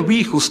 that when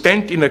we who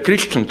stand in a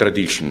Christian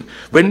tradition,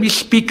 when we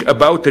speak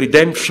about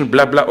redemption,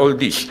 blah, blah, all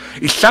this,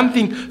 is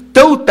something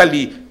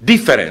totally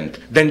different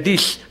than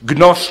this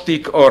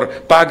Gnostic or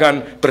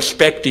pagan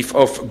perspective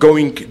of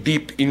going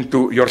deep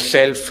into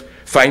yourself,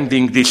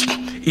 finding this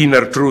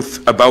inner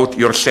truth about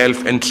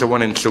yourself, and so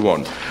on and so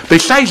on.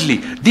 Precisely,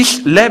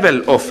 this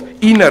level of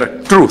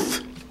inner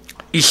truth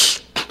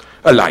is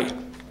a lie,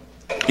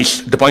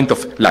 is the point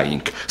of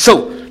lying.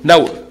 So,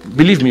 now,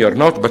 believe me or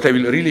not, but I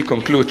will really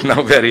conclude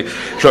now very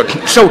short.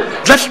 So,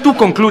 just two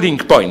concluding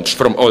points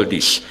from all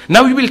this.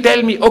 Now you will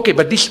tell me, okay,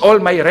 but this all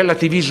my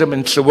relativism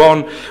and so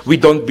on, we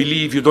don't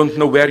believe, you don't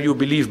know where you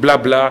believe, blah,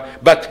 blah.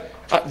 But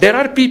there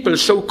are people,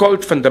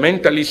 so-called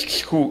fundamentalists,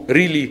 who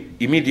really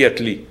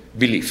immediately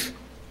believe.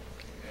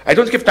 I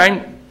don't have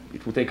time,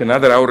 it would take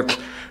another hour,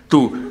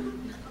 to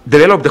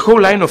develop the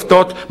whole line of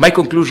thought. My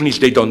conclusion is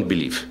they don't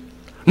believe.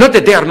 Not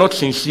that they are not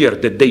sincere,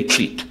 that they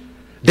cheat.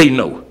 They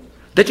know.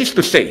 That is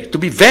to say, to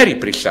be very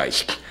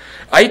precise,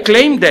 I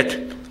claim that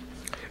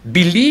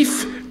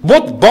belief,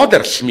 what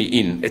bothers me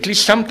in at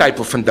least some type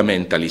of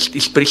fundamentalist,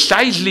 is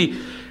precisely,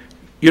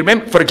 you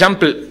remember, for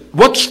example,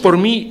 what's for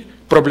me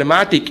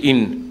problematic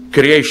in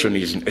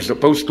creationism as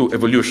opposed to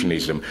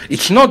evolutionism.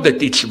 It's not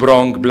that it's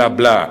wrong, blah,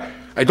 blah.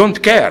 I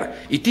don't care.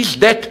 It is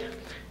that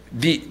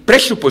the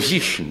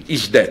presupposition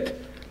is that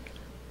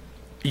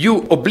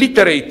you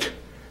obliterate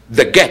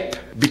the gap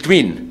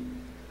between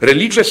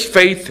religious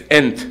faith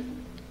and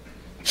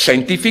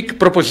scientific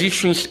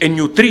propositions, and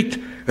you treat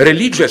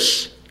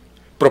religious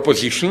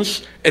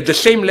propositions at the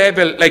same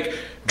level, like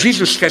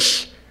Jesus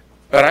has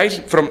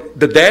arisen from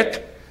the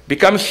dead,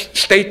 becomes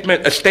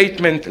a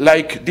statement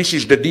like this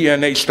is the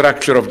DNA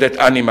structure of that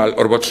animal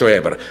or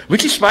whatsoever.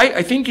 Which is why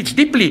I think it's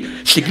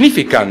deeply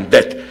significant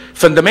that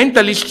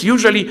fundamentalists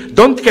usually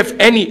don't have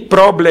any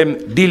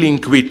problem dealing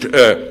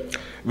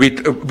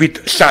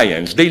with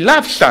science. They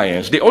love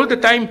science. They all the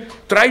time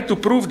try to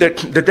prove that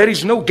there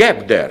is no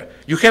gap there.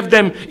 You have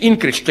them in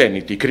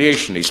Christianity,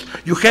 creationists.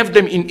 You have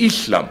them in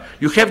Islam.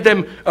 You have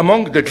them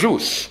among the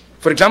Jews.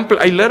 For example,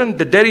 I learned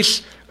that there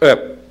is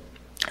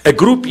a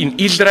group in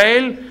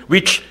Israel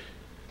which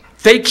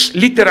takes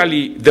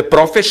literally the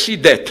prophecy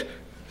that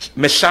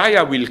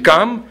Messiah will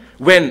come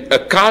when a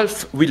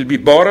calf will be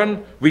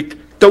born with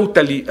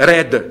totally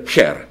red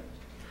hair.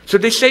 So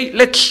they say,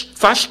 let's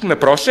fasten the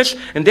process,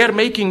 and they're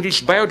making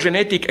these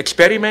biogenetic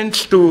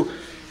experiments to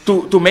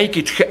make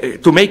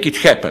it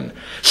happen.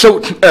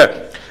 So,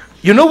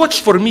 you know what's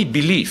for me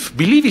belief?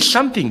 Belief is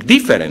something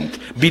different.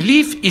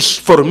 Belief is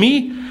for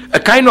me a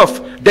kind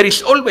of, there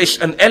is always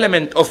an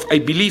element of I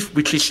believe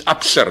which is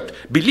absurd.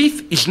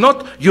 Belief is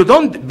not, you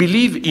don't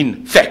believe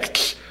in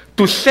facts.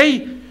 To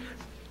say,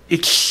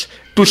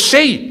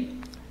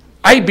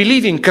 I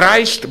believe in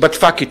Christ, but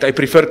fuck it, I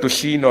prefer to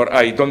sin or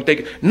I don't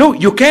take... No,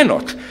 you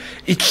cannot.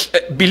 It's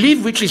a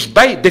belief which is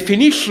by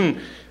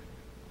definition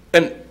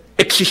an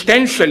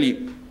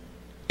existentially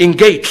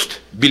engaged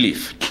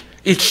belief.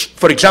 It's,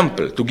 for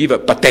example, to give a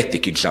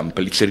pathetic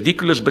example, it's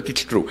ridiculous, but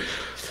it's true.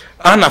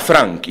 Anna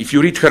Frank, if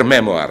you read her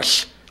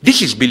memoirs,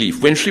 this is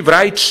belief. When she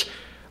writes,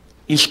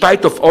 in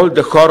spite of all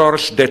the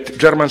horrors that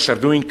Germans are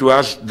doing to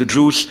us, the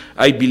Jews,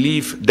 I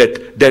believe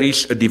that there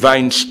is a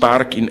divine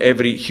spark in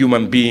every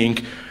human being.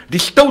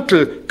 This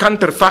total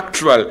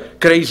counterfactual,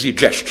 crazy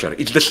gesture.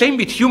 It's the same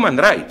with human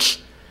rights.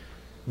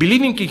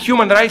 Believing in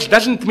human rights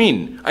doesn't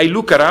mean I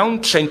look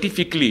around,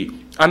 scientifically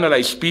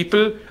analyze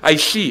people, I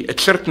see at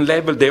certain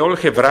level they all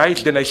have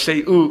rights, then I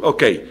say, oh,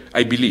 okay,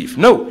 I believe.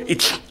 No,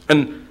 it's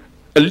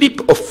a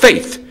leap of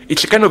faith.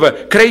 It's a kind of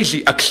a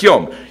crazy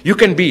axiom. You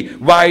can be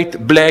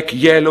white, black,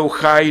 yellow,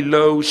 high,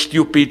 low,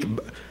 stupid.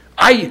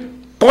 I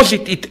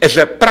posit it as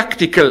a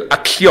practical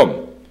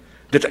axiom.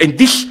 And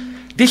this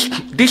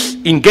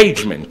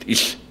engagement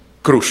is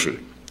crucial.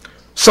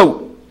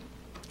 So,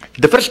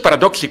 The first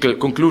paradoxical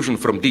conclusion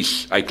from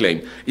this, I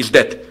claim, is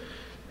that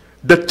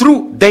the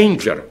true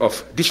danger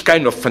of this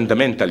kind of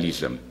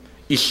fundamentalism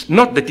is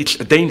not that it's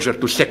a danger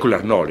to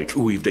secular knowledge.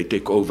 Oh, if they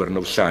take over,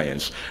 no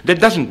science. That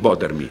doesn't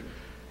bother me.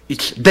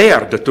 It's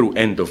there the true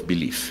end of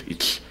belief.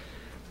 It's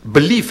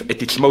belief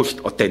at its most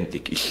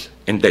authentic is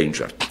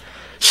endangered.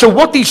 So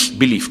what is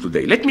belief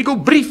today? Let me go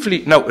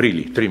briefly, no,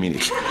 really, 3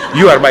 minutes.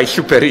 You are my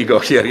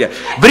superego here, yeah.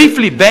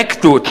 Briefly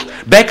back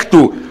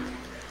to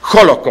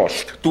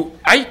Holocaust.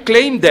 I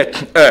claim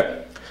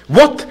that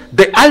what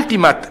the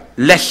ultimate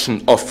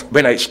lesson of,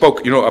 when I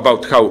spoke,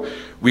 about how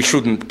we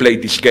shouldn't play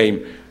this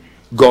game,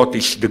 God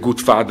is the good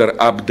father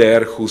up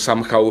there who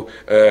somehow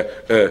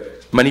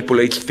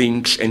manipulates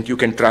things and you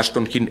can trust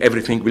on him,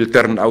 everything will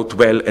turn out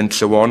well and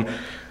so on.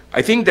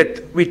 I think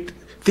that with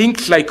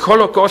things like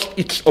Holocaust,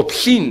 it's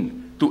obscene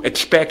to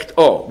expect,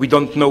 oh, we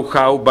don't know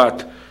how,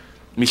 but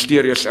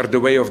mysterious are the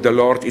way of the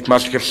Lord, it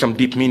must have some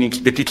deep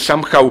meanings, that it's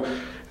somehow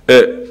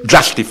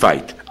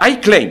justified. I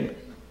claim,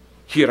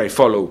 here I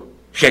follow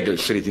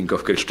Hegel's reading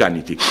of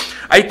Christianity,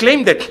 I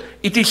claim that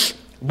it is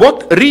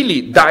what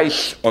really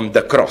dies on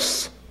the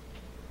cross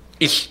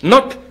is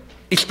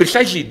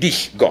precisely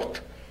this God.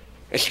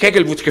 As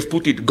Hegel would have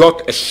put it,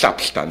 God as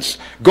substance.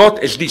 God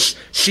as this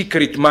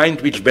secret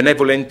mind which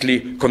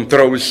benevolently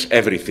controls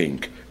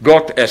everything.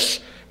 God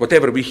as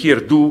whatever we here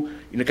do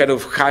in a kind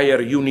of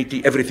higher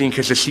unity, everything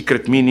has a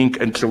secret meaning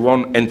and so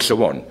on and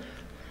so on.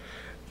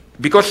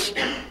 Because,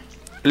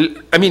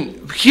 I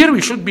mean, here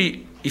we should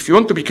be, if you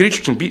want to be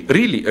Christian, be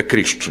really a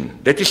Christian.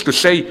 That is to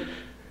say,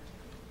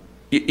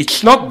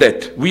 it's not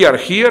that we are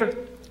here,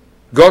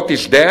 God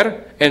is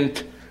there,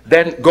 and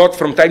then God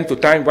from time to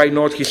time, why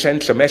not, he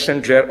sends a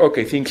messenger,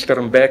 okay, things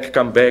turn back,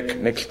 come back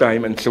next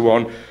time, and so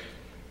on.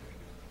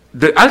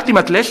 The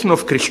ultimate lesson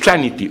of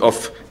Christianity,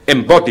 of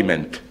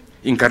embodiment,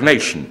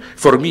 incarnation,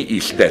 for me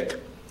is that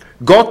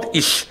God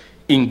is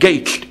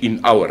engaged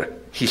in our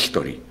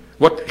history.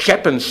 What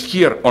happens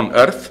here on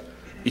earth,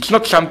 it's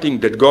not something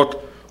that God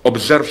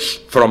observes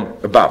from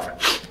above.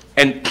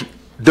 And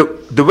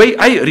the way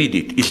I read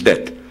it is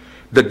that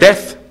the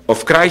death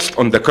of Christ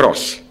on the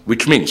cross,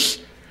 which means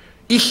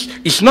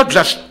is not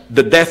just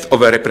the death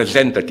of a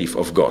representative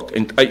of God.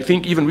 And I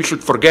think even we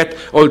should forget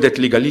all that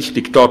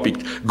legalistic topic,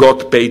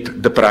 God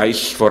paid the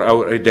price for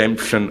our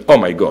redemption. Oh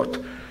my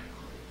God.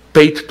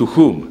 Paid to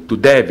whom? To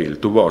devil,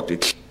 to what?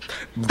 It's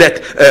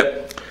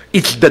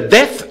the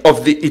death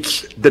of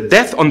the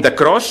death on the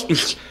cross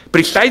is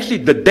precisely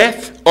the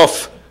death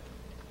of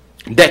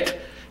that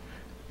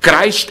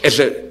Christ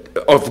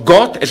of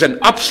God as an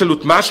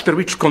absolute master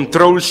which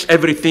controls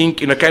everything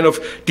in a kind of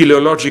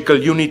teleological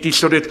unity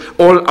so that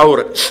all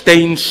our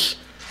stains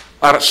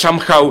are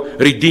somehow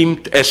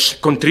redeemed as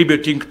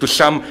contributing to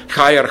some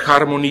higher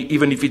harmony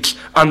even if it's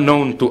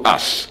unknown to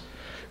us.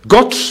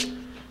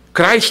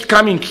 Christ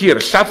coming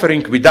here,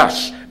 suffering with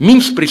us,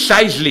 means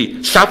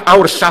precisely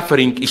our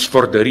suffering is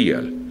for the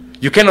real.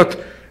 You cannot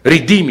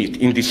redeem it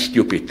in this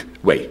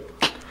stupid way.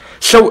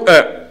 So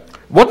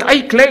what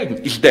I claim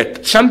is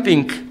that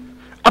something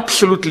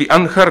absolutely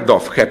unheard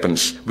of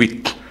happens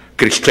with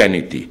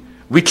Christianity,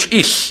 which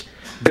is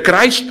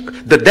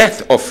the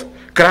death of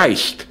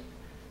Christ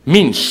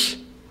means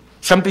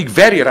something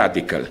very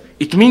radical.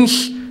 It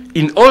means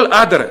in all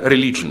other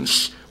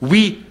religions,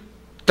 we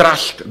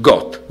trust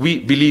God, we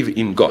believe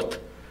in God.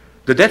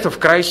 The death of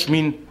Christ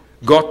means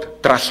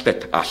God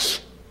trusted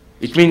us.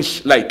 It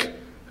means like,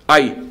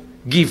 I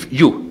give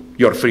you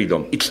your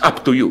freedom, it's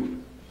up to you.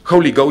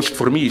 Holy Ghost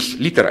for me is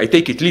literal. I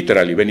take it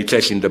literally when it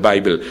says in the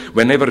Bible,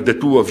 whenever the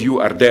two of you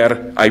are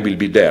there, I will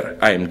be there.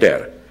 I am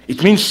there.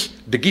 It means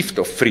the gift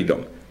of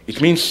freedom.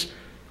 It means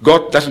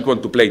God doesn't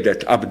want to play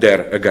that up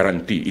there a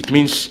guarantee. It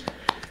means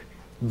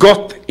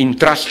God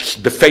entrusts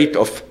the fate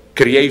of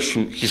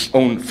creation, his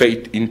own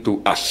fate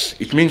into us.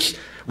 It means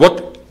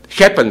what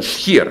happens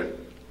here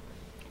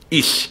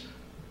is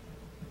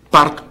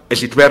part,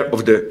 as it were,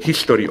 of the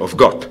history of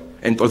God.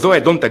 And although I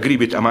don't agree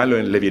with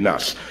Emmanuel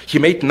Levinas, he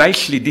made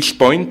nicely this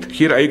point,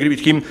 here I agree with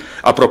him,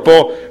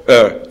 apropos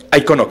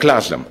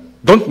iconoclasm.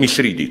 Don't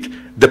misread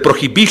it. The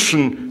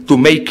prohibition to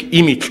make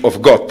image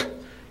of God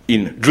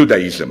in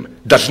Judaism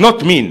does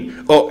not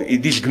mean, oh,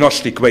 in this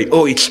Gnostic way,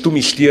 oh, it's too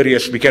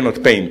mysterious, we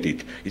cannot paint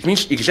it. It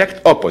means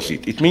exact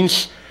opposite. It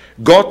means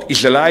God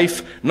is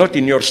alive, not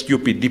in your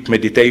stupid deep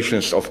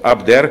meditations of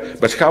up there,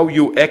 but how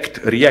you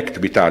react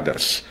with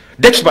others.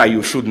 That's why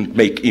you shouldn't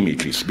make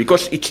images,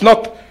 because it's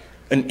not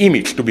an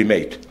image to be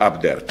made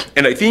up there.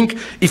 And I think,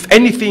 if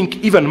anything,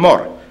 even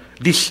more,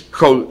 this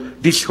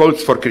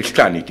holds for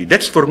Christianity.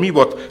 That's for me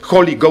what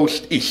Holy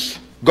Ghost is.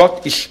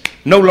 God is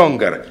no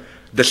longer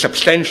the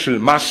substantial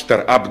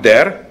master up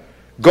there.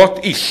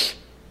 God is,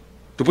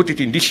 to put it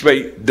in this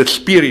way, the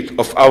spirit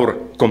of our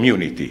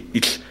community.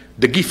 It's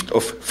the gift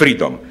of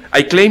freedom.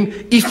 I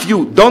claim if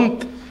you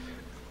don't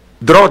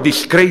draw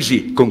this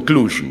crazy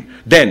conclusion,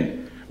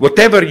 then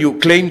whatever you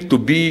claim to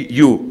be,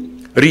 you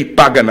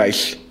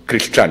repaganize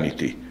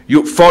Christianity.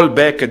 You fall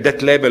back at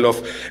that level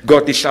of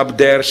God is up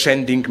there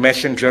sending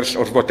messengers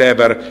or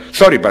whatever.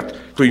 Sorry, but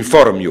to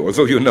inform you,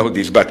 although you know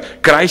this,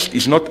 but Christ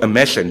is not a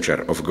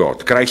messenger of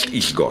God. Christ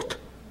is God.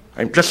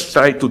 I'm just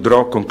trying to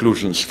draw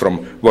conclusions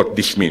from what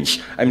this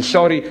means. I'm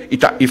sorry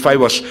if I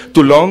was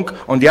too long.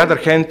 On the other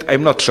hand,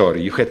 I'm not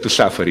sorry. You had to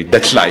suffer it.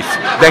 That's life.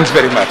 Thanks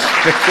very much.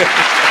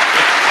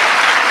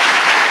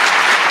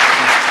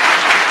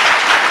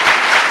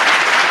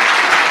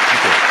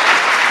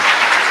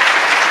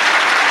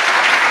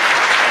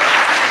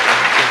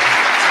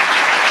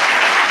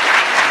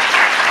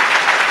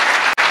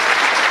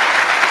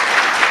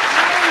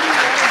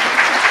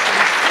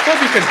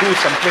 We can do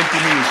some 20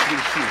 minutes,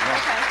 we'll see. No?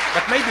 Okay.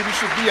 But maybe we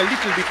should be a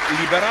little bit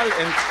liberal,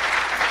 and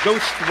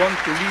those who want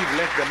to leave,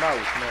 let them out.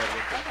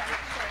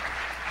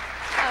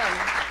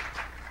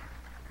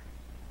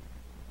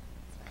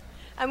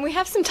 No, we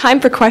have some time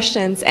for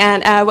questions,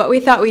 and what we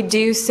thought we'd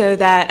do so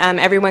that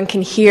everyone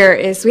can hear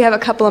is we have a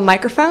couple of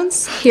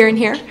microphones here and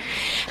here.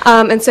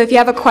 And so if you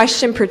have a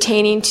question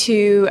pertaining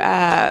to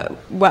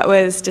what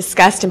was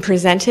discussed and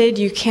presented,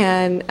 you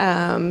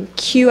can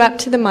queue up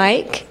to the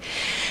mic.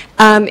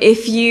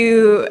 If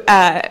you,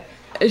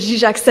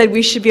 Zizek said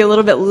we should be a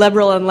little bit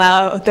liberal and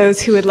allow those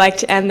who would like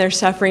to end their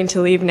suffering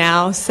to leave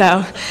now,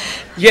 so.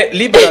 Yeah,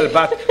 liberal,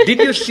 but did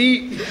you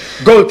see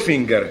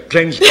Goldfinger,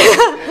 James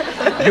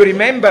Bond? You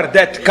remember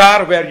that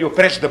car where you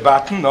press the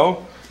button,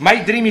 no?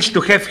 My dream is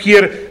to have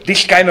here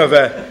this kind of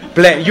a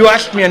plan. You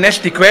ask me a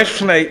nasty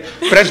question, I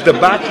press the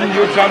button,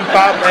 you jump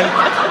up,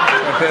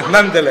 and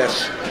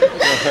nonetheless.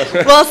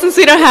 Well, since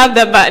we don't have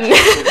that button,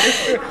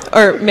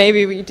 or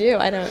maybe we do,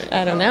 I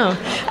don't know.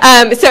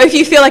 So if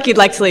you feel like you'd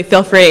like to leave,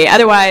 feel free.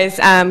 Otherwise,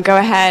 go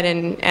ahead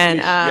and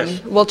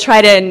yes. We'll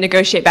try to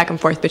negotiate back and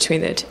forth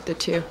between the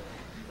two.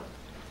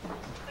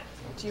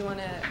 Do you want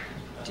to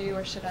do,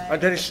 or should I?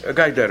 There is a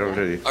guy there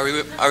already.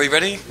 Are we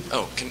ready?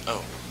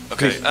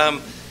 Okay.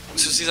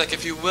 So Zizek,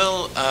 if you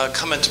will,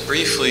 comment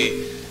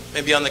briefly,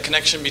 maybe on the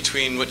connection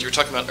between what you were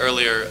talking about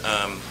earlier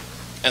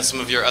and some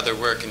of your other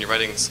work and your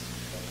writings.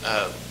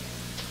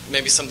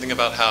 Maybe something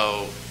about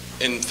how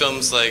in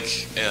films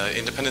like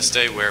Independence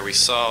Day, where we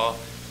saw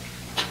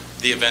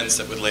the events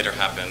that would later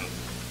happen,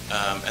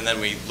 and then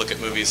we look at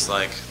movies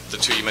like the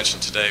two you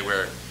mentioned today,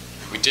 where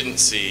we didn't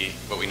see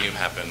what we knew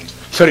happened.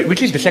 Sorry,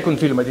 which is the second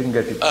film? I didn't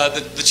get it.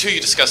 The two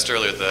you discussed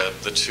earlier, the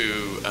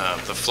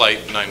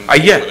Flight 9.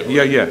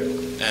 Yeah.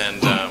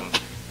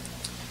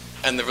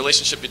 And the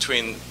relationship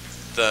between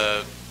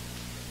the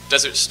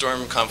Desert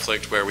Storm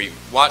conflict, where we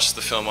watched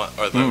the film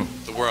or the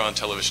war on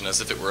television as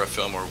if it were a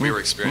film, or we were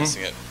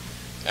experiencing it,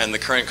 and the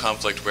current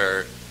conflict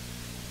where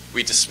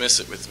we dismiss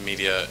it with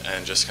media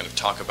and just kind of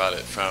talk about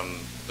it from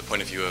the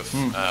point of view of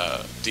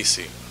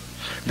DC.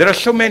 There are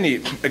so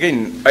many.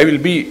 Again, I will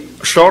be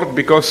short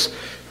because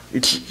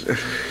it's.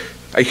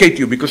 I hate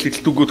you because it's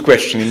too good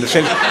question in the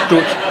sense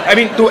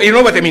you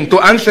know what I mean.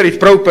 To answer it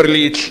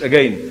properly, it's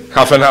again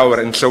half an hour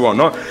and so on.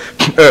 No?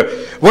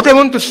 What I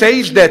want to say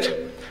is that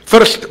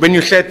first, when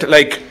you said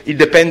like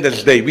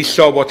Independence Day, we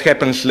saw what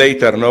happens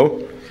later.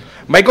 No,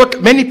 my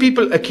God, many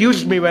people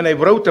accused me when I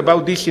wrote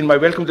about this in my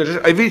Welcome to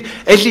the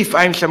as if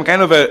I'm some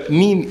kind of a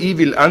mean,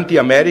 evil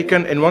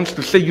anti-American and wants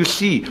to say, you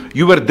see,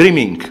 you were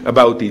dreaming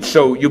about it,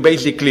 so you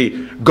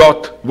basically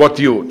got what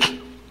you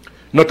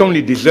not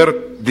only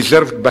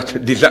deserved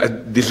but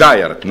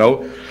desired.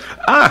 No,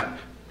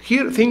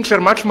 here things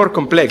are much more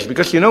complex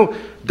because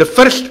the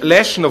first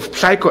lesson of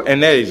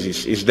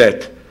psychoanalysis is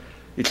that.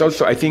 It's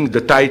also, I think,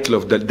 the title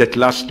of that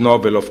last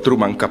novel of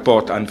Truman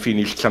Capote,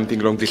 Unfinished,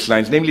 something along these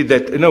lines. Namely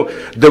that,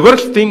 the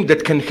worst thing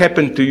that can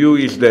happen to you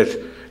is that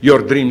your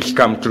dreams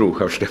come true,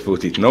 how should I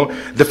put it, no?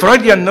 The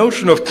Freudian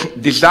notion of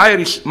desire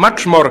is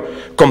much more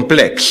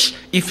complex.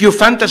 If you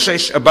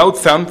fantasize about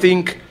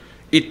something,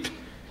 it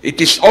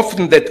is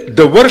often that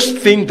the worst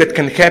thing that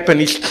can happen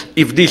is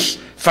if this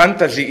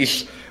fantasy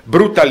is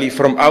brutally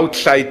from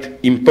outside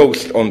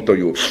imposed onto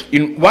you.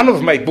 In one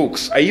of my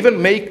books, I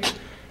even make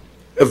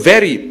a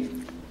very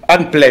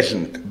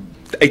unpleasant,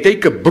 I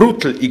take a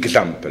brutal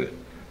example,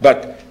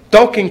 but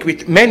talking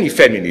with many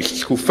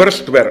feminists who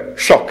first were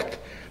shocked,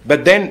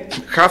 but then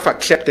half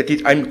accepted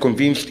it, I'm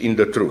convinced in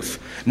the truth.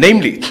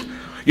 Namely,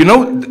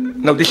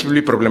 now this will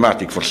be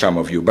problematic for some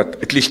of you, but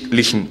at least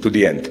listen to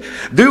the end.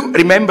 Do you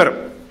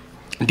remember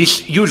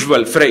this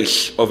usual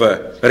phrase of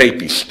a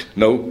rapist?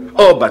 No?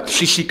 Oh, but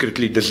she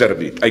secretly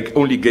deserved it. I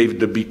only gave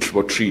the bitch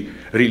what she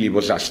really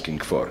was asking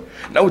for.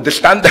 Now the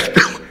standard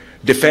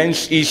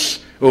defense is,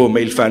 oh,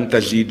 male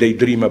fantasy, they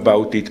dream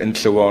about it, and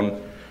so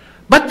on.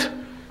 But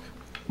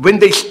when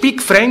they speak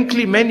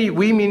frankly, many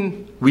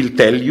women will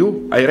tell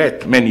you, I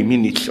read many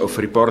minutes of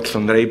reports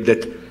on rape,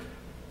 that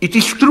it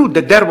is true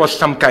that there was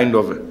some kind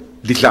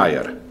of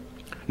desire.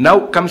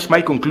 Now comes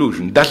my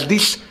conclusion. Does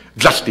this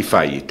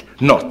justify it?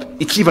 Not.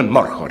 It's even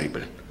more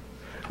horrible.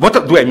 What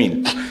do I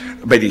mean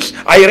by this?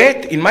 I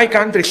read in my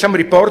country some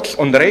reports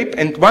on rape,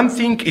 and one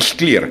thing is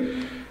clear.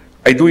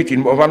 I do it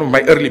in one of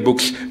my early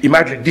books.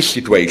 Imagine this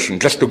situation,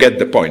 just to get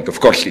the point. Of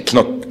course, it's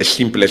not as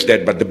simple as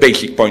that, but the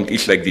basic point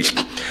is like this.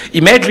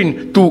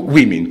 Imagine two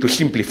women, to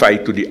simplify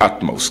it to the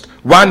utmost.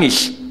 One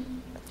is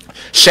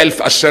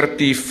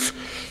self-assertive,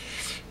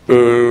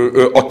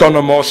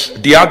 autonomous,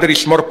 the other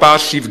is more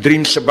passive,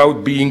 dreams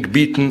about being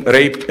beaten,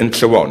 raped, and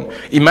so on.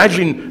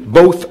 Imagine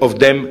both of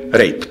them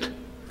raped.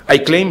 I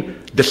claim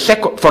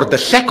for the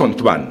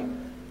second one,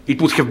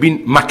 it would have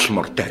been much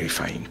more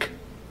terrifying.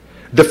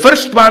 The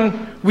first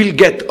one will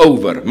get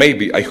over,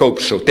 maybe, I hope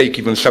so, take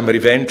even some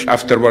revenge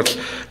afterwards.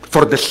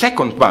 For the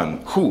second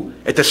one, who,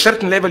 at a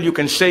certain level you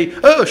can say,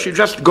 oh, she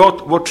just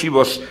got what she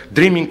was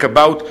dreaming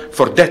about.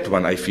 For that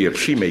one, I fear,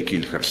 she may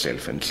kill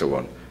herself, and so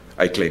on,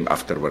 I claim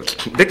afterwards.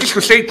 That is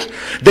to say,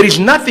 there is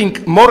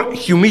nothing more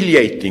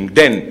humiliating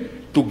than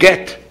to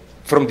get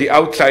from the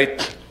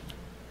outside,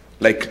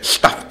 like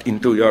stuck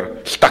into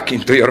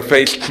your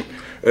face,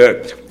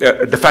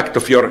 the fact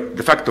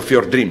of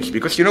your dreams,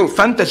 because you know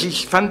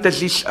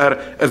fantasies are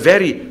a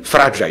very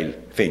fragile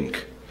thing.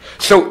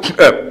 So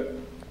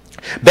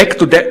back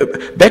to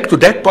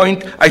that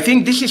point, I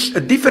think this is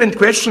a different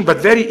question, but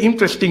very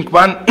interesting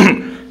one.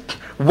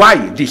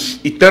 Why this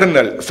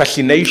eternal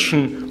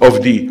fascination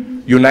of the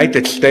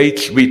United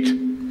States with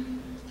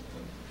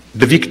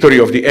the victory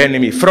of the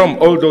enemy from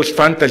all those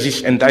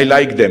fantasies, and I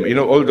like them, you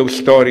know, all those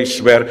stories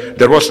where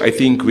there was, I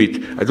think,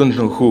 I don't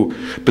know who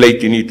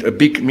played in it, a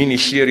big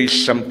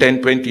mini-series some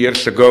 10, 20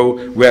 years ago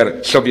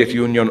where Soviet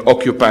Union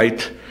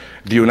occupied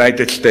the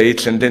United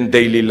States, and then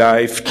daily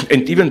life,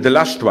 and even the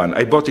last one,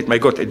 I got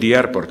at the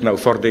airport now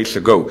 4 days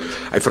ago.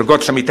 I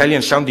forgot, some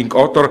Italian-sounding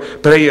author,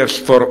 prayers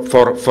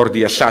for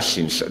the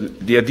assassins.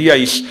 The idea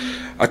is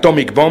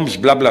atomic bombs,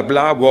 blah, blah,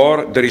 blah,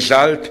 war, the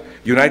result,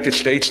 United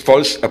States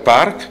falls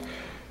apart.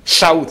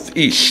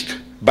 Southeast,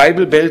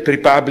 Bible Belt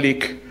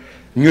Republic,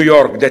 New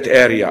York, that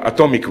area,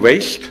 atomic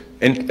waste,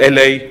 and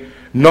LA,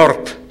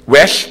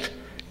 Northwest,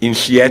 in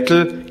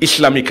Seattle,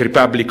 Islamic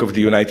Republic of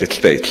the United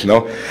States,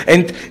 no?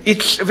 And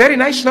it's a very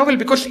nice novel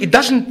because it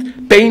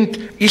doesn't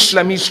paint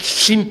Islamists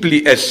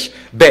simply as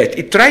bad.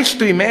 It tries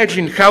to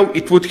imagine how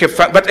it would have,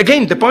 but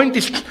again, the point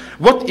is,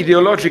 what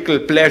ideological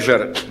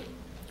pleasure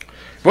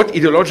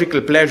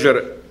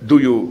do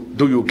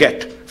you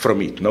get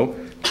from it, no?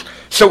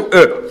 So,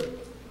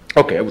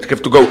 okay, I would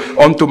have to go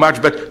on too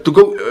much, but to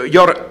go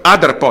your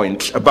other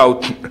points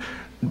about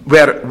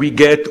where we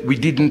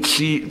didn't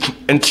see,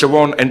 and so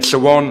on, and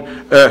so on.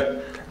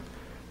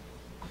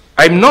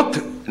 I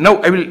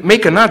will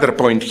make another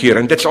point here,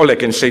 and that's all I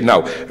can say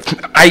now.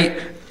 I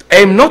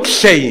am not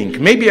saying,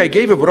 maybe I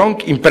gave a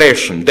wrong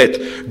impression, that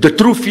the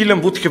true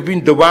film would have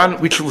been the one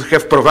which would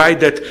have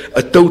provided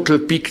a total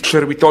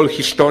picture with all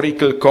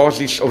historical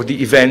causes of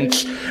the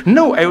events.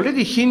 No, I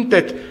already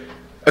hinted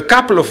a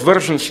couple of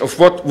versions of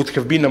what would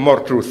have been a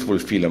more truthful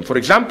film. For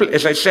example,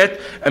 as I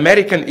said,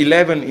 American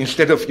 11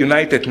 instead of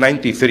United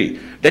 93.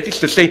 That is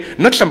to say,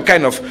 not some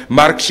kind of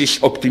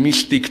Marxist,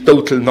 optimistic,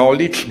 total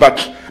knowledge,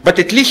 but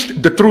at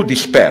least the true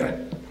despair,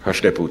 how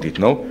should I put it,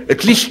 no?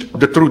 At least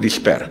the true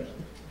despair.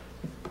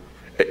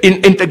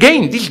 And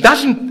again, this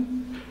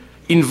doesn't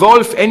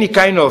involve any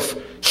kind of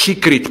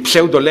secret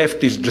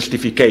pseudo-leftist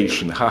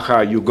justification.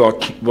 Haha, you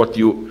got what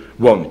you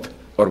want,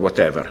 or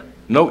whatever.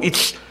 No,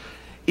 it's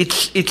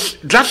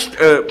just,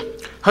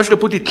 how should I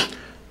put it,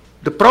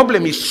 the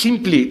problem is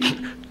simply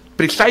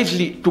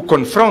precisely to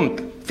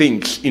confront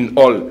things in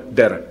all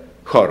their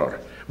horror.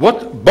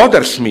 What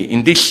bothers me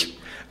in this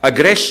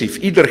aggressive,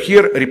 either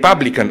here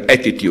Republican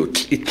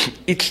attitude,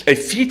 it's a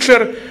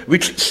feature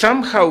which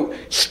somehow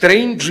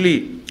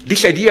strangely,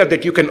 this idea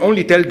that you can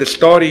only tell the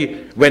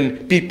story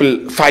when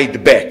people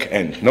fight back,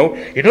 and no,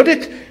 you know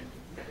that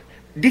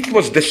this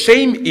was the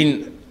same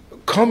in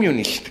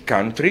communist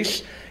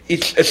countries.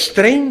 It's a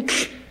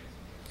strange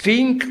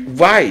thing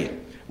why,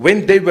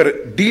 when they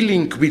were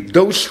dealing with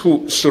those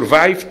who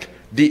survived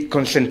the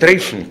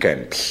concentration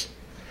camps,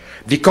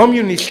 the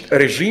communist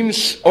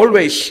regimes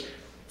always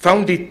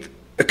found it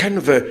a kind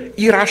of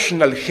a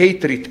irrational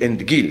hatred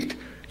and guilt.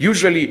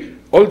 Usually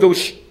all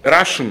those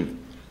Russian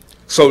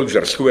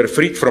soldiers who were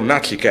freed from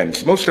Nazi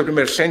camps, most of them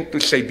were sent to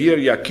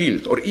Siberia,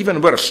 killed, or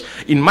even worse.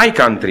 In my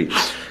country,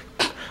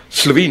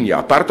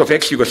 Slovenia, part of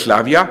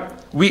ex-Yugoslavia,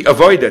 we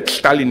avoided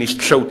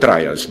Stalinist show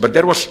trials, but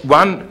there was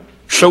one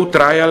show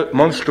trial,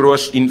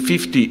 monstrous, in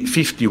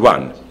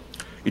 1951.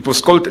 It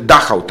was called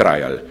Dachau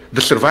trial.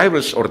 The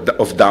survivors of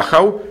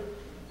Dachau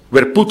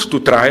were put to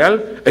trial,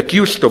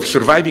 accused of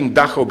surviving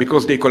Dachau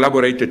because they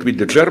collaborated with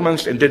the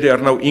Germans, and then they are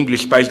now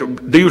English spies,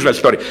 the usual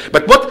story.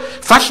 But what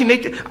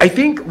fascinated, I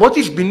think what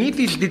is beneath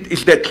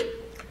is that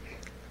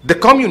the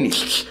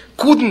communists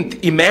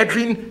couldn't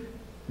imagine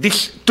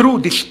this true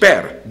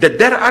despair, that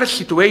there are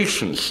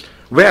situations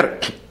where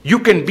you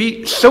can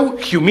be so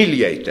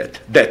humiliated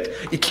that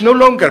it's no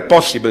longer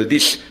possible,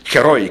 this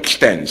heroic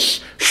stance,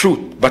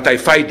 shoot, but I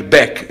fight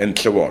back, and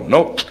so on.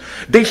 No,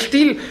 they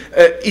still,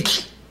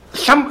 it's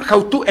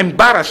somehow too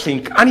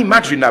embarrassing,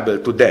 unimaginable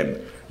to them,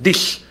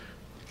 this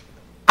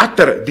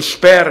utter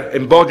despair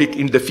embodied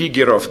in the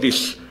figure of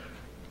this,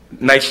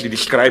 nicely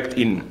described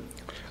in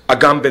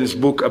Agamben's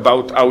book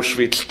about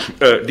Auschwitz,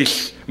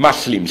 these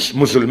Muslims,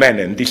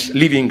 Musulmanen, this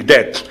living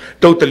dead,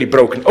 totally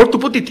broken. Or to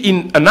put it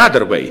in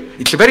another way,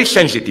 it's a very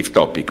sensitive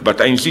topic,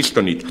 but I insist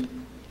on it.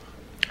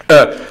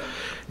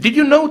 Did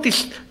you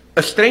notice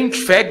a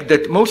strange fact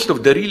that most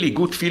of the really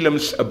good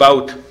films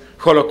about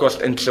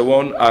Holocaust and so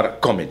on are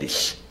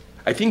comedies.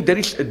 I think there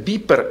is a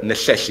deeper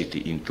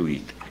necessity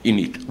in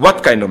it.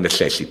 What kind of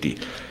necessity?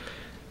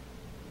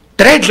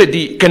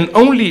 Tragedy can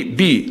only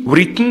be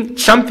written,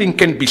 something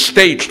can be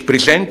staged,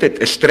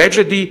 presented as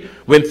tragedy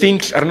when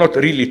things are not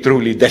really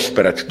truly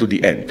desperate to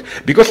the end.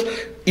 Because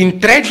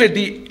in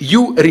tragedy,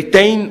 you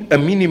retain a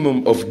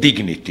minimum of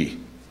dignity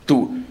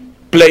to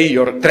play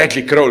your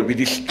tragic role with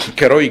this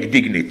heroic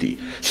dignity.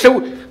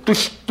 So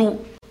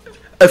to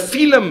a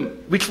film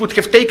which would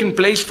have taken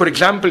place, for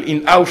example,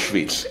 in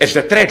Auschwitz as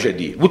a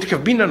tragedy would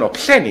have been an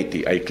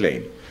obscenity, I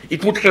claim.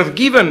 It would have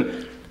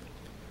given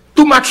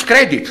too much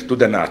credit to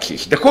the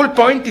Nazis. The whole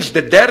point is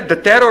that there the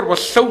terror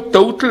was so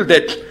total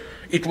that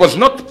it was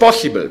not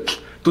possible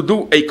to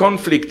do a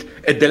conflict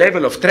at the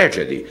level of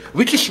tragedy,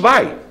 which is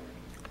why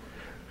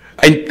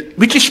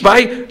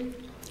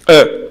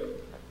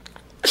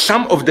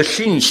some of the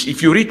scenes,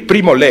 if you read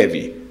Primo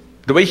Levi,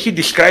 the way he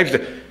describes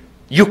them,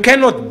 you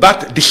cannot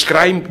but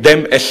describe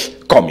them as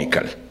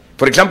comical.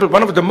 For example,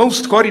 one of the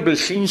most horrible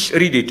scenes,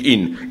 read it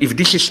in If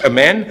This Is a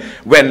Man,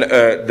 when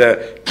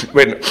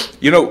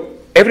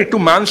every 2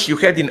 months you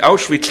had in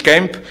Auschwitz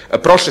camp a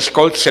process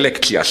called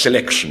selektia,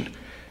 selection.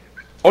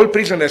 All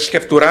prisoners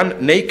have to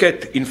run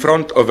naked in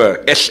front of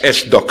a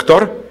SS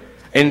doctor,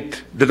 and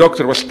the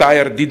doctor was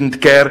tired,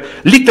 didn't care.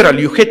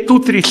 Literally, you had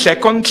 2-3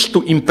 seconds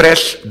to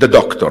impress the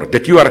doctor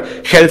that you are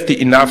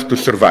healthy enough to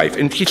survive.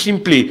 And he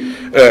simply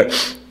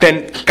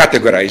then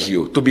categorizes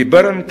you to be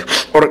burned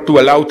or to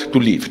allowed to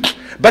live.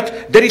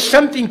 But there is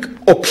something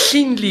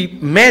obscenely,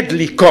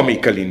 madly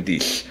comical in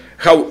this.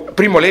 How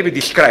Primo Levi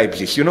describes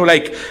this,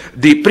 like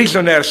the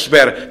prisoners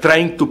were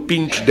trying to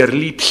pinch their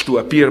lips to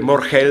appear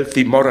more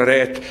healthy, more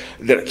red,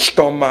 their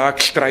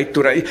stomachs tried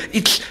to rise.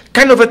 It's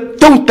kind of a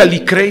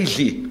totally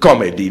crazy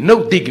comedy,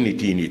 no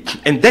dignity in it.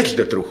 And that's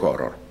the true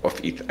horror of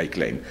it, I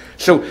claim.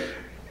 So,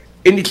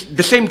 and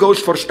the same goes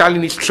for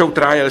Stalinist show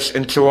trials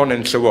and so on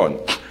and so on.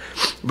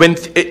 When,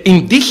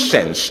 in this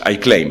sense, I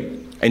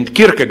claim, and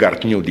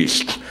Kierkegaard knew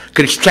this,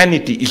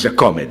 Christianity is a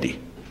comedy.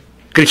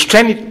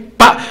 Christianity,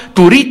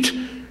 to read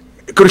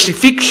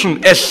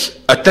crucifixion as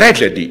a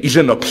tragedy is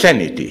an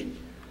obscenity.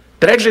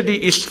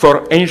 Tragedy is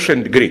for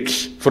ancient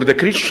Greeks. For the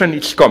Christian,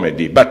 it's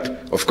comedy.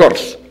 But, of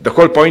course, the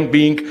whole point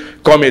being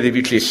comedy,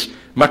 which is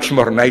much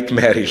more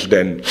nightmarish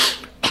than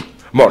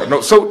more.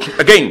 No, so,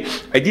 again,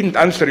 I didn't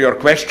answer your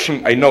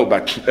question, I know,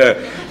 but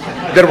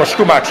there was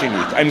too much in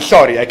it. I'm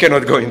sorry, I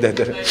cannot go in that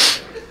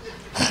direction.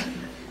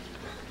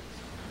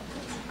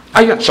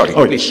 Yeah, sorry,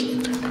 please.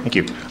 Thank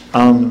you.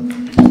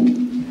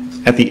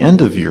 At the end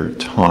of your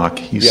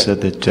talk, you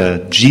said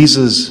that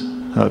Jesus,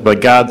 by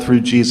God through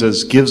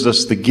Jesus, gives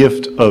us the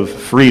gift of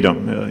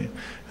freedom,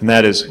 and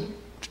that is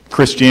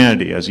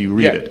Christianity, as you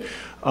read it.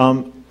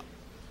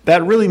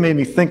 That really made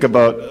me think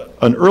about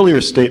an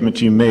earlier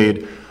statement you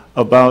made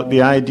about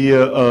the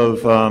idea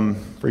of,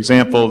 for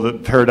example, the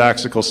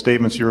paradoxical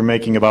statements you were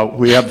making about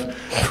we have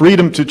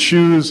freedom to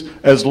choose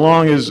as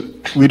long as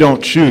we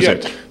don't choose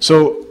it.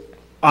 So,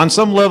 on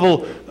some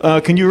level,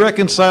 can you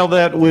reconcile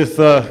that with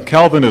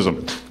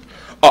Calvinism?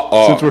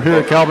 Since we're here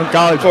at Calvin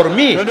College. For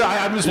me,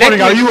 I'm just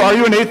wondering, are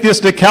you an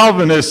atheistic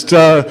Calvinist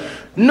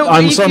no,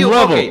 on some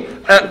level? Okay,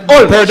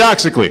 almost,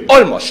 paradoxically.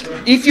 Almost.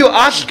 If you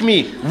ask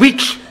me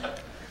which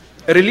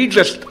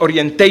religious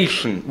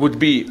orientation would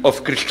be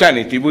of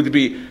Christianity, would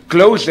be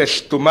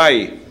closest to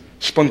my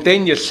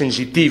spontaneous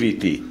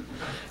sensitivity,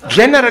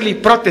 generally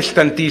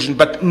Protestantism,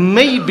 but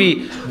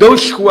maybe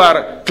those who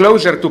are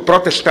closer to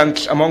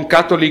Protestants among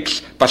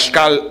Catholics,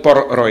 Pascal,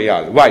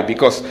 Port-Royal. Why?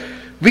 Because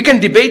we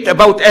can debate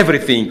about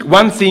everything.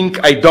 One thing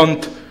I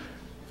don't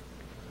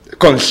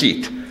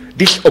concede.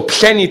 This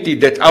obscenity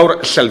that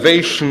our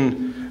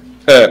salvation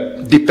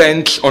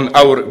depends on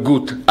our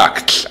good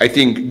acts. I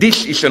think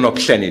this is an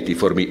obscenity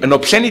for me. An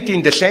obscenity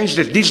in the sense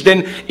that this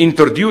then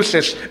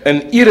introduces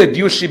an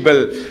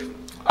irreducible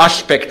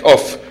aspect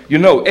of,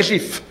 as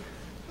if,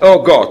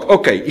 oh God,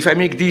 okay, if I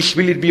make this,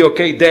 will it be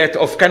okay, that,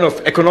 of kind of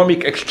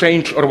economic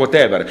exchange or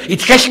whatever.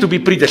 It has to be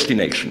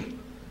predestination.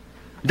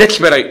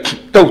 That's where I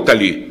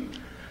totally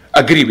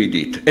agree with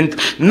it. And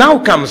now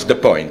comes the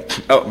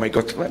point. Oh my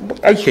God,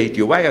 I hate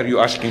you. Why are you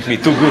asking me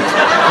 2 good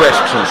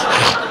questions?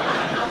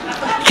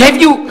 Have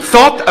you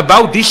thought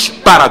about this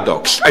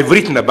paradox? I've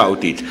written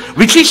about it,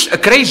 which is a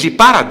crazy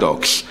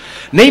paradox.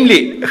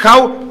 Namely,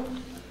 how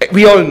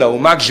we all know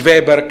Max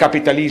Weber,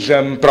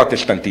 capitalism,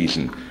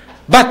 Protestantism.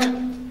 But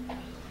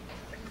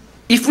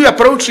if we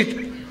approach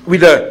it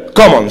with a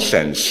common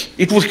sense,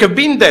 it would have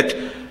been that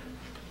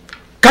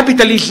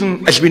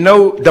capitalism, as we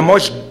know, the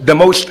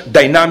most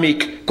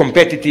dynamic,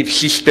 competitive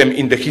system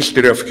in the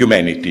history of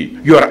humanity.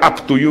 You are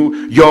up to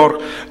you, your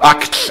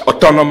acts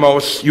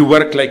autonomous, you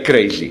work like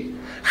crazy.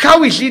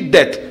 How is it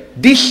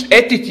that this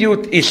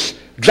attitude is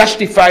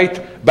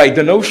justified by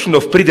the notion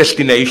of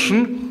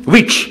predestination,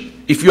 which,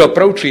 if you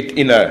approach it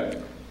in a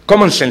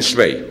common sense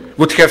way,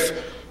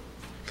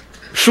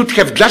 should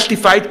have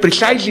justified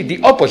precisely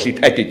the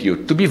opposite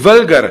attitude, to be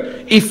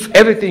vulgar if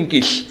everything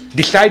is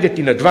decided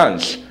in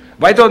advance?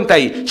 Why don't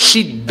I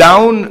sit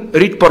down,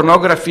 read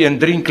pornography, and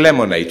drink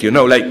lemonade? You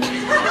know, like,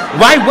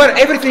 why? Where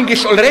everything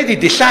is already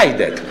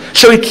decided.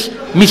 So it's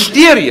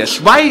mysterious.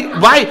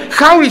 Why?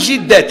 How is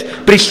it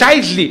that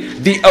precisely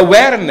the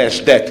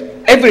awareness that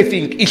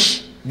everything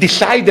is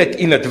decided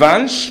in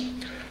advance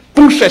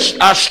pushes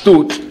us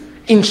to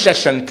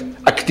incessant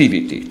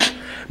activity?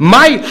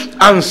 My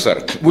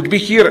answer would be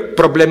here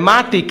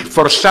problematic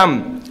for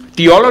some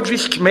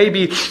theologists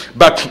maybe,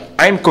 but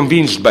I'm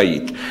convinced by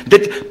it,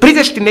 that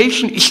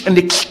predestination is an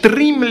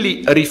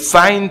extremely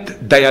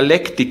refined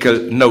dialectical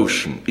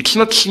notion. It's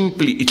not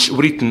simply it's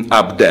written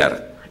up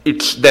there.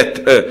 It's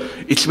that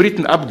it's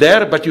written up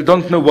there, but you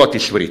don't know what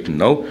is written,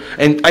 no?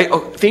 And I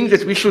think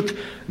that we should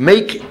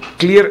make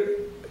clear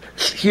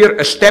here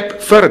a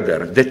step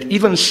further, that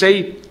even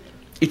say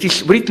it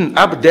is written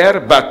up there,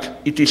 but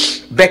it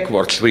is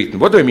backwards written.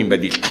 What do I mean by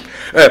this?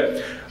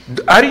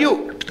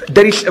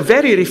 There is a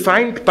very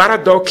refined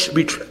paradox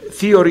which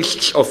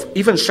theorists of,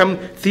 even some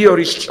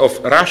theorists of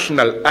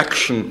rational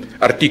action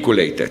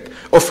articulated,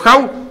 of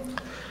how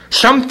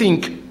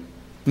something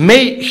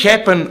may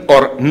happen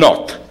or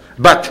not,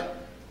 but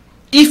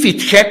if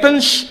it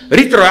happens,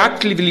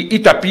 retroactively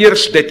it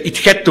appears that it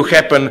had to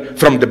happen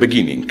from the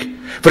beginning.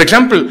 For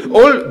example,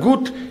 all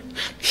good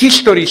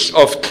histories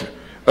of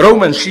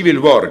Roman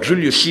civil war,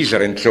 Julius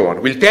Caesar and so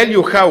on, will tell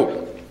you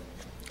how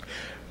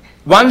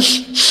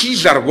once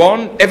Caesar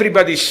won,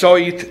 everybody saw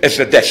it as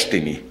a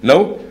destiny,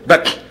 no?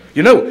 But,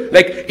 you know,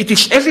 like, it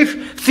is as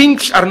if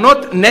things are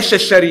not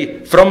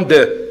necessary from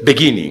the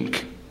beginning.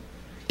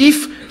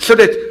 So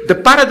that the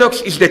paradox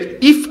is that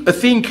if a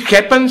thing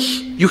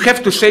happens, you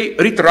have to say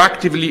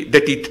retroactively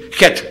that it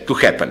had to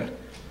happen.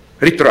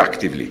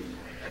 Retroactively.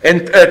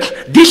 And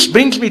this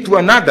brings me to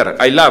another,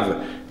 I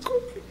love,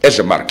 as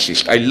a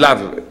Marxist, I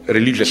love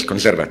religious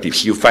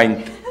conservatives. You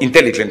find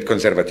intelligent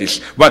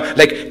conservatives. One,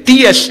 like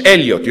T.S.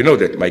 Eliot, you know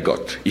that, my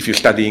God, if you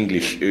study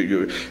English,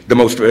 the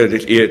most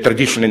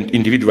tradition and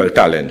individual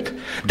talent.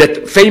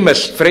 That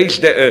famous phrase,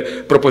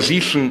 the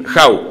proposition,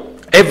 how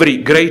every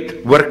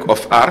great work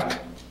of art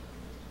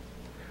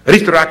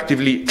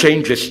retroactively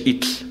changes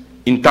its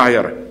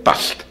entire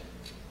past.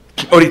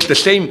 Or it's the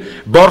same,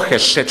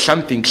 Borges said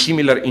something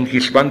similar in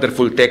his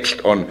wonderful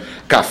text on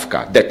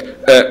Kafka, that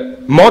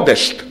a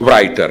modest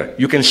writer,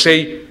 you can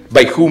say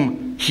by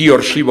whom he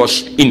or she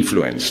was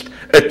influenced.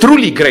 A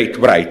truly great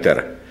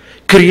writer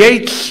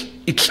creates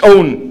his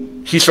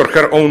or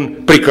her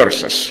own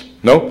precursors,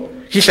 no?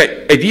 His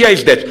idea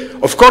is that,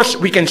 of course,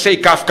 we can say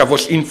Kafka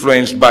was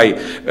influenced by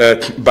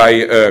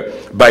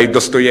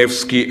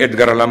Dostoevsky,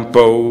 Edgar Allan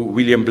Poe,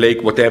 William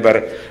Blake,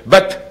 whatever,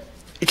 but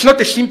it's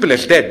not as simple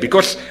as that,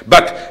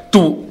 but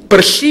to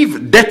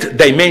perceive that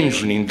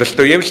dimension in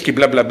Dostoevsky,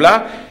 blah, blah,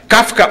 blah,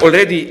 Kafka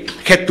already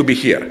had to be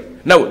here.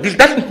 Now, this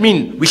doesn't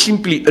mean we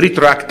simply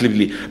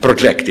retroactively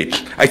project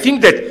it. I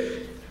think that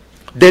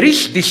there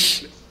is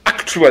this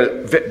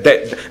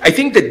I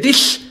think that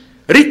this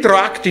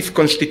retroactive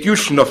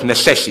constitution of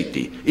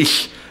necessity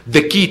is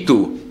the key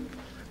to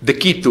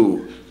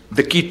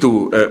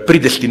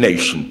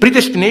predestination.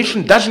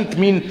 Predestination doesn't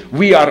mean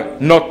we are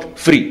not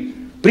free.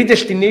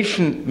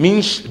 Predestination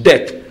means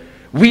that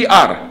we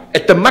are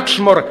at a much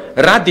more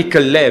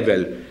radical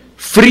level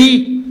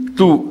free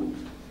to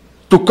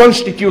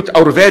constitute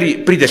our very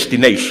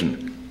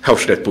predestination. How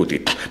should I put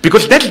it?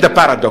 Because that's the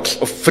paradox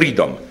of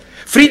freedom.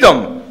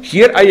 Freedom,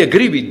 here I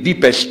agree with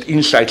deepest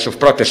insights of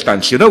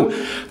Protestants, you know.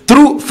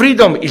 True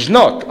freedom is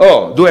not,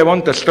 oh, do I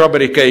want a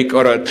strawberry cake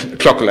or a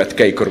chocolate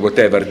cake or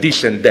whatever,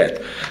 this and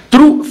that.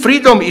 True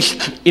freedom is,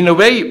 in a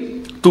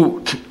way,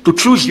 to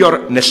choose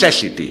your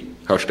necessity.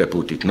 How should I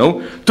put it,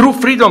 no? True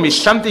freedom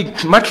is something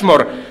much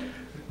more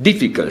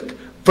difficult.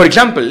 For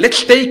example,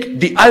 let's take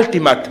the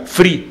ultimate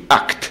free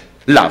act,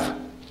 love.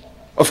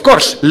 Of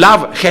course,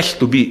 love has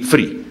to be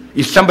free.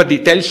 If somebody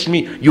tells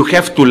me you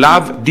have to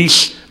love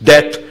this,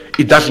 that,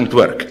 it doesn't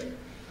work.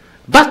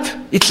 But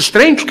it's a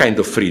strange kind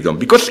of freedom,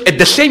 because at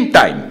the same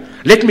time,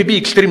 let me be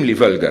extremely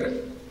vulgar.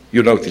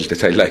 You notice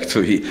that I like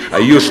to, I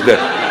use the,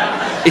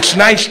 it's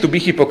nice to be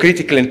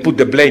hypocritical and put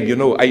the blame, you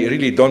know, I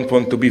really don't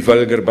want to be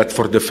vulgar, but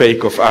for the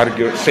sake of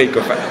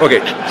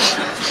okay.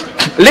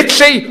 Let's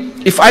say,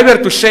 if I were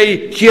to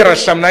say, here are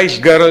some nice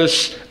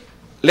girls,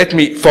 let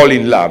me fall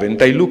in love,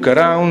 and I look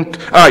around,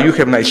 you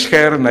have nice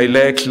hair, nice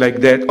legs,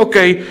 like that,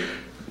 okay,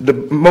 the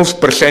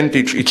most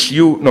percentage, it's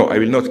you. No, I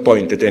will not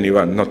point at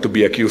anyone, not to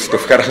be accused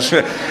of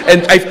harassment.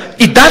 And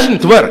it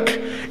doesn't work.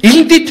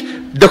 Isn't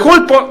it? The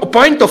whole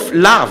point of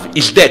love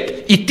is that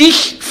it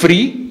is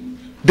free,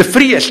 the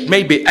freest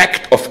maybe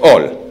act of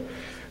all.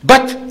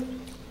 But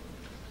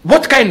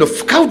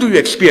how do you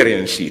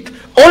experience it?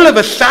 All of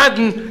a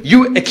sudden,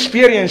 you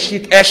experience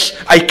it as,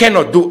 I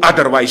cannot do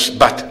otherwise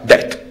but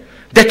that.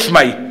 That's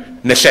my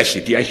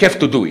necessity. I have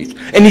to do it.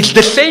 And it's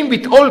the same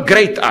with all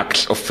great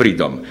acts of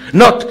freedom.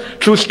 Not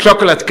choose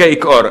chocolate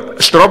cake or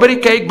strawberry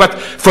cake, but,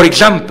 for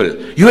example,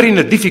 you're in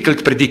a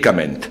difficult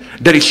predicament.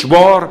 There is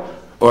war,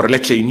 or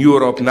let's say in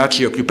Europe,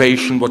 Nazi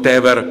occupation,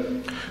 whatever.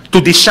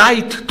 To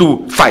decide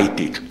to fight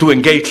it, to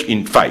engage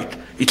in fight.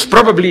 It's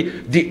probably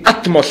the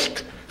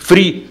utmost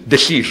free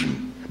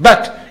decision.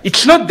 But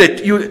it's not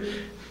that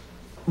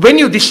when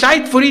you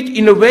decide for it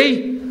in a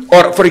way,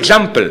 or for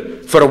example,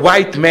 for a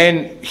white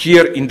man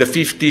here in the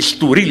 50s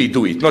to really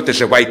do it, not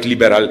as a white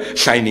liberal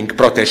signing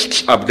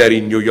protests up there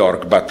in New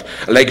York, but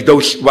like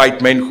those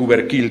white men who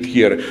were killed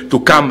here, to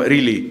come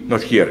really,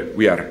 not here,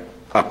 we are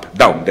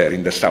down there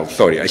in the south,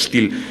 sorry, I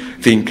still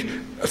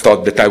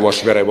thought that I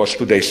was where I was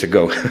 2 days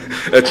ago,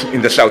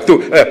 in the south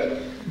too.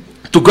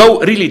 To go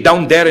really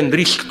down there and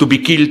risk to be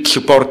killed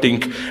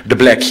supporting the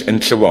blacks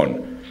and so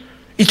on.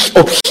 It's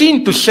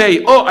obscene to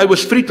say, oh, I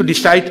was free to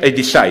decide, I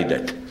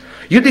decided.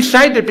 You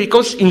decided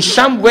because in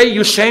some way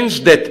you sense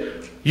that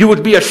you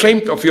would be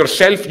ashamed of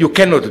yourself, you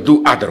cannot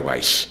do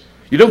otherwise.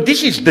 You know,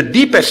 this is the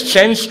deepest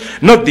sense,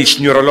 not this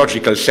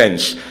neurological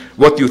sense.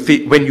 What you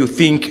when you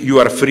think you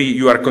are free,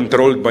 you are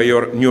controlled by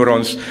your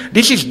neurons.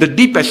 This is the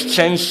deepest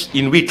sense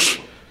in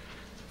which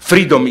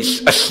freedom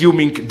is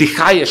assuming, the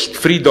highest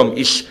freedom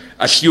is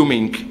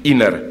assuming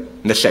inner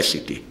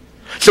necessity.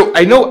 So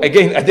I know,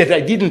 again, that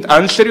I didn't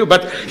answer you,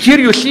 but here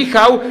you see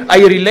how I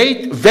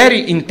relate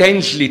very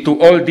intensely to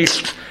all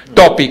this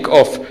topic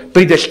of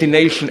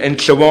predestination and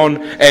so on,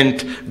 and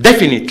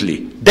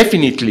definitely,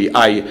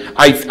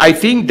 I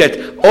think that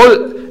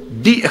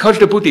how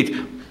should I put it,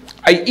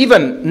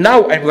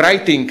 now I'm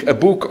writing a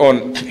book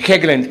on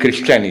Hegel and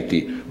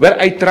Christianity, where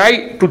I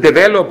try to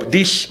develop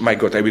this, my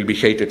God, I will be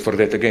hated for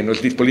that again,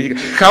 was this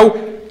political, how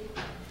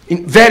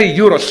very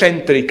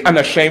Eurocentric,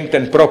 unashamed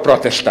and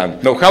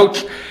pro-Protestant. Now, how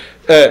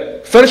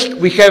first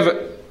we have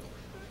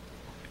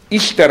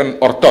Eastern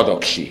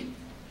Orthodoxy,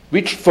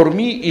 which for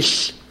me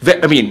is,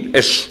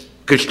 as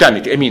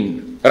Christianity,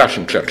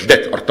 Russian Church,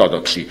 that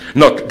Orthodoxy,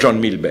 not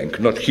John Milbank,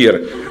 not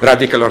here,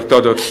 Radical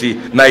Orthodoxy,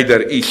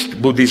 neither East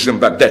Buddhism,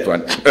 but that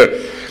one.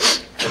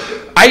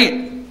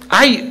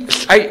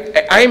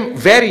 I'm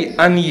very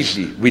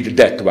uneasy with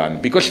that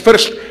one, because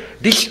first,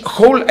 this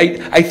whole,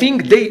 I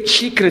think they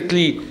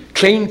secretly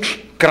change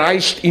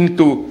Christ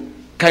into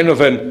kind of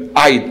an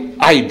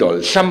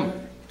idol,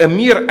 a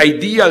mere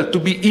ideal to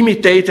be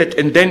imitated,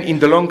 and then in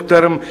the long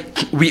term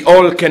we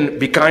all can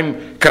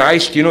become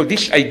Christ. You know,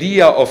 this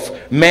idea of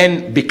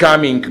man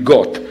becoming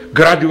God.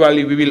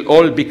 Gradually we will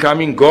all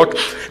becoming God,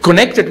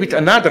 connected with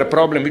another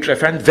problem which I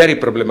find very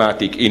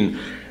problematic in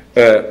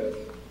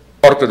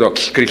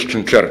Orthodox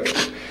Christian Church.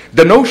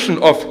 The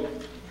notion of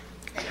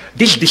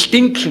this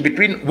distinction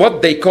between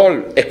what they call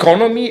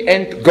economy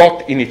and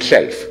God in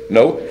itself.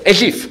 No?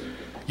 As if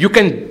you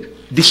can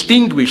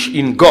distinguish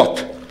in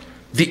God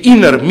the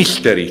inner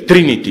mystery,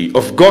 Trinity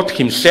of God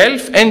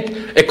himself, and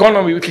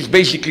economy, which is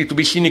basically, to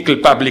be cynical,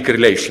 public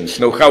relations,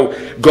 know how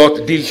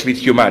God deals with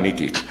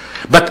humanity.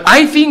 But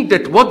I think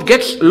that what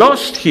gets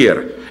lost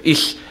here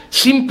is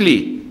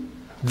simply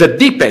the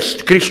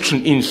deepest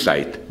Christian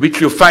insight,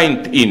 which you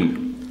find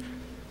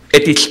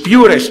at its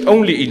purest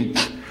only in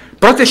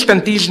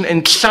Protestantism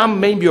and some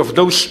maybe of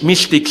those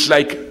mystics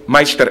like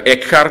Meister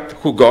Eckhart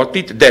who got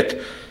it, that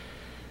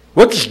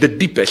what is the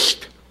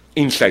deepest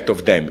insight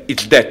of them?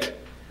 It's that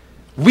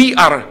we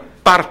are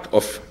part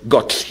of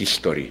God's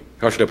history.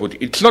 How should I put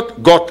it? It's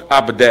not God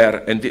up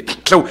there.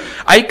 So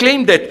I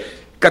claim that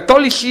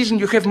Catholicism,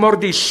 you have more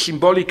this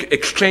symbolic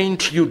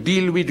exchange, you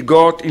deal with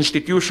God,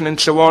 institution, and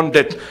so on,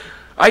 that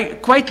I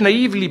quite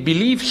naively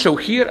believe. So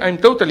here I'm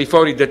totally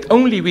for it, that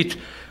only with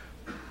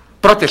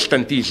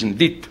Protestantism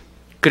did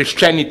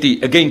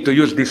Christianity, again to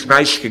use this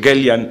nice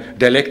Hegelian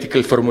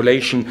dialectical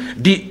formulation,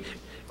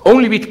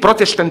 only with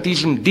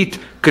Protestantism did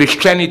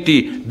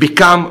Christianity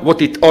become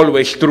what it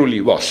always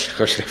truly was.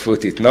 How should I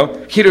put it,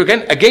 no? Here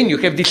again you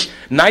have this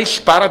nice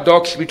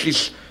paradox, which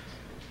is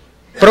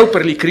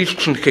properly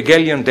Christian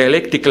Hegelian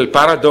dialectical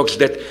paradox,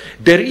 that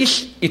there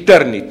is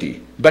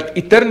eternity, but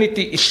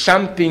eternity is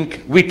something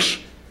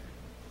which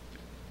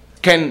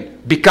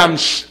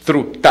becomes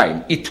through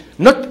time. It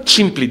not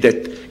simply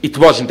that it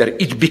wasn't there,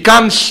 it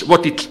becomes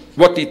what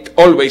it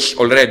always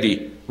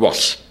already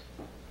was.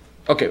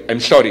 Okay, I'm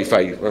sorry if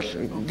I was.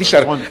 These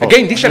are Wonderful.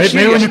 Again, these are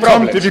serious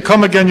problems. If you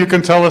come again, you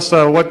can tell us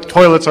what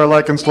toilets are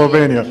like in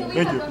Slovenia.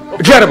 Thank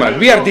you. German.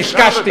 We are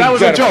disgusting that was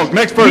Germans. a joke.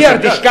 Next person. We are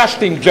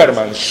disgusting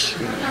Germans.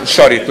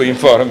 Sorry to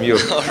inform you.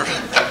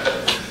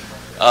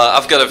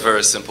 I've got a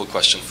very simple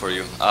question for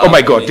you. Oh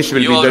my God, this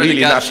will be the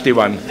really nasty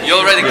one. You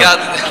already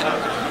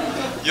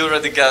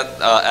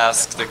got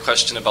asked the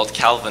question about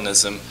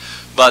Calvinism,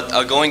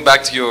 but going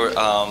back to your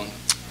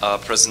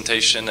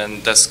presentation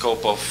and the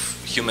scope of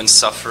human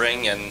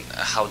suffering and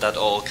how that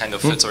all kind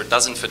of fits or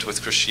doesn't fit with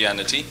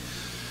Christianity,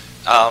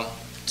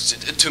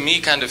 to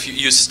me, kind of,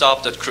 you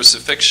stopped at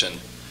crucifixion.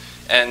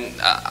 And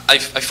I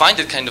find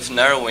it kind of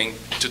narrowing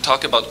to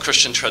talk about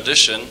Christian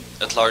tradition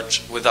at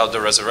large without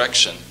the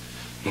resurrection.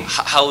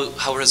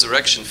 How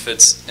resurrection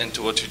fits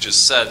into what you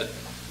just said,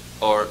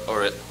 or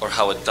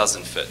how it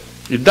doesn't fit.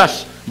 It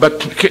does,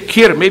 but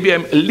here maybe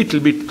I'm a little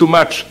bit too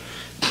much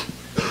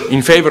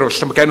in favor of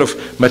some kind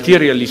of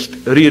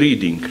materialist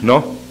rereading,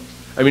 no?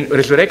 I mean,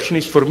 resurrection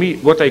is for me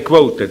what I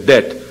quoted,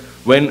 that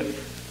when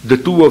the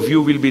two of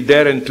you will be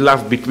there and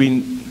love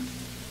between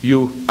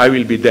you, I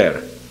will be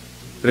there.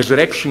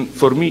 Resurrection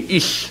for me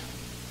is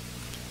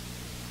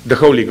the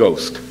Holy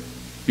Ghost.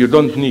 You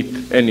don't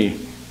need any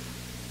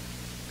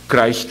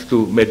Christ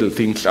to meddle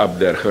things up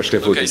there.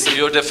 Okay, so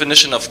your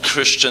definition of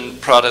Christian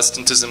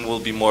Protestantism will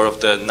be more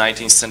of the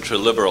 19th century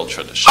liberal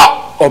tradition.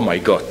 Oh my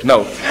God,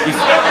 no.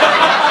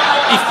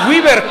 If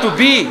we were to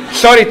be,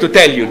 sorry to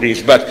tell you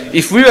this, but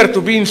if we were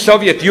to be in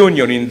Soviet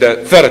Union in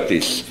the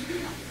 30s,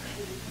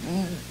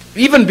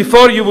 even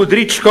before you would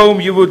reach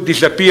home, you would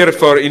disappear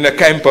in a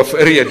camp of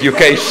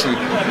re-education.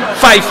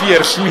 5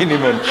 years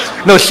minimum.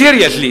 No,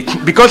 seriously,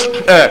 because,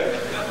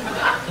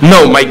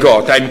 no, my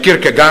God, I'm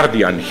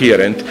Kierkegaardian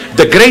here, and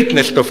the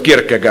greatness of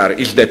Kierkegaard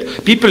is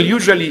that people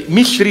usually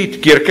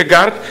misread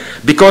Kierkegaard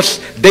because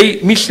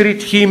they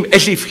misread him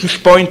as if his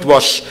point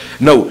was,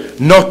 no,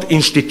 not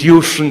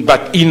institution,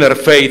 but inner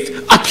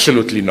faith.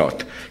 Absolutely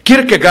not.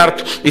 Kierkegaard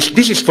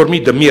this is for me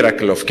the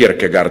miracle of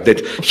Kierkegaard,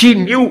 that he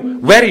knew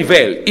very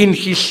well in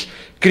his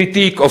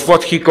critique of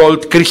what he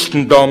called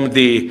Christendom,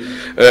 the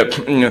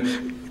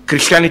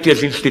Christianity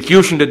as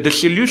institution, that the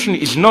solution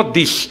is not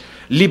this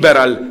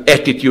liberal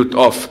attitude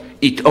of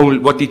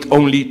what it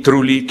only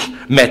truly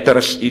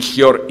matters is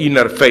your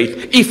inner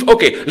faith.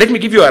 Okay, let me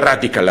give you a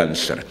radical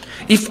answer.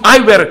 If I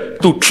were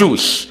to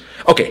choose,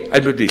 okay, I'll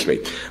do it this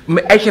way.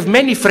 I have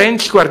many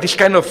friends who are this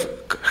kind of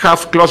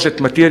half-closet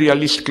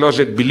materialist,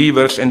 closet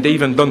believers, and they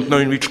even don't know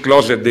in which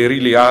closet they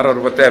really are or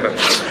whatever.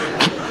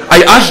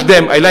 I ask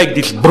them, I like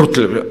this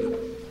brutal,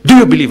 do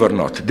you believe or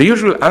not? The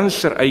usual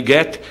answer I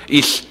get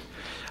is,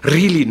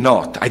 really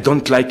not. I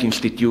don't like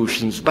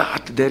institutions,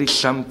 but there is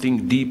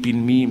something deep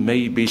in me,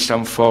 maybe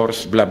some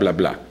force, blah, blah,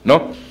 blah.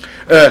 No?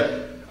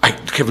 I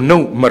have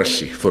no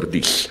mercy for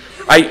this.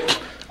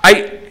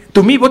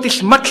 To me, what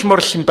is much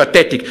more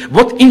sympathetic,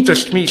 what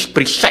interests me is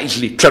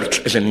precisely church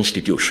as an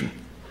institution.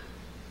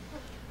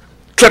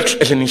 Church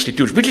as an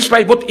institution, which is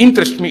why what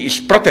interests me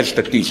is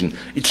Protestantism.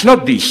 It's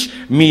not this,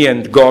 me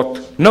and God.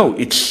 No,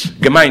 it's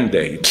Gemeinde,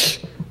 it's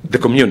the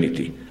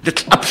community.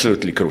 That's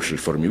absolutely crucial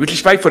for me, which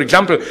is why, for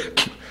example,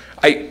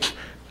 I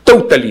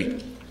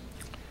totally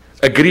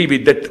agree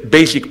with that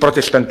basic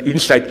Protestant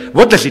insight.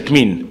 What does it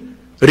mean,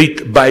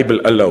 read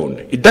Bible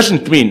alone? It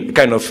doesn't mean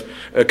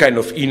a kind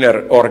of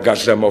inner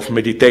orgasm of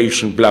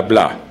meditation, blah,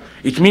 blah.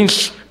 It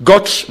means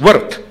God's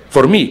word.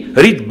 For me,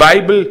 read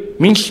Bible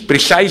means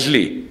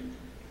precisely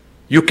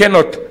you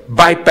cannot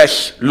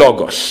bypass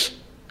logos.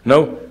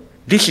 No?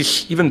 This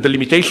is even the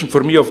limitation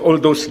for me of all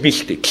those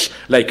mystics,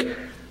 like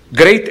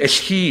great as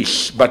he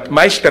is, but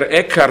Meister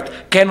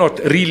Eckhart cannot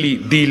really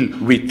deal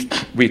with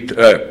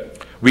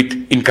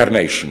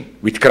incarnation,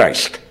 with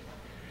Christ.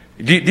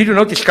 Did you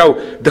notice how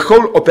the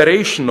whole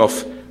operation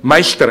of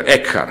Meister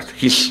Eckhart,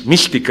 his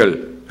mystical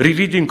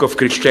rereading of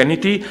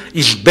Christianity,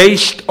 is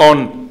based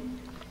on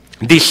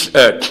this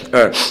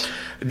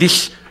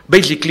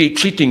basically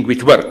cheating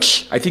with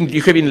words. I think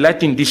you have in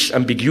Latin this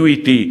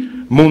ambiguity,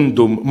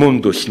 mundum,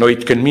 mundus. No,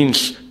 it can mean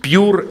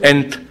pure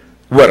and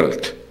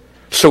world.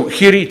 So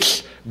here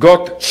it's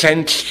God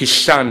sends his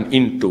son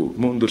into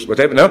mundus,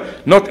 whatever, no?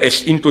 Not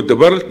as into the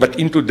world, but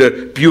into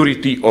the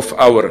purity of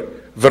our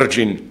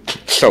virgin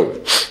soul.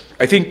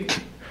 I think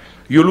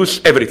you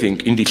lose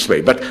everything in this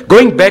way. But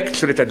going back,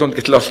 so that I don't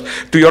get lost,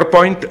 to your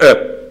point,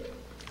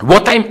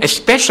 what I'm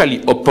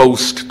especially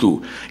opposed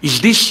to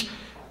is this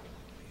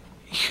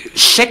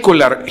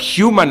secular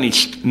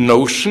humanist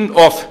notion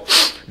of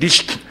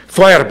this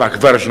Feuerbach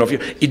version of you.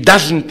 It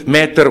doesn't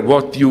matter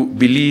what you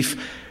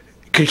believe.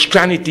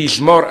 Christianity is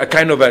more a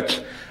kind of an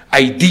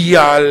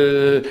ideal,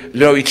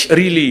 it's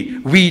really,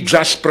 we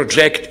just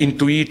project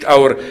into it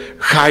our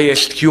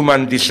highest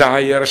human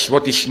desires,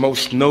 what is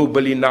most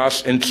noble in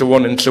us, and so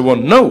on and so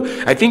on. No,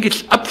 I think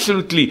it's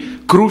absolutely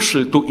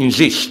crucial to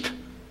insist,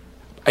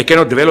 I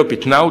cannot develop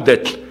it now,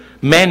 that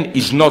man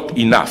is not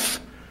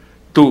enough.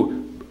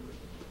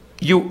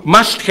 You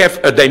must have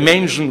a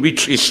dimension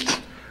which is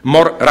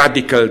more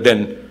radical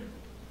than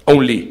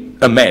only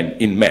a man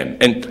in man.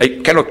 And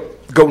I cannot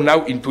go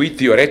now into it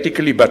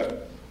theoretically,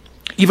 but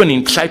even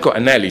in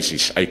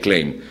psychoanalysis, I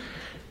claim,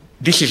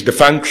 this is the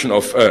function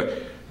of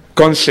a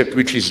concept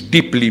which is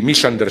deeply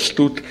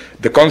misunderstood,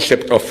 the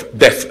concept of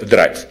death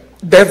drive.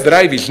 Death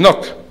drive is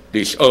not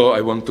this, oh,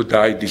 I want to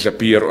die,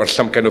 disappear, or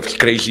some kind of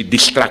crazy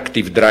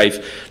destructive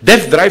drive.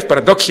 Death drive,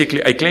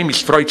 paradoxically, I claim,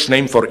 is Freud's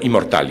name for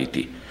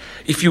immortality.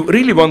 If you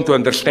really want to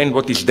understand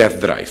what is death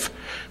drive,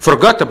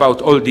 forget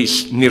about all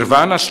this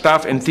nirvana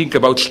stuff and think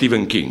about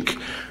Stephen King.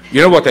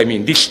 You know what I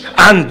mean? This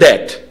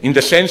undead, in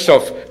the sense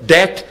of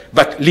death,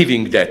 but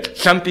living death.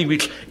 Something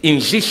which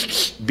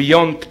exists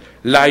beyond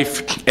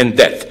life and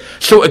death.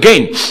 So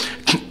again,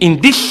 in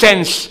this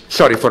sense,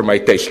 sorry for my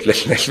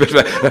tastelessness,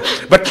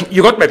 but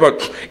you got my point.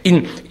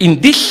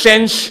 In this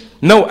sense,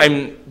 no,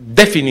 I'm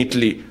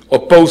definitely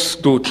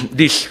opposed to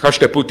this, how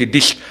should I put it,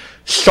 this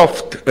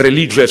soft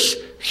religious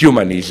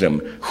humanism.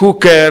 Who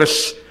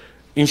cares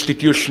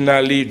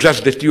institutionally,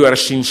 just that you are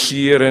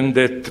sincere and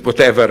that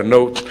whatever,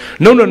 no.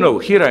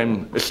 Here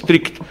I'm a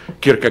strict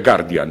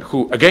Kierkegaardian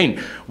who, again,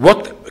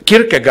 what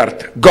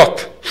Kierkegaard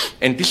got,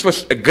 and this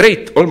was a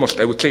great, almost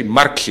I would say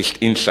Marxist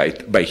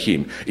insight by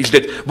him, is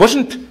that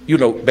wasn't, you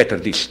know better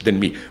this than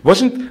me,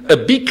 wasn't a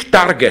big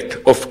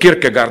target of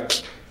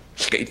Kierkegaard's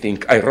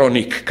scathing,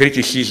 ironic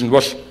criticism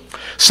was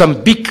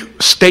some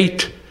big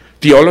state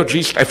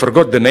theologist, I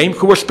forgot the name,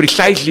 who was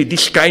precisely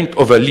this kind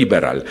of a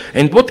liberal.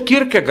 And what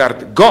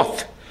Kierkegaard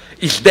got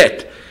is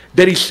that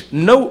there is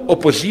no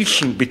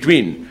opposition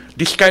between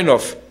this kind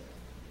of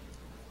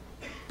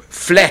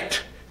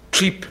flat,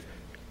 cheap,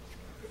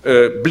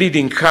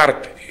 bleeding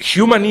heart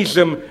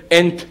humanism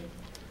and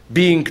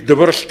being the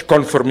worst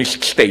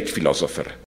conformist state philosopher.